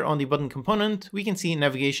over there on the button component, we can see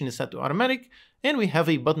navigation is set to automatic, and we have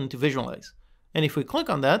a button to visualize. And if we click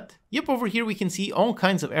on that, yep, over here we can see all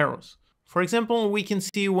kinds of arrows. For example, we can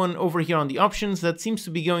see one over here on the options that seems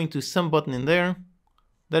to be going to some button in there.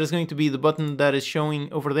 That is going to be the button that is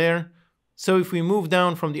showing over there. So if we move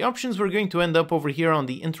down from the options, we're going to end up over here on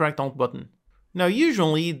the Interact Alt button. Now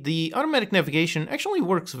usually, the automatic navigation actually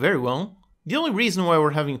works very well. The only reason why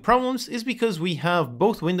we're having problems is because we have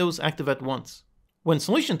both windows active at once. One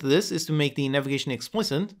solution to this is to make the navigation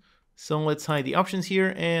explicit. So let's hide the options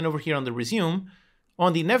here, and over here on the resume,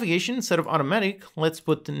 on the navigation instead of automatic, let's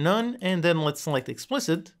put none, and then let's select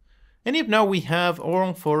explicit. And yep, now we have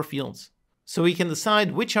all 4 fields. So we can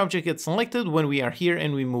decide which object gets selected when we are here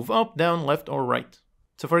and we move up, down, left, or right.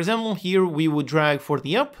 So for example, here we would drag for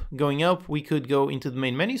the up. Going up, we could go into the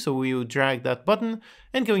main menu, so we would drag that button,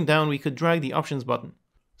 and going down, we could drag the options button.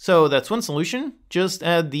 So that's one solution, just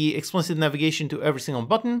add the explicit navigation to every single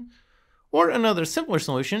button. Or another simpler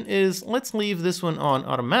solution is, let's leave this one on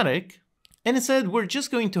automatic, and instead we're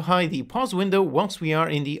just going to hide the pause window once we are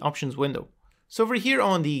in the options window. So over here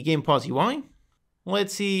on the Game Pause UI,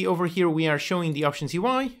 let's see, over here we are showing the options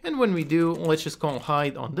UI, and when we do, let's just call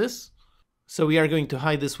hide on this. So we are going to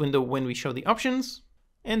hide this window when we show the options.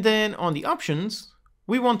 And then on the options,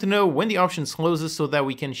 we want to know when the options closes so that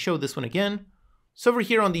we can show this one again. So over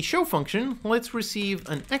here on the show function, let's receive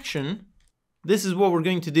an action. This is what we're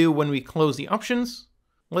going to do when we close the options.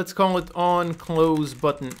 Let's call it on close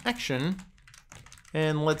button action.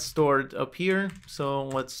 And let's store it up here. So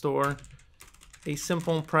let's store a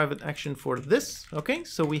simple private action for this. Okay,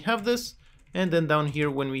 so we have this. And then down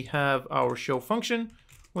here when we have our show function,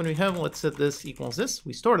 when we have, let's set this equals this,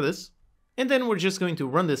 we store this. And then we're just going to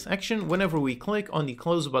run this action whenever we click on the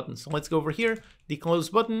close button. So let's go over here, the close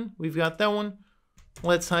button, we've got that one.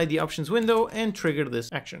 Let's hide the options window and trigger this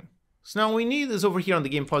action. So now all we need is over here on the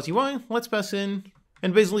Game Pause UI, let's pass in,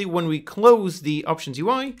 and basically when we close the options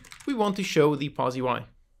UI, we want to show the pause UI.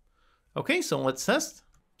 Okay, so let's test.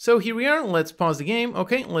 So here we are, let's pause the game.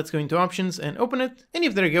 Okay, let's go into options and open it. And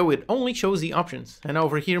if there you go, it only shows the options. And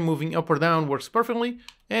over here, moving up or down works perfectly,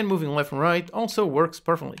 and moving left and right also works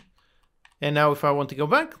perfectly. And now if I want to go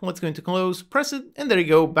back, let's go into close, press it, and there you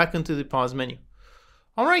go, back into the pause menu.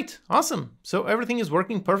 All right, awesome. So everything is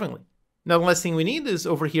working perfectly. Now the last thing we need is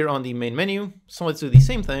over here on the main menu. So let's do the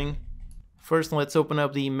same thing. First, let's open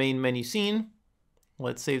up the main menu scene.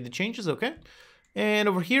 Let's save the changes, okay. And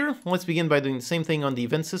over here, let's begin by doing the same thing on the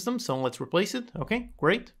event system. So let's replace it. Okay,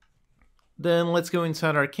 great. Then let's go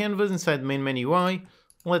inside our canvas, inside the main menu UI.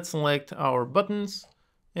 Let's select our buttons.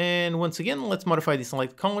 And once again, let's modify the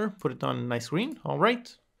select color, put it on a nice green. All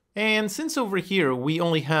right. And since over here, we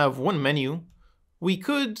only have one menu, we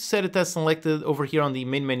could set it as selected over here on the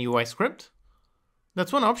main menu UI script.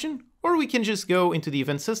 That's one option. Or we can just go into the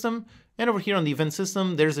event system. And over here on the event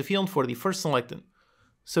system, there's a field for the first selected.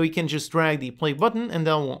 So we can just drag the play button and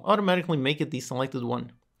that will automatically make it the selected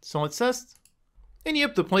one. So let's test. And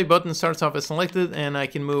yep, the play button starts off as selected and I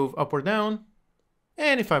can move up or down.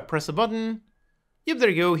 And if I press a button, yep, there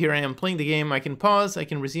you go. Here I am playing the game. I can pause, I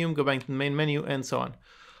can resume, go back to the main menu and so on.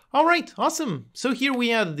 All right, awesome. So here we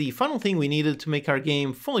had the final thing we needed to make our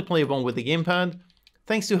game fully playable with the gamepad.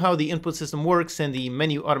 Thanks to how the input system works and the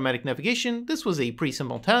menu automatic navigation, this was a pretty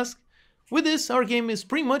simple task. With this, our game is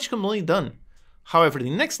pretty much completely done. However, the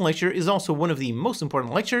next lecture is also one of the most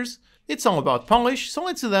important lectures. It's all about polish, so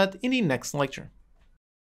let's do that in the next lecture.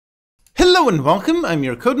 Hello and welcome, I'm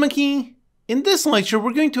your CodeMonkey. In this lecture,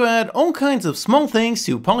 we're going to add all kinds of small things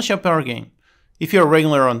to polish up our game. If you're a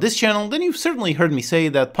regular on this channel, then you've certainly heard me say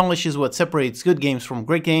that polish is what separates good games from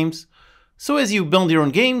great games. So as you build your own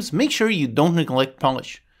games, make sure you don't neglect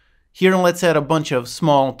polish. Here, let's add a bunch of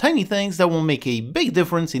small, tiny things that will make a big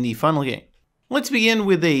difference in the final game. Let's begin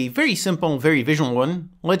with a very simple, very visual one.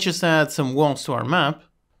 Let's just add some walls to our map.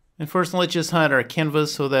 And first, let's just hide our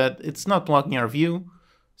canvas so that it's not blocking our view.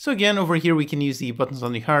 So again, over here, we can use the buttons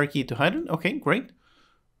on the hierarchy to hide it. Okay, great.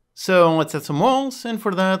 So let's add some walls. And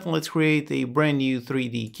for that, let's create a brand new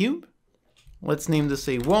 3D cube. Let's name this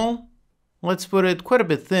a wall. Let's put it quite a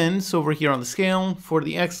bit thin. So over here on the scale, for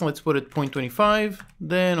the X, let's put it 0.25.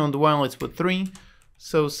 Then on the Y, let's put 3.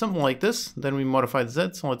 So something like this. Then we modify the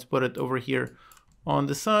Z, so let's put it over here on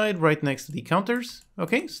the side, right next to the counters.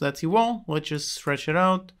 Okay, so that's the wall. Let's just stretch it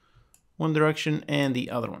out one direction and the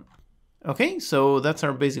other one. Okay, so that's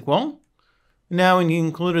our basic wall. Now in the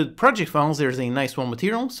included project files, there's a nice wall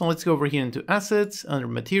material. So let's go over here into Assets, under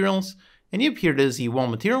Materials. And yep, here it is, the wall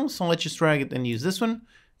material. So let's just drag it and use this one.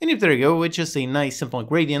 And if there you go, it's just a nice simple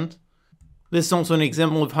gradient. This is also an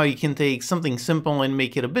example of how you can take something simple and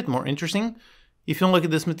make it a bit more interesting. If you look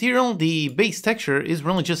at this material, the base texture is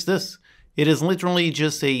really just this. It is literally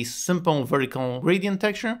just a simple vertical gradient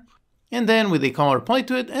texture, and then with a color applied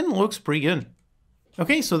to it, and it looks pretty good.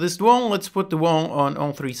 Okay, so this wall, let's put the wall on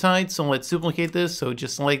all three sides. So let's duplicate this. So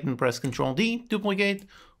just select and press Ctrl D, duplicate.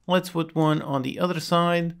 Let's put one on the other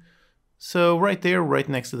side. So right there, right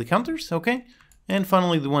next to the counters, okay. And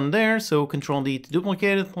finally the one there, so Ctrl D to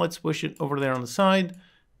duplicate it. Let's push it over there on the side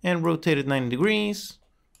and rotate it 90 degrees.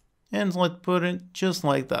 And let's put it just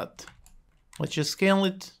like that. Let's just scale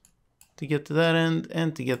it to get to that end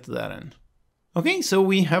and to get to that end. Okay, so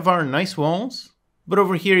we have our nice walls. But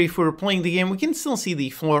over here, if we're playing the game, we can still see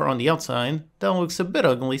the floor on the outside. That looks a bit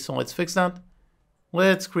ugly, so let's fix that.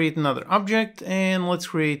 Let's create another object, and let's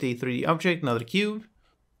create a 3D object, another cube.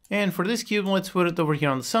 And for this cube, let's put it over here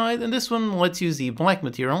on the side, and this one, let's use the black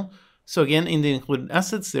material. So again, in the included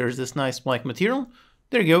assets, there's this nice black material.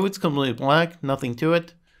 There you go, it's completely black, nothing to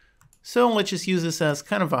it. So let's just use this as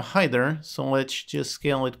kind of a hider. So let's just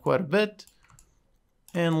scale it quite a bit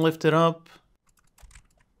and lift it up.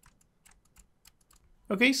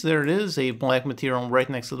 Okay, so there it is, a black material right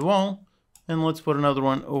next to the wall. And let's put another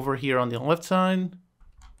one over here on the left side.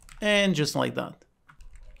 And just like that.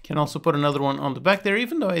 Can also put another one on the back there,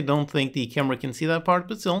 even though I don't think the camera can see that part,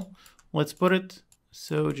 but still, let's put it.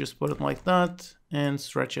 So just put it like that and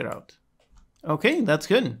stretch it out. Okay, that's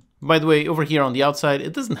good. By the way, over here on the outside,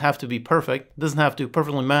 it doesn't have to be perfect. It doesn't have to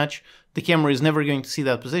perfectly match. The camera is never going to see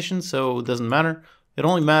that position, so it doesn't matter. It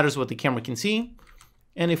only matters what the camera can see.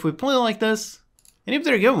 And if we play like this, and if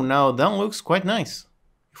there you go, now that looks quite nice.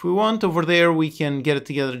 If we want over there, we can get it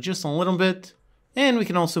together just a little bit. And we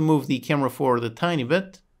can also move the camera forward a tiny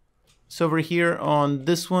bit. So over here on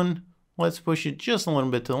this one, let's push it just a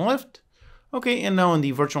little bit to the left. Okay, and now on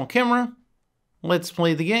the virtual camera, let's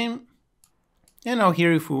play the game. And now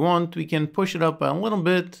here, if we want, we can push it up a little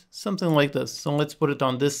bit, something like this. So let's put it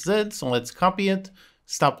on this Z, so let's copy it,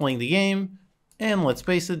 stop playing the game, and let's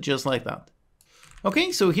paste it just like that.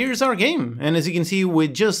 Okay, so here's our game. And as you can see,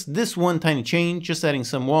 with just this one tiny change, just adding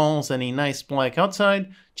some walls and a nice black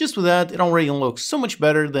outside, just with that, it already looks so much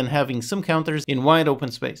better than having some counters in wide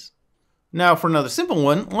open space. Now for another simple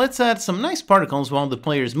one, let's add some nice particles while the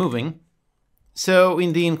player is moving. So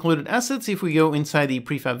in the included assets, if we go inside the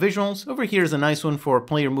prefab visuals, over here is a nice one for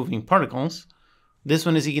player moving particles. This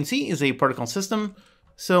one, as you can see, is a particle system.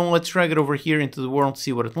 So let's drag it over here into the world to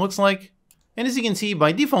see what it looks like. And as you can see,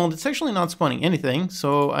 by default, it's actually not spawning anything.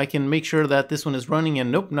 So I can make sure that this one is running and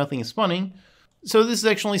nope, nothing is spawning. So this is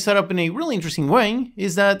actually set up in a really interesting way,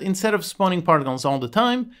 is that instead of spawning particles all the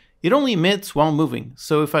time, it only emits while moving.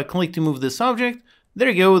 So if I click to move this object, there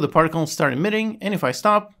you go, the particles start emitting, and if I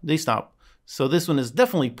stop, they stop. So this one is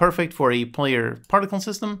definitely perfect for a player particle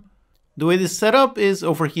system. The way this is set up is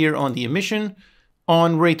over here on the emission.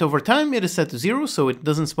 On rate over time, it is set to 0, so it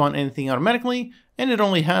doesn't spawn anything automatically, and it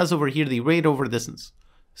only has over here the rate over distance.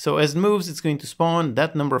 So as it moves, it's going to spawn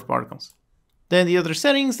that number of particles. Then the other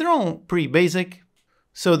settings, they're all pretty basic.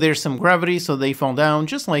 So there's some gravity, so they fall down,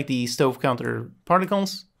 just like the stove counter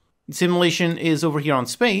particles. The simulation is over here on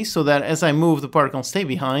space, so that as I move, the particles stay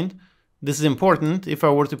behind. This is important. If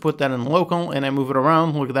I were to put that in local and I move it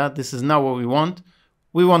around, look at that, this is not what we want.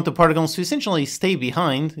 We want the particles to essentially stay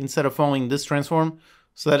behind instead of following this transform.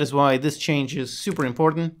 So that is why this change is super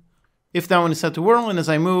important. If that one is set to whirl, and as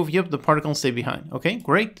I move, yep, the particles stay behind. Okay,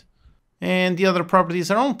 great. And the other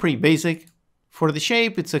properties are all pretty basic. For the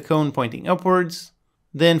shape, it's a cone pointing upwards.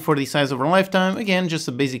 Then for the size over lifetime, again, just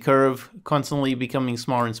a basic curve, constantly becoming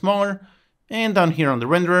smaller and smaller. And down here on the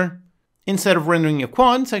renderer, instead of rendering a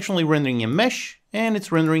quad, it's actually rendering a mesh, and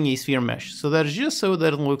it's rendering a sphere mesh. So that is just so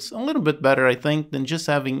that it looks a little bit better, I think, than just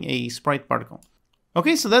having a sprite particle.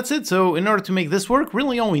 Okay, so that's it. So in order to make this work,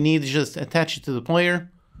 really all we need is just attach it to the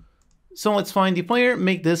player. So let's find the player,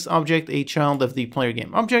 make this object a child of the player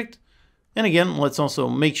game object. And again, let's also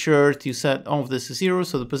make sure to set all of this to 0,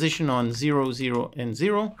 so the position on 0, 0, and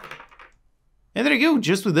 0. And there you go,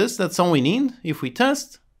 just with this, that's all we need. If we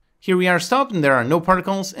test, here we are stopped and there are no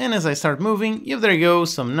particles, and as I start moving, yep, there you go,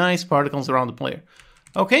 some nice particles around the player.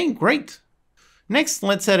 Okay, great. Next,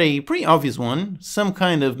 let's add a pretty obvious one, some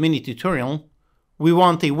kind of mini tutorial. We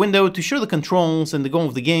want a window to show the controls and the goal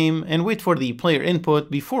of the game, and wait for the player input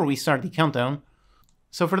before we start the countdown.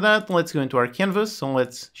 So for that, let's go into our canvas, so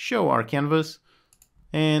let's show our canvas.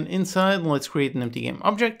 And inside, let's create an empty game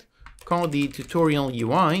object, call it the tutorial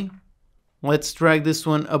UI. Let's drag this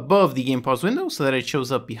one above the game pause window so that it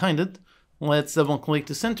shows up behind it. Let's double click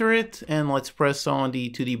to center it, and let's press on the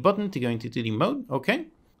 2D button to go into 2D mode, okay.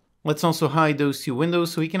 Let's also hide those two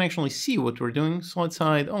windows so we can actually see what we're doing. So let's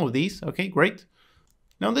hide all of these. Okay, great.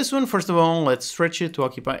 Now this one, first of all, let's stretch it to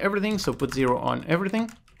occupy everything. So put 0 on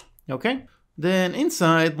everything. Okay. Then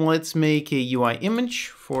inside, let's make a UI image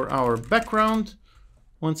for our background.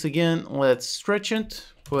 Once again, let's stretch it,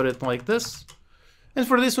 put it like this. And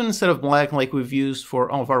for this one, instead of black like we've used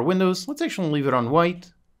for all of our windows, let's actually leave it on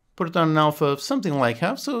white. Put it on an alpha of something like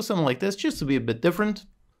half, so something like this, just to be a bit different.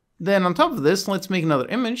 Then on top of this, let's make another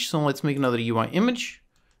image. So let's make another UI image.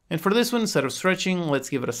 And for this one, instead of stretching, let's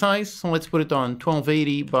give it a size. So let's put it on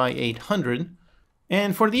 1280 by 800.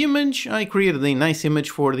 And for the image, I created a nice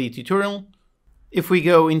image for the tutorial. If we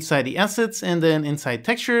go inside the assets and then inside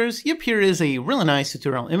textures, yep, here is a really nice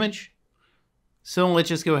tutorial image. So let's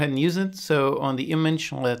just go ahead and use it. So on the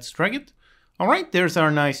image, let's drag it. All right, there's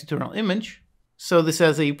our nice tutorial image. So this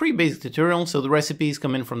has a pretty basic tutorial. So the recipes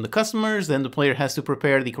come in from the customers, then the player has to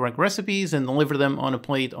prepare the correct recipes and deliver them on a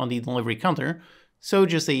plate on the delivery counter. So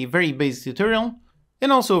just a very basic tutorial.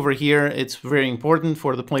 And also over here, it's very important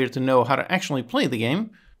for the player to know how to actually play the game.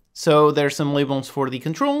 So there's some labels for the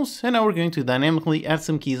controls, and now we're going to dynamically add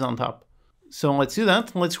some keys on top. So let's do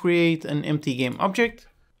that. Let's create an empty game object.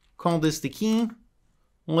 Call this the key.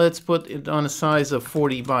 Let's put it on a size of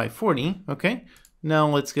 40 by 40. Okay. Now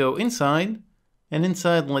let's go inside. And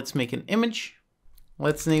inside, let's make an image.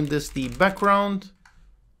 Let's name this the background.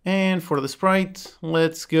 And for the sprite,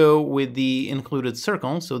 let's go with the included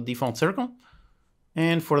circle, so default circle.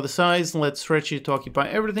 And for the size, let's stretch it to occupy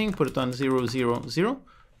everything, put it on 0, 0, 0.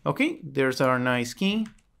 Okay, there's our nice key.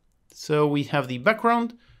 So we have the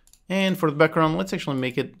background. And for the background, let's actually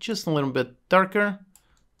make it just a little bit darker.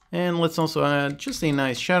 And let's also add just a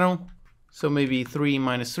nice shadow. So maybe 3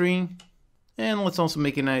 minus 3. And let's also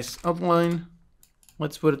make a nice outline.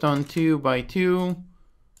 Let's put it on 2 by 2,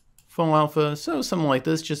 full alpha, so something like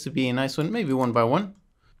this, just to be a nice one, maybe 1 by 1.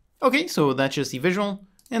 Okay, so that's just the visual.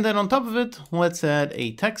 And then on top of it, let's add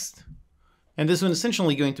a text. And this one is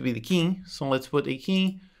essentially going to be the key. So let's put a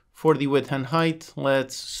key for the width and height.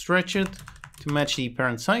 Let's stretch it to match the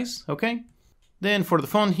parent size, okay? Then for the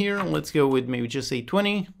font here, let's go with maybe just a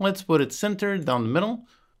 20. Let's put it centered down the middle.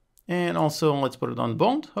 And also let's put it on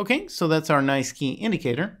bold. Okay, so that's our nice key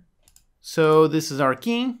indicator. So this is our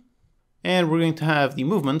key, and we're going to have the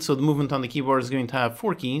movement. So the movement on the keyboard is going to have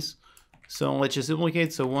 4 keys. So let's just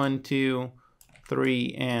duplicate. So 1, 2,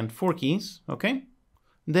 3, and 4 keys. Okay.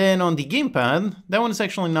 Then on the gamepad, that one is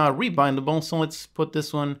actually not rebindable. So let's put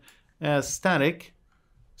this one as static.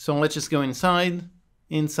 So let's just go inside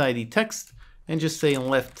the text, and just say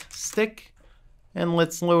left stick. And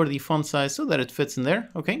let's lower the font size so that it fits in there.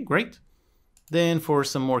 Okay, great. Then for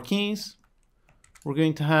some more keys, we're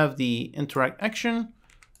going to have the interact action,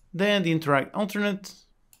 then the interact alternate,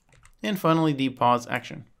 and finally the pause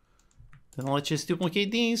action. Then let's just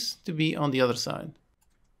duplicate these to be on the other side.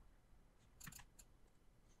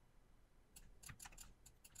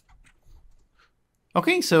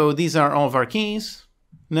 Okay, so these are all of our keys.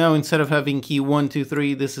 Now instead of having key 1, 2,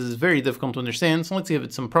 3, this is very difficult to understand, so let's give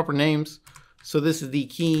it some proper names. So this is the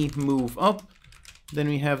key move up, then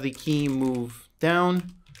we have the key move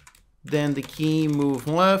down, then the key move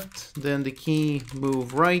left, then the key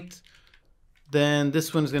move right, then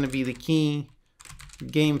this one's going to be the key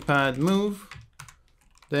gamepad move,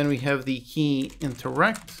 then we have the key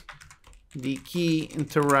interact, the key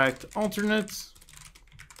interact alternate,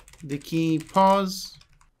 the key pause,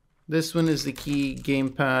 this one is the key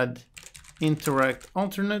gamepad interact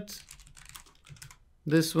alternate,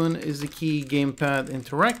 this one is the key gamepad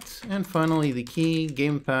interact, and finally the key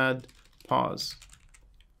gamepad pause.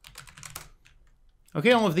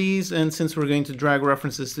 Okay, all of these, and since we're going to drag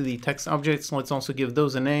references to the text objects, let's also give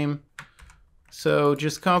those a name. So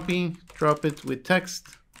just copy, drop it with text,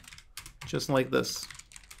 just like this.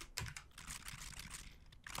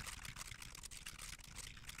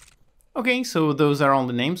 Okay, so those are all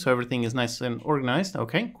the names, so everything is nice and organized.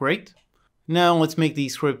 Okay, great. Now let's make the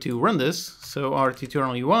script to run this. So our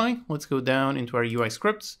tutorial UI, let's go down into our UI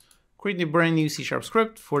scripts, create a brand new C#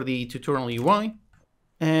 script for the tutorial UI.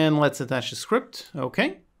 And let's attach the script.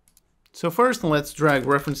 Okay. So first, let's drag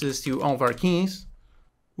references to all of our keys.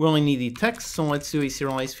 We only need the text, so let's do a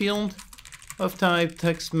serialized field of type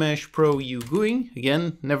text mesh pro UGUI.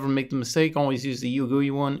 Again, never make the mistake, always use the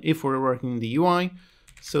UGUI one if we're working in the UI.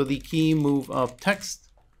 So the key move up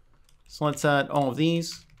text. So let's add all of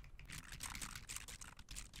these.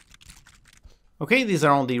 Okay, these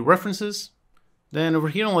are all the references. Then over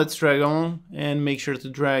here, let's drag on and make sure to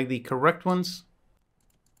drag the correct ones.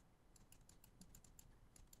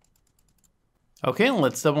 Okay,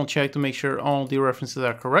 let's double check to make sure all the references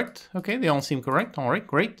are correct. Okay, they all seem correct. All right,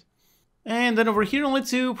 great. And then over here,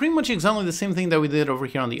 let's do pretty much exactly the same thing that we did over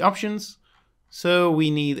here on the options. So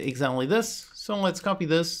we need exactly this. So let's copy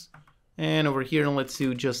this. And over here, let's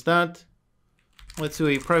do just that. Let's do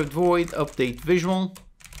a private void update visual.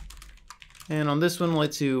 And on this one,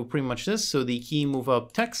 let's do pretty much this. So the key move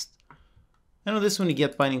up text. And on this one, you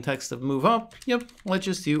get binding text of move up. Yep, let's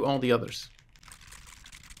just do all the others.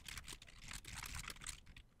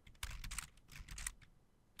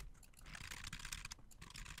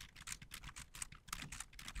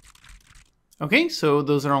 Okay, so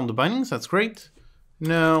those are all the bindings. That's great.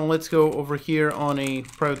 Now let's go over here on a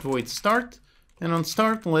private void start. And on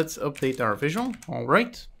start, let's update our visual. All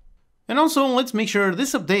right. And also, let's make sure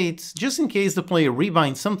this updates just in case the player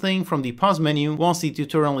rebinds something from the pause menu whilst the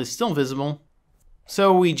tutorial is still visible.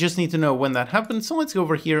 So we just need to know when that happens. So let's go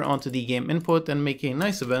over here onto the game input and make a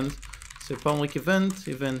nice event. So public event,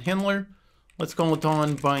 event handler. Let's call it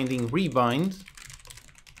on binding rebind.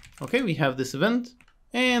 Okay, we have this event.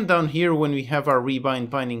 And down here, when we have our rebind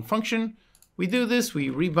binding function, we do this, we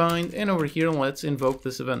rebind, and over here, let's invoke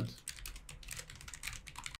this event.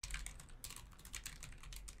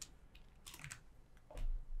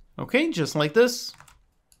 Okay, just like this.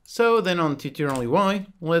 So then on tutorial UI,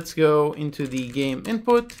 let's go into the game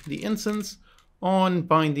input, the instance, on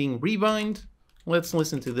binding rebind. Let's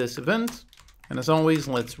listen to this event. And as always,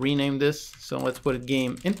 let's rename this. So let's put it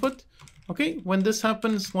game input. Okay, when this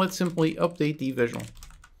happens, let's simply update the visual.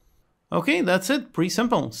 Okay, that's it, pretty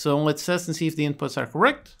simple. So let's test and see if the inputs are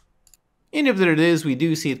correct. And if there it is, we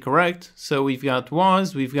do see it correct. So we've got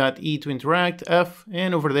was, we've got E to interact, F,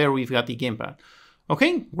 and over there we've got the gamepad.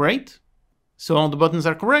 Okay, great. So all the buttons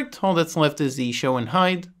are correct. All that's left is the show and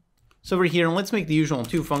hide. So over here, let's make the usual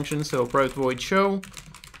two functions. So private void show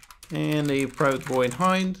and a private void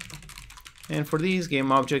hide. And for these,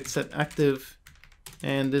 game object set active.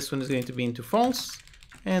 And this one is going to be into false.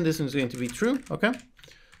 And this one is going to be true. Okay.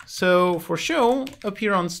 So for show, up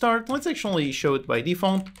here on start, let's actually show it by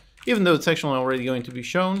default, even though it's actually already going to be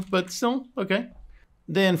shown, but still, okay.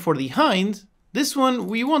 Then for the hide, this one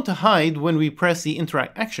we want to hide when we press the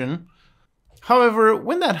interact action. However,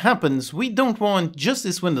 when that happens, we don't want just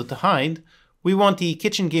this window to hide. We want the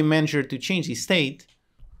Kitchen Game Manager to change the state.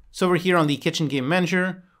 So over here on the Kitchen Game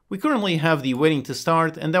Manager, we currently have the waiting to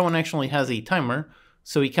start, and that one actually has a timer.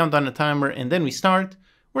 So we count down a timer and then we start.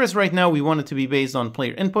 Whereas right now we want it to be based on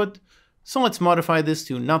player input. So let's modify this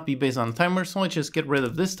to not be based on a timer. So let's just get rid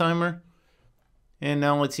of this timer. And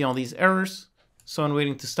now let's see all these errors. So on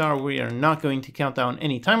waiting to start, we are not going to count down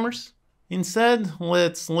any timers. Instead,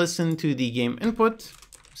 let's listen to the game input.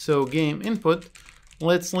 So game input,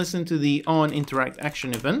 let's listen to the on interact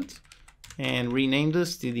action event and rename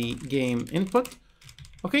this to the game input.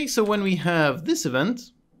 Okay, so when we have this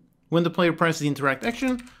event, when the player presses the interact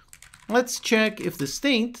action, let's check if the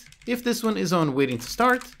state, if this one is on waiting to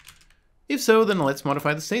start. If so, then let's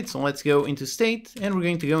modify the state. So let's go into state and we're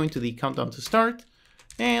going to go into the countdown to start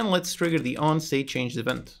and let's trigger the on state change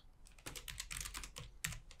event.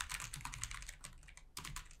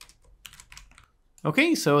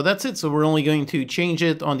 Okay, so that's it. So we're only going to change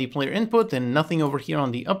it on the player input and nothing over here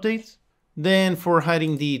on the update. Then for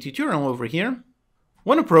hiding the tutorial over here,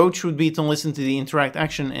 one approach would be to listen to the interact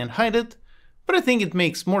action and hide it. But I think it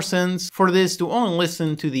makes more sense for this to only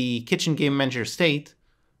listen to the Kitchen Game Manager state.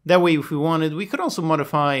 That way, if we wanted, we could also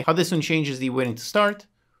modify how this one changes the waiting to start.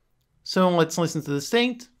 So let's listen to the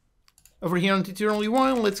state. Over here on tutorial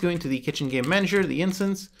UI, let's go into the Kitchen Game Manager, the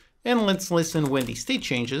instance, and let's listen when the state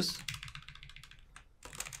changes.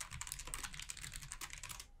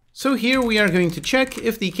 So here we are going to check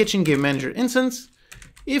if the Kitchen Game Manager instance,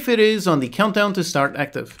 if it is on the countdown to start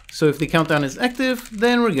active. So if the countdown is active,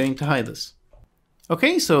 then we're going to hide this.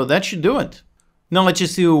 Okay, so that should do it. Now let's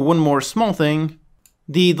just do one more small thing.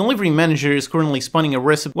 The delivery manager is currently spawning a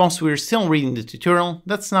recipe whilst we're still reading the tutorial.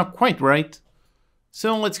 That's not quite right.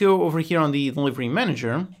 So let's go over here on the delivery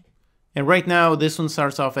manager. And right now this one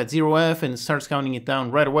starts off at 0F and starts counting it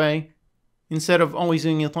down right away. Instead of always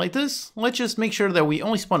doing it like this, let's just make sure that we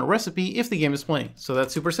only spawn a recipe if the game is playing. So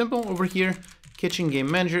that's super simple. Over here, Kitchen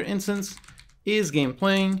Game Manager instance, is game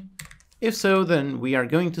playing? If so, then we are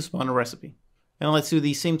going to spawn a recipe. And let's do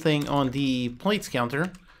the same thing on the plates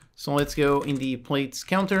counter. So let's go in the plates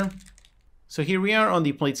counter. So here we are on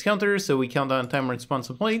the plates counter. So we count down timer and spawn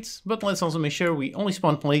some plates, but let's also make sure we only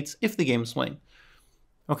spawn plates if the game is playing.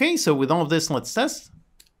 Okay, so with all of this, let's test.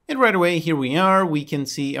 And right away, here we are. We can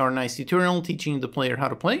see our nice tutorial teaching the player how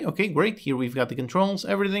to play. Okay, great. Here we've got the controls,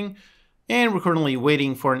 everything. And we're currently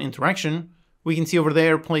waiting for an interaction. We can see over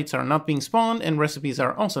there, plates are not being spawned and recipes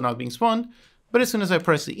are also not being spawned. But as soon as I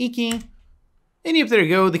press the E key, And yep, there you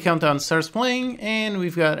go, the countdown starts playing, and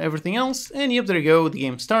we've got everything else, and yep, there you go, the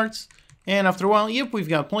game starts. And after a while, yep, we've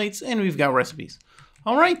got plates, and we've got recipes.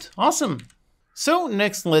 Alright, awesome! So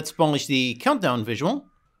next, let's polish the countdown visual.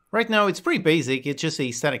 Right now, it's pretty basic, it's just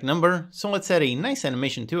a static number, so let's add a nice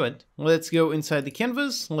animation to it. Let's go inside the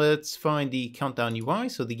canvas, let's find the countdown UI,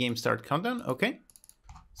 so the game start countdown, okay.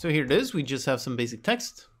 So here it is, we just have some basic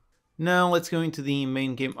text. Now let's go into the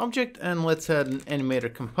main game object, and let's add an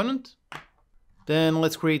animator component. Then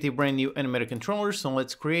let's create a brand new animator controller, so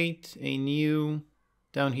let's create a new,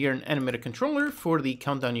 down here, an animator controller for the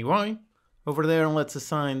countdown UI. Over there, let's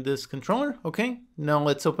assign this controller, okay. Now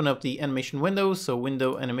let's open up the animation window, so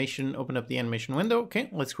window animation, open up the animation window, okay.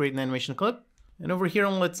 Let's create an animation clip. And over here,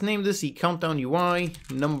 let's name this the countdown UI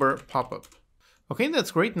number pop-up. Okay, that's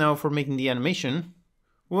great. Now for making the animation,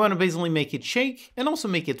 we want to basically make it shake and also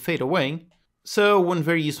make it fade away. So one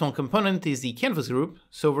very useful component is the canvas group.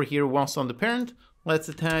 So over here, whilst on the parent, let's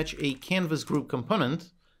attach a canvas group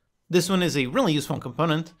component. This one is a really useful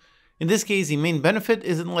component. In this case, the main benefit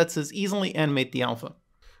is it lets us easily animate the alpha.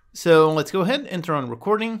 So let's go ahead, enter on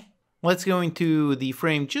recording. Let's go into the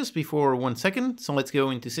frame just before 1 second. So let's go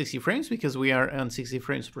into 60 frames because we are on 60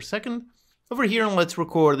 frames per second. Over here, let's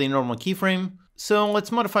record the normal keyframe. So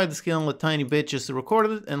let's modify the scale a tiny bit just to record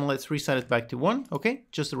it, and let's reset it back to 1, okay,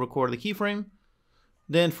 just to record the keyframe.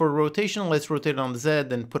 Then for rotation, let's rotate it on the Z,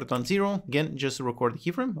 then put it on 0, again, just to record the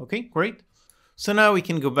keyframe, okay, great. So now we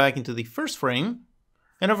can go back into the first frame.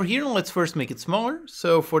 And over here, let's first make it smaller.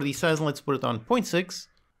 So for the size, let's put it on 0.6.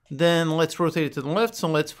 Then let's rotate it to the left. So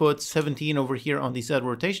let's put 17 over here on the Z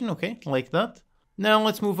rotation. Okay, like that. Now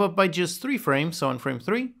let's move up by just 3 frames. So on frame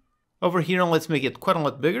 3. Over here, let's make it quite a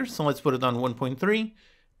lot bigger. So let's put it on 1.3.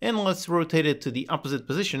 And let's rotate it to the opposite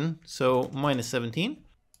position. So minus 17.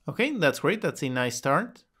 Okay, that's great. That's a nice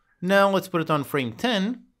start. Now let's put it on frame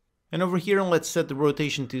 10. And over here, let's set the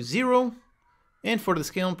rotation to 0. And for the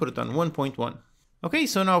scale, put it on 1.1. Okay,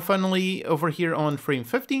 so now finally over here on frame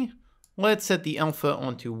 50, let's set the alpha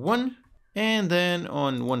onto 1, and then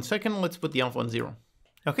on 1 second, let's put the alpha on 0.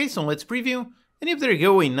 Okay, so let's preview, and if there you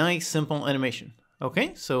go, a nice simple animation.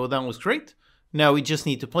 Okay, so that was great. Now we just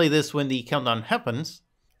need to play this when the countdown happens.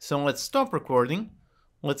 So let's stop recording.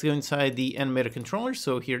 Let's go inside the animator controller.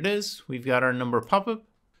 So here it is, we've got our number pop-up,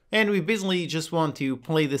 and we basically just want to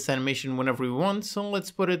play this animation whenever we want. So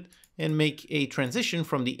let's put it and make a transition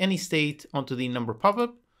from the any state onto the number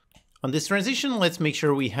pop-up. On this transition, let's make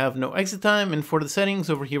sure we have no exit time, and for the settings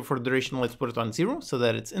over here for duration, let's put it on 0 so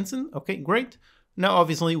that it's instant. Okay, great. Now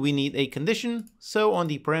obviously we need a condition, so on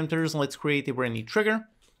the parameters, let's create a brand new trigger.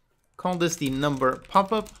 Call this the number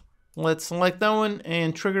pop-up. Let's select that one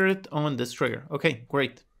and trigger it on this trigger. Okay,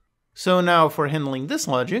 great. So now for handling this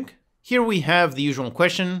logic, here we have the usual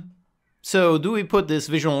question. So do we put this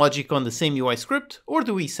visual logic on the same UI script, or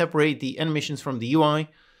do we separate the animations from the UI?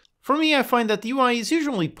 For me, I find that the UI is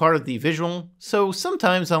usually part of the visual, so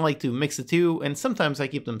sometimes I like to mix the two, and sometimes I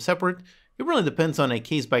keep them separate. It really depends on a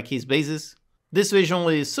case-by-case basis. This visual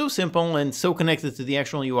is so simple and so connected to the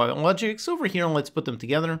actual UI logic, so over here let's put them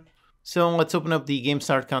together. So let's open up the game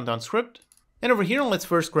start countdown script. And over here let's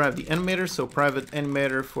first grab the animator, so private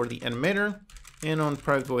animator for the animator. And on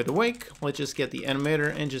private void awake, let's just get the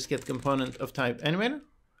animator and just get component of type animator.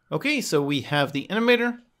 Okay, so we have the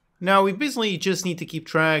animator. Now we basically just need to keep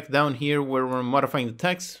track down here where we're modifying the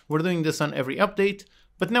text. We're doing this on every update,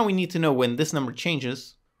 but now we need to know when this number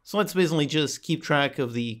changes. So let's basically just keep track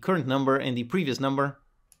of the current number and the previous number.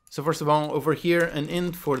 So first of all, over here, an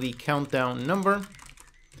int for the countdown number.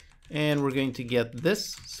 And we're going to get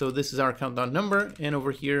this. So this is our countdown number. And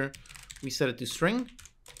over here, we set it to string.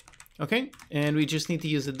 Okay, and we just need to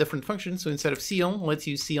use a different function. So instead of ceil, let's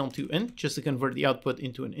use ceil to int just to convert the output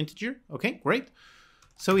into an integer. Okay, great.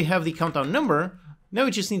 So we have the countdown number. Now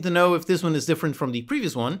we just need to know if this one is different from the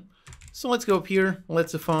previous one. So let's go up here.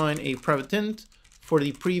 Let's define a private int for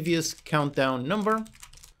the previous countdown number.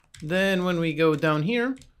 Then when we go down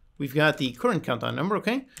here, we've got the current countdown number.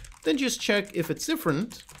 Okay, then just check if it's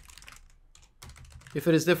different. If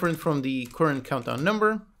it is different from the current countdown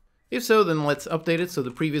number. If so, then let's update it so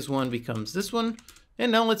the previous one becomes this one. And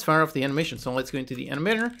now let's fire off the animation. So let's go into the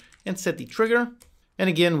animator and set the trigger. And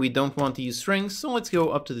again, we don't want to use strings, so let's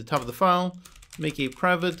go up to the top of the file, make a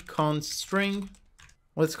private const string.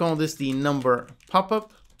 Let's call this the number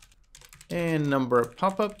pop-up and number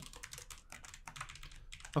pop-up.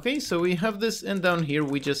 Okay, so we have this, and down here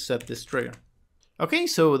we just set this trigger. Okay,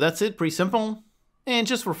 so that's it, pretty simple. And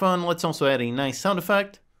just for fun, let's also add a nice sound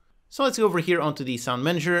effect. So let's go over here onto the sound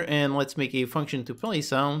manager and let's make a function to play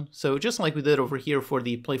sound. So just like we did over here for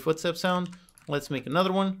the play footstep sound, let's make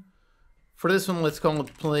another one. For this one, let's call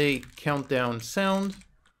it play countdown sound.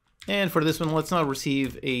 And for this one, let's not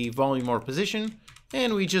receive a volume or position.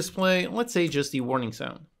 And we just play, let's say, just the warning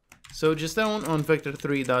sound. So just down on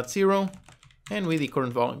vector3.0 and with the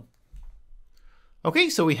current volume. Okay,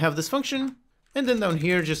 so we have this function. And then down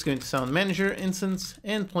here, just going to sound manager instance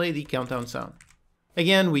and play the countdown sound.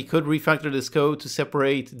 Again, we could refactor this code to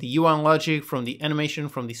separate the UI logic from the animation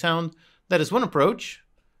from the sound. That is one approach.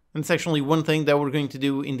 And it's actually one thing that we're going to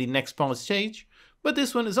do in the next polish stage. But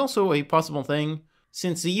this one is also a possible thing,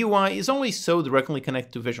 since the UI is always so directly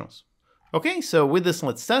connected to visuals. Okay, so with this,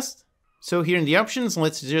 let's test. So here in the options,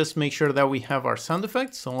 let's just make sure that we have our sound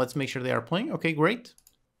effects. So let's make sure they are playing. Okay, great.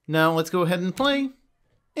 Now let's go ahead and play.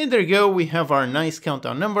 And there you go, we have our nice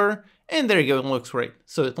countdown number. And there you go, it looks great.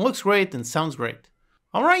 So it looks great and sounds great.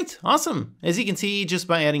 Alright, awesome. As you can see, just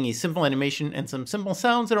by adding a simple animation and some simple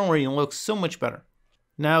sounds, it already looks so much better.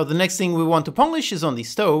 Now the next thing we want to polish is on the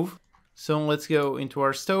stove. So let's go into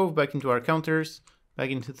our stove, back into our counters,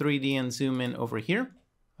 back into 3D and zoom in over here.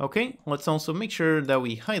 Okay, let's also make sure that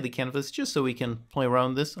we hide the canvas just so we can play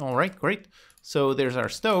around this. Alright, great. So there's our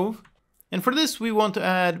stove. And for this, we want to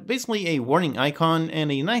add basically a warning icon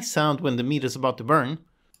and a nice sound when the meat is about to burn.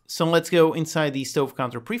 So let's go inside the stove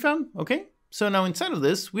counter prefab. Okay, so now inside of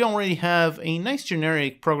this, we already have a nice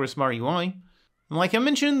generic progress bar UI. And like I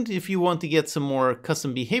mentioned, if you want to get some more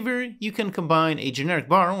custom behavior, you can combine a generic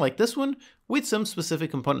bar like this one with some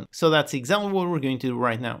specific component. So that's exactly what we're going to do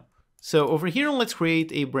right now. So over here, let's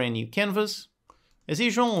create a brand new canvas. As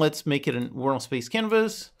usual, let's make it a world space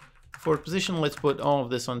canvas. For position, let's put all of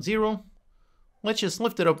this on 0. Let's just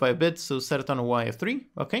lift it up by a bit, so set it on a Y of 3.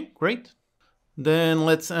 Okay, great. Then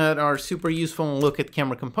let's add our super useful look at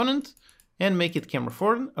camera component and make it camera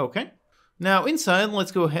forward. Okay. Now inside,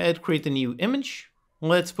 let's go ahead, create a new image.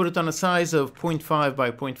 Let's put it on a size of 0.5 by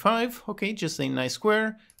 0.5. Okay, just a nice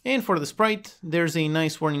square. And for the sprite, there's a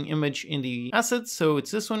nice warning image in the assets. So it's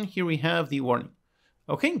this one. Here we have the warning.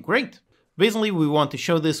 Okay, great. Basically, we want to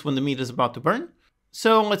show this when the meat is about to burn.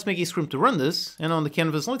 So let's make a script to run this. And on the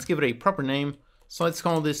canvas, let's give it a proper name. So let's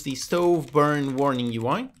call this the stove burn warning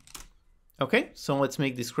UI. Okay, so let's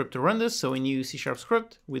make the script to run this. So a new C#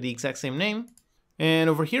 script with the exact same name. And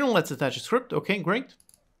over here, let's attach a script. Okay, great.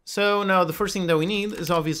 So now the first thing that we need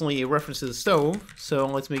is obviously a reference to the stove. So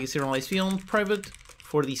let's make a serialized field private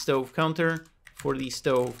for the stove counter,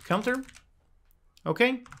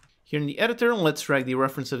 Okay, here in the editor, let's drag the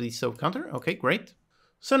reference of the stove counter. Okay, great.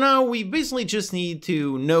 So now we basically just need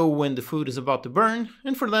to know when the food is about to burn.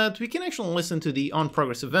 And for that, we can actually listen to the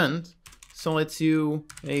onProgress event. So let's do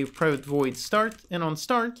a private void start. And on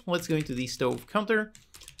start, let's go into the stove counter.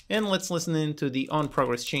 And let's listen into the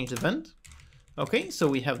onProgress change event. Okay, so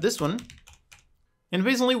we have this one. And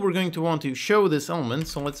basically, we're going to want to show this element.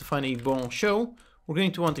 So let's define a bool show. We're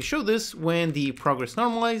going to want to show this when the progress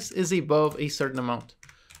normalized is above a certain amount.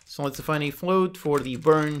 So let's define a float for the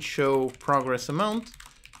burn show progress amount.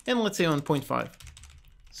 And let's say on 0.5.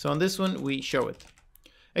 So on this one, we show it.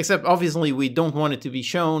 Except obviously we don't want it to be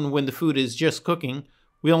shown when the food is just cooking.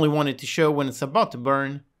 We only want it to show when it's about to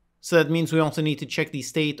burn. So that means we also need to check the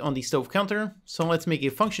state on the stove counter. So let's make a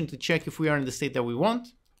function to check if we are in the state that we want.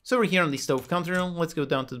 So we're here on the stove counter. Let's go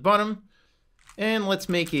down to the bottom. And let's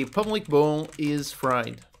make a public bool is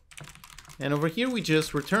fried. And over here we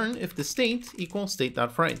just return if the state equals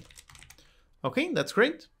state.fried. Okay, that's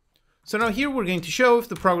great. So now here we're going to show if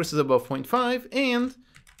the progress is above 0.5 and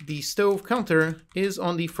the stove counter is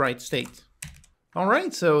on the fried state.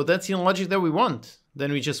 Alright, so that's the logic that we want.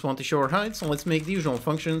 Then we just want to show or hide, so let's make the usual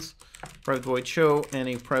functions. Private void show and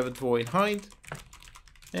a private void hide.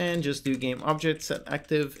 And just do game object set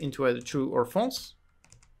active into either true or false.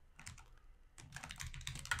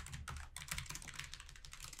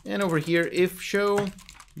 And over here, if show,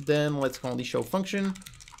 then let's call the show function.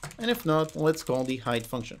 And if not, let's call the hide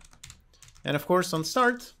function. And of course, on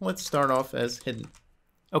start, let's start off as hidden.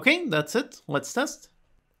 Okay, that's it. Let's test.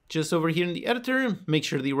 Just over here in the editor, make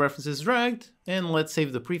sure the reference is dragged, and let's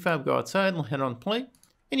save the prefab, go outside, and hit on play.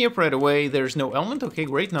 And yep, right away, there's no element. Okay,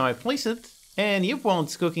 great, now I place it. And yep, while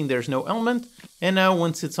it's cooking, there's no element. And now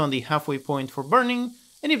once it's on the halfway point for burning,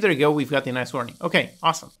 and if there you go, we've got the nice warning. Okay,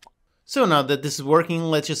 awesome. So now that this is working,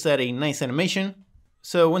 let's just add a nice animation.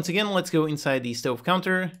 So once again, let's go inside the stove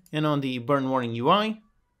counter, and on the burn warning UI,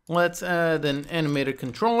 let's add an animated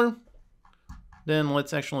controller. Then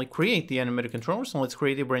let's actually create the animated controller. So let's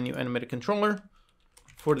create a brand new animated controller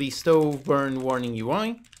for the stove burn warning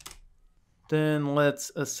UI. Then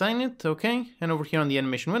let's assign it, okay. And over here on the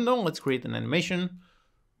animation window, let's create an animation.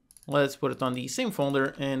 Let's put it on the same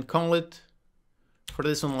folder and call it, for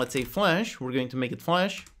this one, let's say flash. We're going to make it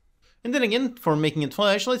flash. And then again, for making it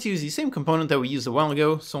flash, let's use the same component that we used a while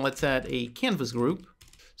ago. So let's add a canvas group.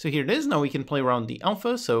 So here it is. Now we can play around the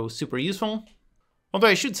alpha, so super useful. Although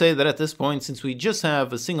I should say that at this point, since we just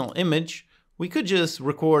have a single image, we could just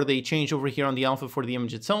record a change over here on the alpha for the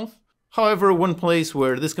image itself. However, one place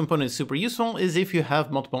where this component is super useful is if you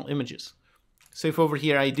have multiple images. So if over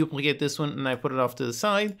here I duplicate this one and I put it off to the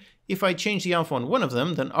side, if I change the alpha on one of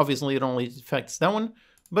them, then obviously it only affects that one.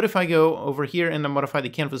 But if I go over here and I modify the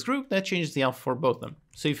canvas group, that changes the alpha for both of them.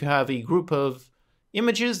 So if you have a group of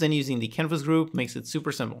images, then using the canvas group makes it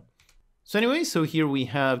super simple. So anyway, so here we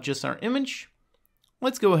have just our image.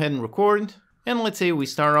 Let's go ahead and record. And let's say we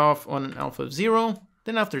start off on an alpha of 0,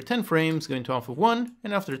 then after 10 frames go into alpha of 1,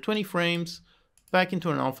 and after 20 frames back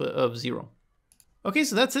into an alpha of 0. Okay,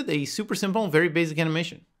 so that's it, a super simple, very basic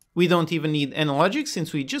animation. We don't even need any logic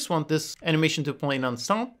since we just want this animation to play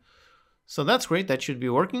non-stop. So that's great, that should be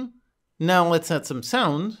working. Now let's add some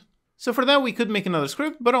sound. So for that we could make another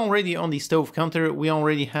script, but already on the stove counter we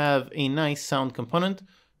already have a nice sound component.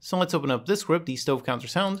 So let's open up this script, the stove counter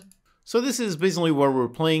sound. So this is basically where we're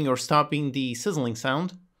playing or stopping the sizzling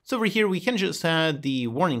sound. So over here we can just add the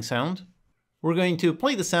warning sound. We're going to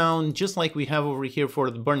play the sound just like we have over here for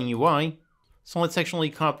the burning UI. So let's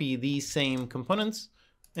actually copy these same components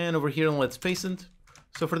and over here let's paste it.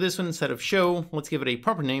 So for this one, instead of show, let's give it a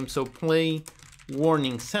proper name. So play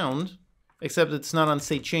warning sound, except it's not on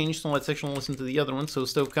state change. So let's actually listen to the other one. So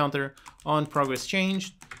stove counter on progress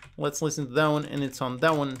changed. Let's listen to that one, and it's on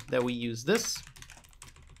that one that we use this.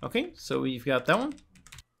 Okay, so we've got that one.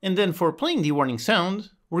 And then for playing the warning sound,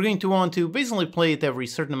 we're going to want to basically play it every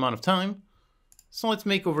certain amount of time. So let's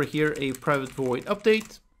make over here a private void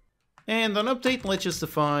update. And on update, let's just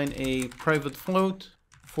define a private float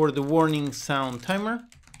for the warning sound timer.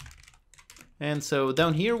 And so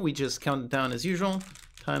down here, we just count it down as usual,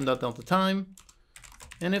 time.delta time.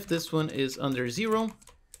 And if this one is under 0,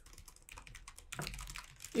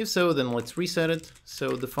 if so, then let's reset it.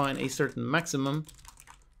 So define a certain maximum,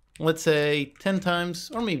 let's say 10 times,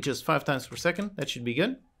 or maybe just 5 times per second, that should be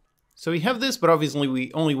good. So we have this, but obviously we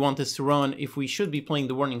only want this to run if we should be playing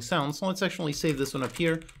the warning sound. So let's actually save this one up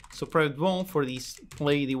here. So private vol for these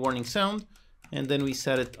play the warning sound. And then we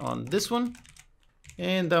set it on this one.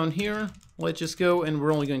 And down here, let's just go and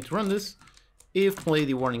we're only going to run this if play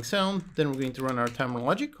the warning sound. Then we're going to run our timer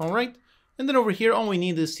logic. All right. And then over here, all we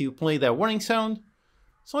need is to play that warning sound.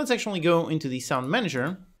 So let's actually go into the sound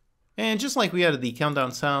manager. And just like we added the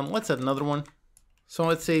countdown sound, let's add another one. So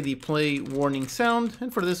let's say the play warning sound.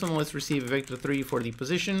 And for this one, let's receive a vector 3 for the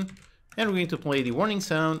position. And we're going to play the warning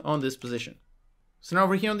sound on this position. So now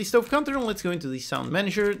over here on the stove counter, let's go into the sound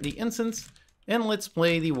manager, the instance. And let's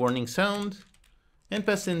play the warning sound and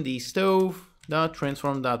pass in the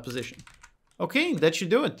stove.transform.position. Okay, that should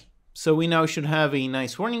do it. So we now should have a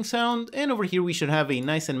nice warning sound, and over here we should have a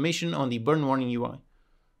nice animation on the burn warning UI.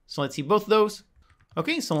 So let's see both of those.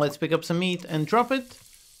 Okay, so let's pick up some meat and drop it.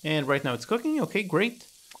 And right now it's cooking. Okay, great.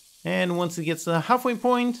 And once it gets to the halfway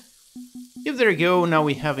point, if there you go, now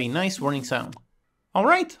we have a nice warning sound. All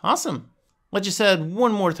right, awesome. Let's just add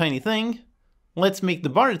one more tiny thing. Let's make the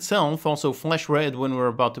bar itself also flash red when we're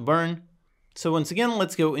about to burn. So once again,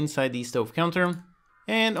 let's go inside the stove counter.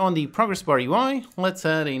 And on the progress bar UI, let's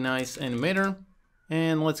add a nice animator.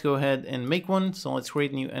 And let's go ahead and make one. So let's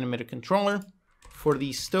create a new animator controller. For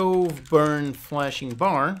the stove burn flashing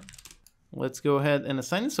bar, let's go ahead and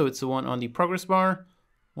assign it. So it's the one on the progress bar.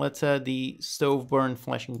 Let's add the stove burn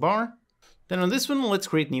flashing bar. Then on this one, let's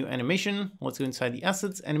create new animation. Let's go inside the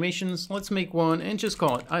assets, animations. Let's make one and just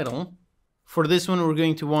call it idle. For this one, we're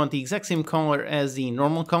going to want the exact same color as the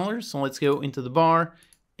normal color. So let's go into the bar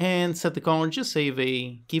and set the color. Just save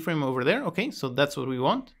a keyframe over there. Okay, so that's what we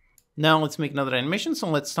want. Now let's make another animation. So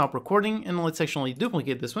let's stop recording and let's actually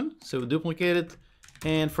duplicate this one. So duplicate it.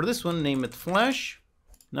 And for this one, name it flash.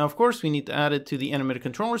 Now, of course, we need to add it to the animator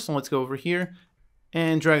controller. So let's go over here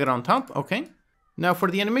and drag it on top. Okay. Now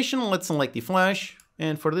for the animation, let's select the flash.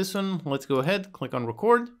 And for this one, let's go ahead, click on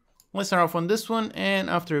record. Let's start off on this one. And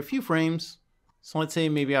after a few frames, so let's say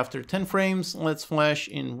maybe after 10 frames, let's flash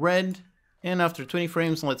in red. And after 20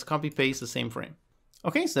 frames, let's copy paste the same frame.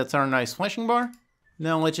 Okay, so that's our nice flashing bar.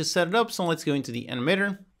 Now let's just set it up. So let's go into the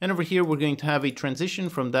animator. And over here, we're going to have a transition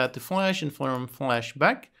from that to flash and from flash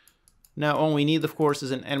back. Now all we need, of course,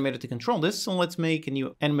 is an animator to control this. So let's make a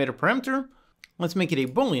new animator parameter. Let's make it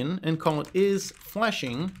a boolean and call it is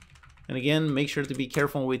flashing. And again, make sure to be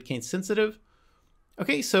careful with case sensitive.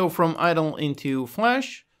 Okay, so from idle into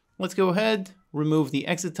flash, let's go ahead, remove the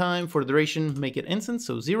exit time. For duration, make it instant,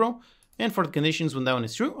 so 0. And for the conditions, when that one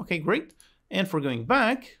is true, okay, great. And for going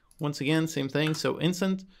back, once again, same thing, so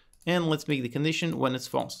instant. And let's make the condition when it's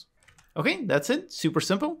false. Okay, that's it. Super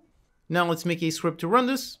simple. Now let's make a script to run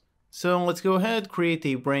this. So let's go ahead, create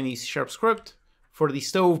a brand new C# script for the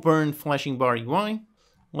stove burn flashing bar UI.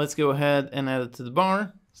 Let's go ahead and add it to the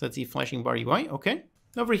bar. So that's the flashing bar UI. Okay.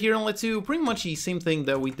 Over here, let's do pretty much the same thing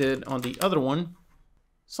that we did on the other one.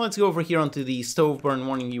 So let's go over here onto the stove burn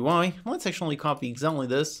warning UI. Let's actually copy exactly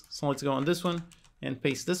this. So let's go on this one and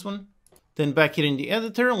paste this one. Then back here in the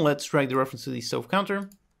editor, let's drag the reference to the stove counter.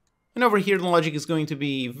 And over here, the logic is going to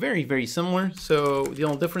be very, very similar. So the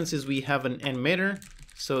only difference is we have an animator.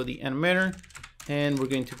 So the animator, and we're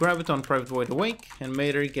going to grab it on private void awake,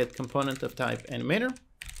 animator get component of type animator.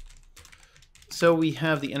 So we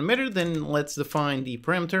have the animator, then let's define the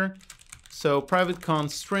parameter. So private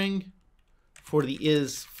const string for the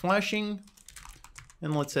is flashing,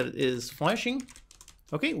 and let's set it is flashing.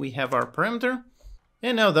 Okay, we have our parameter.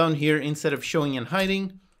 And now down here, instead of showing and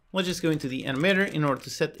hiding, let's just go into the animator in order to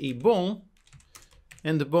set a bool.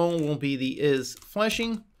 And the bool will be the is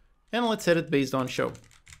flashing, and let's set it based on show.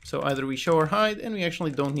 So either we show or hide, and we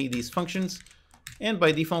actually don't need these functions. And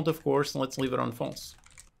by default, of course, let's leave it on false.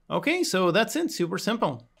 Okay, so that's it, super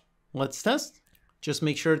simple. Let's test. Just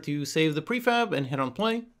make sure to save the prefab and hit on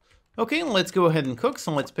play. Okay, let's go ahead and cook,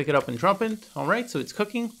 so let's pick it up and drop it. All right, so it's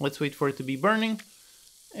cooking. Let's wait for it to be burning.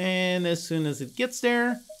 And as soon as it gets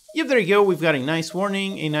there, yep, there you go. We've got a nice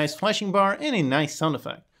warning, a nice flashing bar, and a nice sound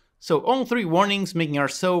effect. So all three warnings making our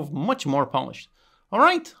stove much more polished. All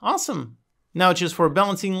right, awesome. Now just for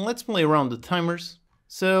balancing, let's play around the timers.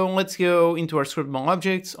 So let's go into our scriptable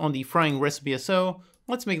objects on the frying recipe SO.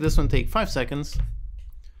 Let's make this one take 5 seconds.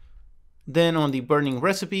 Then on the burning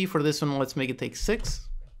recipe, for this one, let's make it take 6.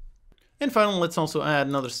 And finally, let's also add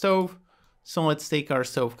another stove. So let's take our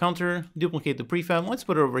stove counter, duplicate the prefab, let's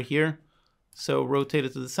put it over here. So rotate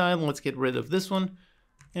it to the side, let's get rid of this one,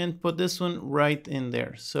 and put this one right in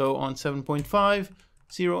there. So on 7.5,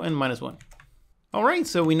 0, and -1. Alright,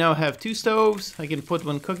 so we now have 2 stoves. I can put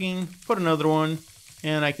one cooking, put another one,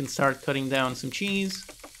 and I can start cutting down some cheese.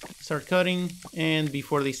 Start cutting, and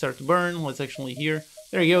before they start to burn, let's actually here.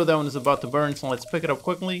 There you go, that one is about to burn, so let's pick it up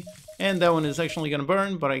quickly. And that one is actually gonna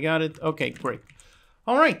burn, but I got it. Okay, great.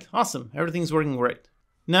 Alright, awesome, everything's working great.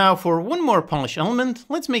 Now for one more polish element,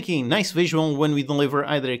 let's make a nice visual when we deliver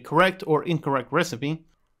either a correct or incorrect recipe.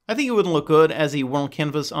 I think it would look good as a world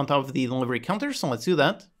canvas on top of the delivery counter, so let's do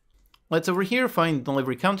that. Let's over here find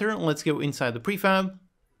delivery counter, let's go inside the prefab.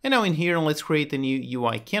 And now in here, let's create a new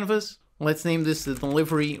UI canvas. Let's name this the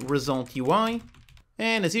delivery result UI.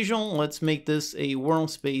 And as usual, let's make this a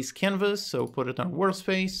world space canvas, so put it on world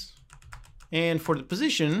space. And for the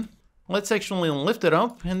position, let's actually lift it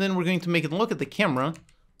up, and then we're going to make it look at the camera.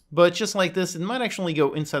 But just like this, it might actually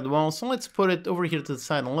go inside the wall, so let's put it over here to the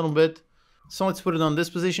side a little bit. So let's put it on this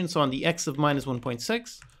position, so on the X of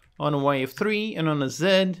 -1.6, on a Y of 3, and on a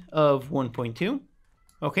Z of 1.2.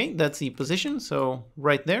 Okay, that's the position, so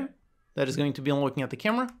right there. That is going to be looking at the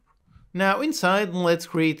camera. Now inside, let's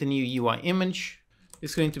create a new UI image.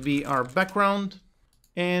 It's going to be our background.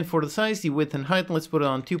 And for the size, the width and height, let's put it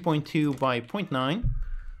on 2.2 by 0.9.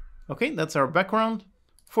 Okay, that's our background.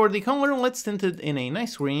 For the color, let's tint it in a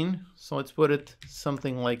nice green. So let's put it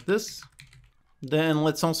something like this. Then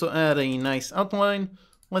let's also add a nice outline.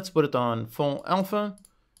 Let's put it on full alpha.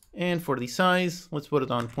 And for the size, let's put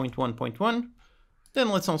it on 0.1.1. Then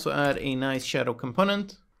let's also add a nice shadow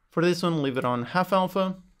component. For this one, leave it on half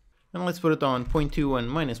alpha. And let's put it on 0.2 and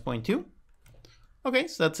 -0.2. Okay,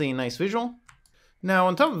 so that's a nice visual. Now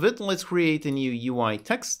on top of it, let's create a new UI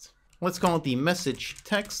text. Let's call it the message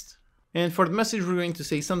text. And for the message, we're going to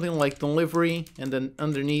say something like delivery and then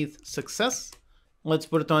underneath success. Let's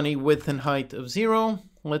put it on a width and height of 0.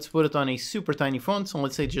 Let's put it on a super tiny font, so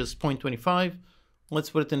let's say just 0.25.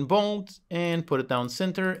 Let's put it in bold and put it down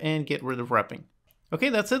center and get rid of wrapping. Okay,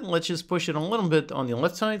 that's it. Let's just push it a little bit on the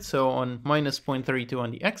left side, so on -0.32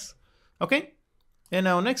 on the X. Okay, and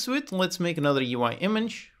now next to it, let's make another UI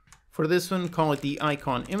image. For this one, call it the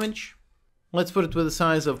icon image. Let's put it with a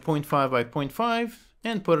size of 0.5 by 0.5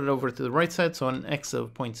 and put it over to the right side, so on an X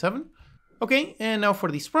of 0.7. Okay, and now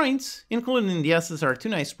for the sprites, included in the assets are 2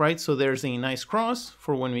 nice sprites, so there's a nice cross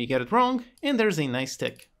for when we get it wrong, and there's a nice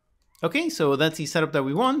tick. Okay, so that's the setup that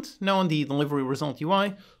we want. Now on the delivery result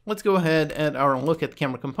UI, let's go ahead and add our look at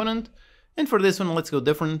camera component. And for this one, let's go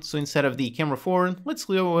different. So instead of the camera forward, let's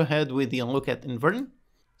go ahead with the look at inverted.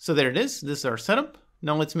 So there it is, this is our setup.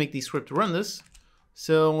 Now let's make the script to run this.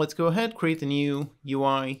 So let's go ahead, create a new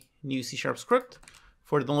UI, new C# script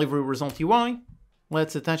for the delivery result UI.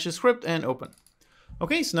 Let's attach the script and open.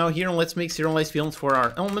 Okay, so now here let's make serialized fields for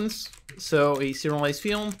our elements. So a serialized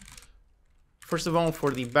field, first of all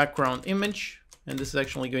for the background image, and this is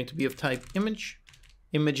actually going to be of type image.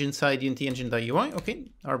 image inside Unity Engine.ui.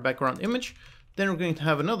 Okay, our background image. Then we're going to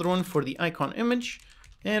have another one for the icon image.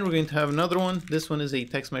 And we're going to have another one. This one is a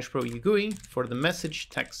TextMesh Pro UGUI for the message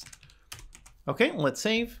text. Okay, let's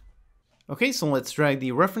save. Okay, so let's drag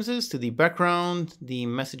the references to the background, the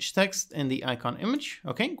message text, and the icon image.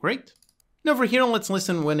 Okay, great. Now over here, let's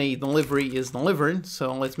listen when a delivery is delivered.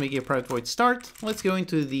 So let's make a private void start. Let's go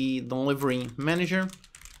into the delivery manager,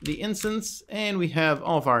 the instance, and we have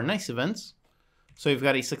all of our nice events. So we've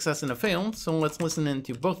got a success and a failed. So let's listen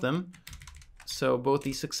into both of them. So both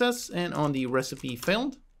the success and on the recipe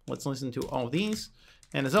failed. Let's listen to all of these.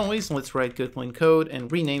 And as always, let's write good clean code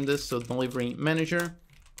and rename this. So delivery manager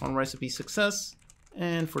on recipe success.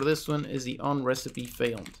 And for this one is the on recipe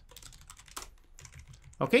failed.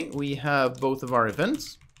 Okay, we have both of our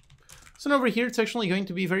events. So now over here, it's actually going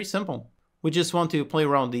to be very simple. We just want to play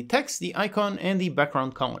around the text, the icon, and the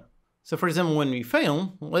background color. So for example, when we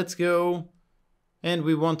fail, let's go and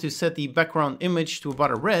we want to set the background image to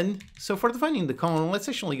about a red. So for defining the color, let's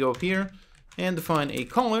actually go up here and define a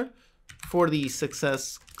color for the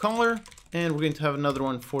success color. And we're going to have another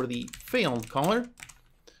one for the failed color.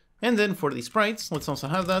 And then for the sprites, let's also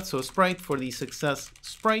have that. So a sprite for the success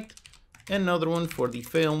sprite and another one for the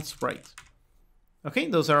failed sprite. Okay,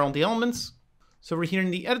 those are all the elements. So over here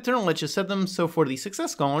in the editor, let's just set them. So for the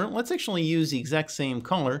success color, let's actually use the exact same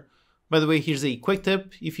color. By the way, here's a quick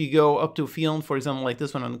tip. If you go up to a field, for example, like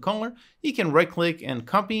this one on the color, you can right click and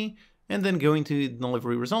copy and then go into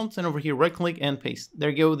delivery results and over here, right click and paste. There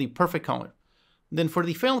you go, the perfect color. Then for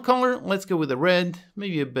the failed color, let's go with the red,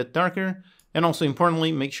 maybe a bit darker. And also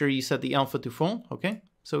importantly, make sure you set the alpha to full, okay?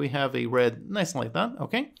 So we have a red, nice like that,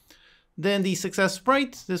 okay? Then the success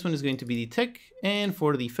sprite, this one is going to be the tick. And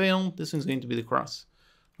for the fail, this one's going to be the cross.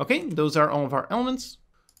 Okay, those are all of our elements.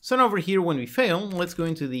 So now over here, when we fail, let's go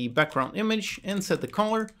into the background image and set the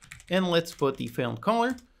color. And let's put the failed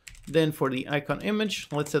color. Then for the icon image,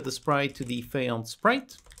 let's set the sprite to the failed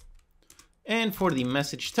sprite. And for the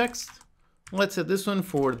message text, let's set this one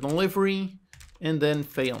for delivery and then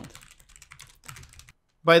failed.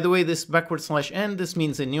 By the way, this /n, this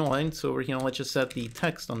means a new line. So over here, let's just set the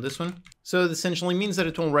text on this one. So it essentially means that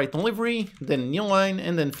it will write delivery, then new line,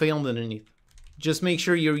 and then failed underneath. Just make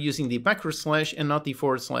sure you're using the / and not the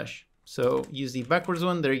 /. So use the backwards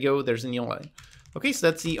one. There you go. There's a new line. Okay,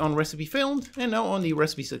 so that's the on recipe failed. And now on the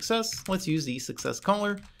recipe success, let's use the success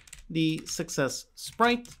color, the success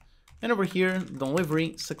sprite, and over here,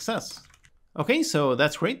 delivery success. Okay, so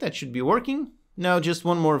that's great. That should be working. Now just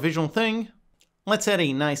one more visual thing. Let's add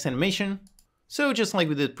a nice animation. So just like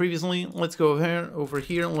we did previously, let's go over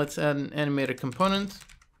here. Let's add an animated component.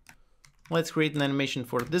 Let's create an animation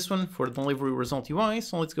for this one, for delivery result UI.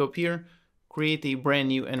 So let's go up here, create a brand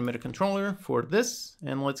new animated controller for this.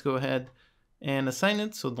 And let's go ahead and assign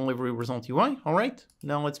it. So delivery result UI. All right,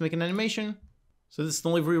 now let's make an animation. So this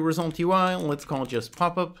delivery result UI, let's call it just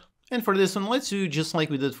pop-up. And for this one, let's do just like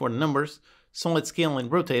we did for the numbers. So let's scale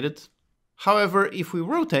and rotate it. However, if we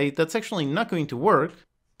rotate, that's actually not going to work.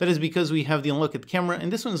 That is because we have the unlock at camera,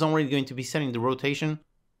 and this one is already going to be setting the rotation.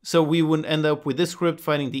 So we would end up with this script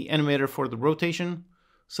fighting the animator for the rotation.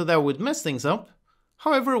 So that would mess things up.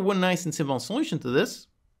 However, one nice and simple solution to this,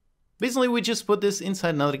 basically we just put this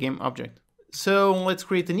inside another game object. So let's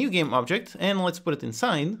create a new game object and let's put it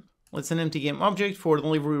inside. Let's an empty game object for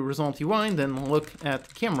delivery result UI and then look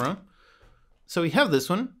at camera. So we have this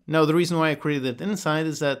one. Now the reason why I created it inside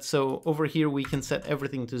is that so over here we can set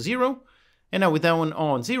everything to 0. And now with that one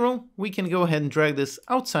all on 0, we can go ahead and drag this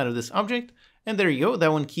outside of this object. And there you go,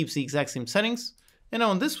 that one keeps the exact same settings. And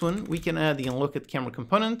now on this one, we can add the unlock at camera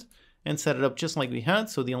component and set it up just like we had.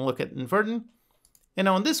 So the unlock at inverted. And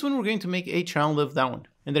now on this one, we're going to make a child of that one.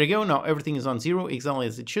 And there you go, now everything is on 0 exactly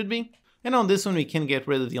as it should be. And on this one, we can get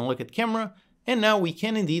rid of the unlock at camera. And now we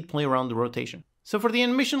can indeed play around the rotation. So for the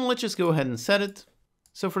animation, let's just go ahead and set it.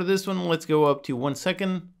 So for this one, let's go up to 1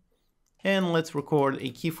 second. And let's record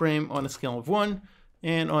a keyframe on a scale of 1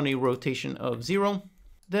 and on a rotation of 0.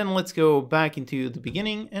 Then let's go back into the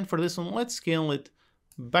beginning. And for this one, let's scale it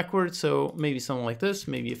backwards. So maybe something like this,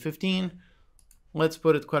 maybe a 15. Let's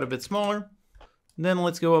put it quite a bit smaller. Then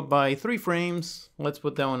let's go up by 3 frames. Let's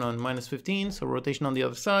put that one on -15. So rotation on the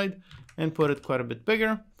other side and put it quite a bit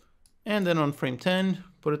bigger. And then on frame 10,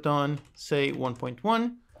 put it on, say,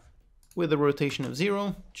 1.1 with a rotation of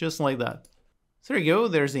 0, just like that. So there you go.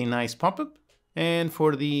 There's a nice pop-up. And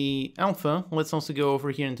for the alpha, let's also go over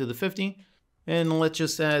here into the 50. And let's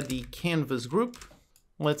just add the canvas group.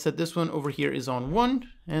 Let's set this one over here is on 1.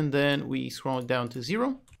 And then we scroll it down to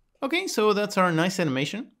 0. Okay, so that's our nice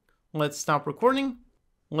animation. Let's stop recording.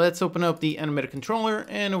 Let's open up the animated controller.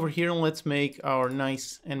 And over here, let's make our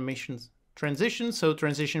nice animations transition, so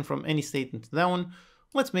transition from any state into that one.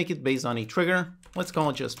 Let's make it based on a trigger. Let's call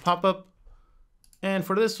it just pop-up. And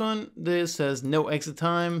for this one, this says no exit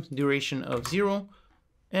time, duration of 0.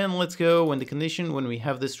 And let's go when the condition when we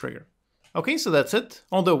have this trigger. Okay, so that's it.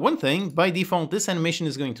 Although one thing, by default, this animation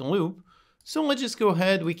is going to loop. So let's just go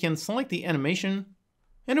ahead, we can select the animation.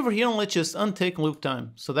 And over here, let's just untick loop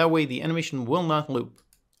time. So that way the animation will not loop.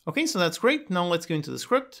 Okay, so that's great. Now let's go into the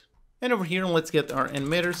script. And over here, let's get our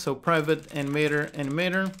animator. So private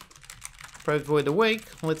animator, private void awake.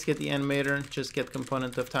 Let's get the animator, just get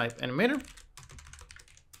component of type animator.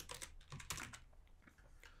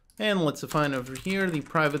 And let's define over here the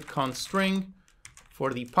private const string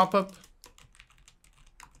for the pop-up.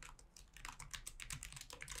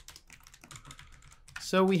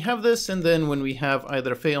 So we have this, and then when we have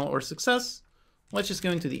either fail or success, let's just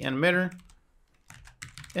go into the animator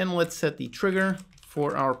and let's set the trigger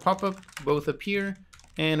for our pop-up, both up here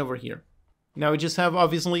and over here. Now we just have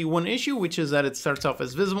obviously one issue, which is that it starts off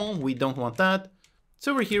as visible. We don't want that.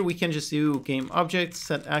 So over here, we can just do game object,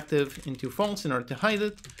 set active into false in order to hide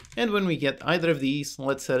it. And when we get either of these,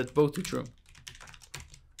 let's set it both to true.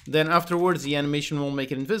 Then afterwards, the animation will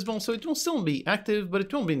make it invisible. So it will still be active, but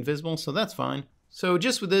it won't be invisible. So that's fine. So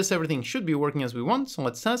just with this, everything should be working as we want. So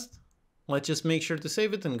let's test. Let's just make sure to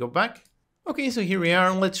save it and go back. Okay, so here we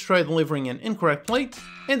are. Let's try delivering an incorrect plate.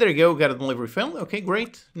 And there you go, got a delivery failed. Okay,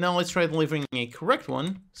 great. Now let's try delivering a correct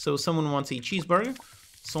one. So someone wants a cheeseburger.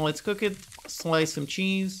 So let's cook it, slice some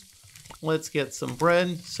cheese. Let's get some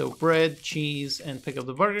bread. So bread, cheese, and pick up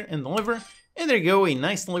the burger and deliver. And there you go, a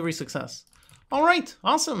nice delivery success. All right,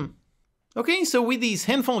 awesome. Okay, so with these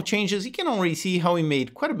handful of changes, you can already see how we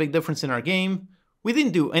made quite a big difference in our game. We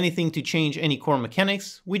didn't do anything to change any core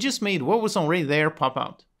mechanics. We just made what was already there pop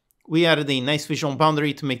out. We added a nice visual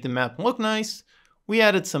boundary to make the map look nice. We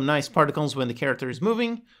added some nice particles when the character is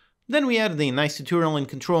moving. Then we added a nice tutorial and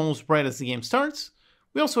controls right as the game starts.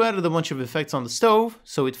 We also added a bunch of effects on the stove,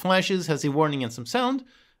 so it flashes, has a warning and some sound.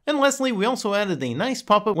 And lastly, we also added a nice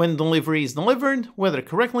pop-up when delivery is delivered, whether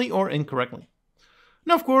correctly or incorrectly.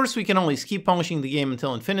 Now of course, we can always keep polishing the game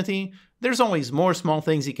until infinity. There's always more small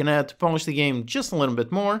things you can add to polish the game just a little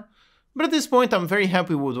bit more. But at this point, I'm very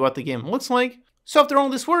happy with what the game looks like. So after all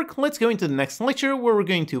this work, let's go into the next lecture where we're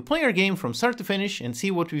going to play our game from start to finish and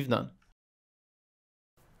see what we've done.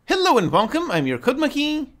 Hello and welcome, I'm your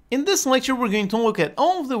CodeMonkey. In this lecture, we're going to look at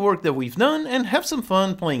all of the work that we've done and have some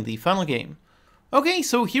fun playing the final game. Okay,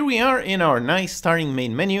 so here we are in our nice starting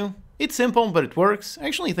main menu. It's simple, but it works. I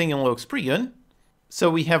actually think it looks pretty good. So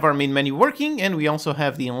we have our main menu working, and we also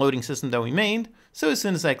have the unloading system that we made. So as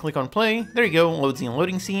soon as I click on play, there you go, loads the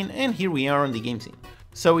unloading scene, and here we are on the game scene.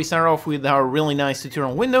 So we start off with our really nice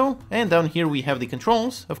tutorial window, and down here we have the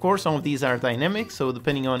controls. Of course, all of these are dynamic, so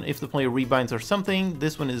depending on if the player rebinds or something,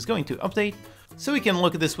 this one is going to update. So we can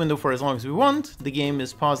look at this window for as long as we want. The game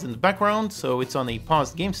is paused in the background, so it's on a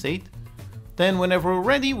paused game state. Then whenever we're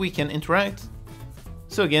ready, we can interact.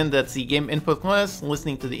 So again, that's the game input class,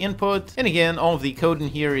 listening to the input. And again, all of the code in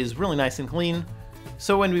here is really nice and clean.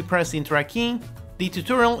 So when we press the interact key, the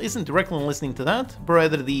tutorial isn't directly listening to that, but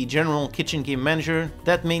rather the general kitchen game manager.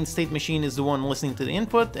 That main state machine is the one listening to the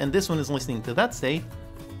input, and this one is listening to that state.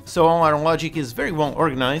 So all our logic is very well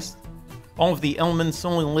organized. All of the elements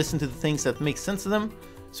only listen to the things that make sense to them.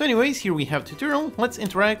 So anyways, here we have tutorial, let's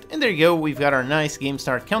interact, and there you go, we've got our nice game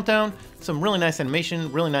start countdown, some really nice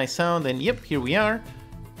animation, really nice sound, and yep, here we are.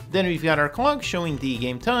 Then we've got our clock showing the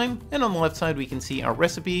game time, and on the left side we can see our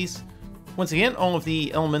recipes. Once again, all of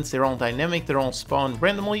the elements, they're all dynamic, they're all spawned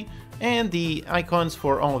randomly, and the icons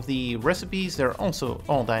for all of the recipes, they're also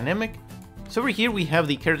all dynamic. So over here we have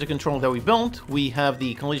the character control that we built, we have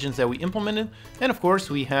the collisions that we implemented, and of course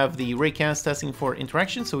we have the raycast testing for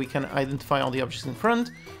interaction, so we can identify all the objects in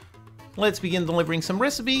front. Let's begin delivering some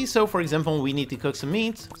recipes. So for example, we need to cook some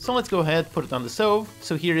meat, so let's go ahead, put it on the stove.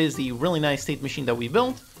 So here is the really nice state machine that we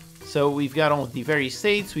built. So we've got all of the various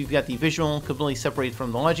states, we've got the visual completely separated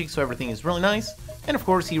from the logic, so everything is really nice. And of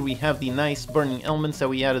course here we have the nice burning elements that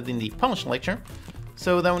we added in the polish lecture.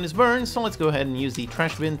 So that one is burned, so let's go ahead and use the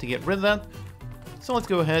trash bin to get rid of that. So let's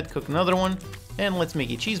go ahead, cook another one, and let's make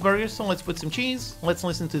a cheeseburger. So let's put some cheese, let's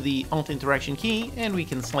listen to the alt interaction key, and we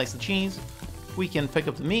can slice the cheese. We can pick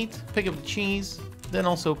up the meat, pick up the cheese, then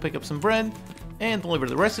also pick up some bread, and deliver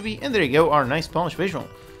the recipe, and there you go, our nice polished visual.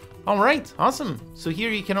 Alright, awesome. So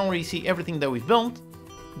here you can already see everything that we've built.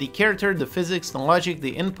 The character, the physics, the logic, the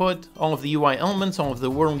input, all of the UI elements, all of the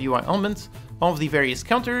world UI elements, all of the various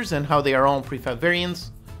counters and how they are all prefab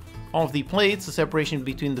variants. All of the plates, the separation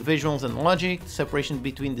between the visuals and the logic, the separation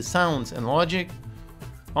between the sounds and logic.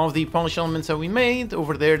 All of the polish elements that we made,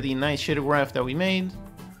 over there the nice shader graph that we made.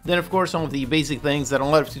 Then of course all of the basic things that a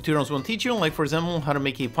lot of tutorials won't teach you, like for example how to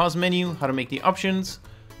make a pause menu, how to make the options,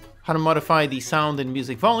 how to modify the sound and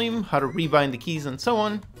music volume, how to rebind the keys and so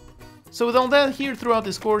on. So with all that, here throughout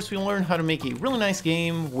this course we'll learn how to make a really nice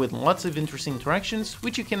game with lots of interesting interactions,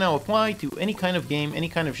 which you can now apply to any kind of game, any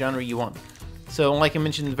kind of genre you want. So like I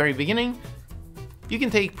mentioned in the very beginning, you can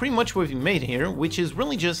take pretty much what we made here, which is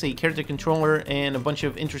really just a character controller and a bunch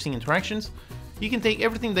of interesting interactions. You can take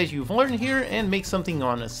everything that you've learned here and make something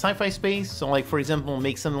on a sci-fi space, so like for example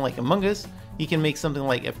make something like Among Us, you can make something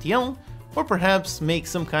like FTL, or perhaps make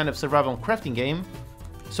some kind of survival crafting game.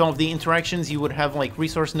 So of the interactions you would have like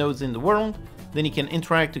resource nodes in the world, then you can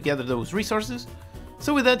interact to gather those resources.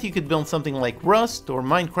 So with that you could build something like Rust or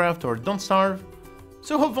Minecraft or Don't Starve.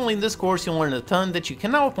 So hopefully in this course you'll learn a ton that you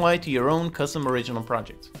can now apply to your own custom original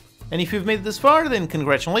projects. And if you've made it this far, then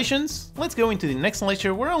congratulations! Let's go into the next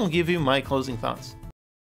lecture where I'll give you my closing thoughts.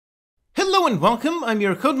 Hello and welcome, I'm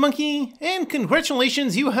your Code Monkey, and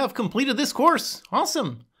congratulations, you have completed this course!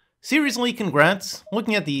 Awesome! Seriously, congrats.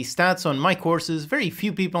 Looking at the stats on my courses, very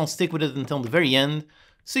few people stick with it until the very end.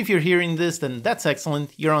 So if you're hearing this, then that's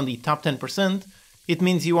excellent, you're on the top 10%. It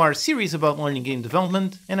means you are serious about learning game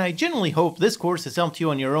development, and I genuinely hope this course has helped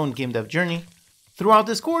you on your own game dev journey. Throughout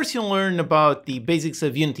this course, you'll learn about the basics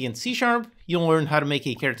of Unity and C#, you'll learn how to make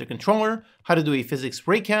a character controller, how to do a physics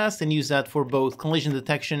raycast and use that for both collision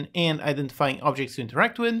detection and identifying objects to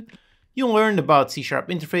interact with. You'll learn about C#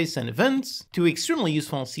 interface and events, two extremely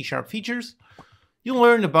useful C# features. You'll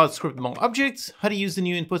learn about scriptable objects, how to use the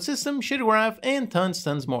new input system, shader graph, and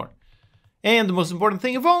tons more. And the most important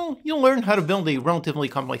thing of all, you'll learn how to build a relatively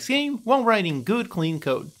complex game while writing good, clean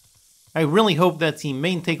code. I really hope that's the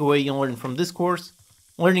main takeaway you'll learn from this course.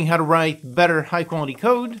 Learning how to write better, high-quality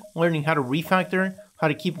code, learning how to refactor, how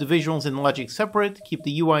to keep the visuals and the logic separate, keep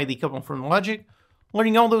the UI decoupled from the logic.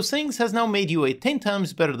 Learning all those things has now made you a 10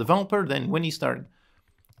 times better developer than when you started.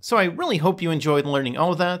 So I really hope you enjoyed learning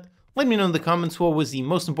all of that. Let me know in the comments what was the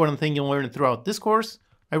most important thing you'll learn throughout this course.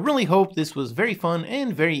 I really hope this was very fun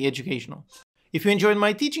and very educational. If you enjoyed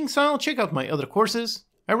my teaching style, check out my other courses.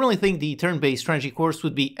 I really think the turn-based strategy course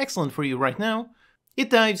would be excellent for you right now. It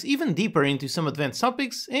dives even deeper into some advanced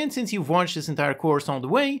topics, and since you've watched this entire course all the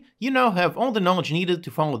way, you now have all the knowledge needed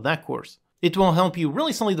to follow that course. It will help you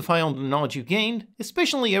really solidify all the knowledge you gained,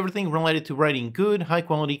 especially everything related to writing good,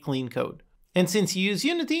 high-quality, clean code. And since you use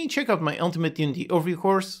Unity, check out my Ultimate Unity Overview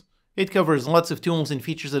course. It covers lots of tools and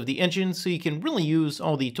features of the engine, so you can really use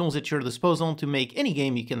all the tools at your disposal to make any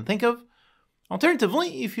game you can think of.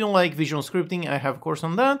 Alternatively, if you like visual scripting, I have a course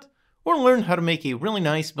on that, or learn how to make a really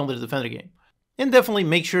nice Builder Defender game. And definitely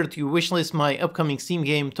make sure to wishlist my upcoming Steam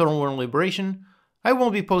game, Total War Liberation. I will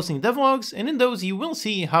be posting devlogs, and in those you will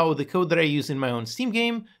see how the code that I use in my own Steam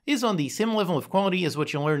game is on the same level of quality as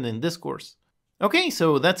what you learned in this course. Okay,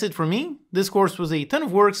 so that's it for me. This course was a ton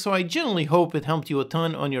of work, so I genuinely hope it helped you a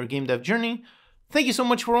ton on your game dev journey. Thank you so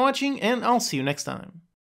much for watching, and I'll see you next time.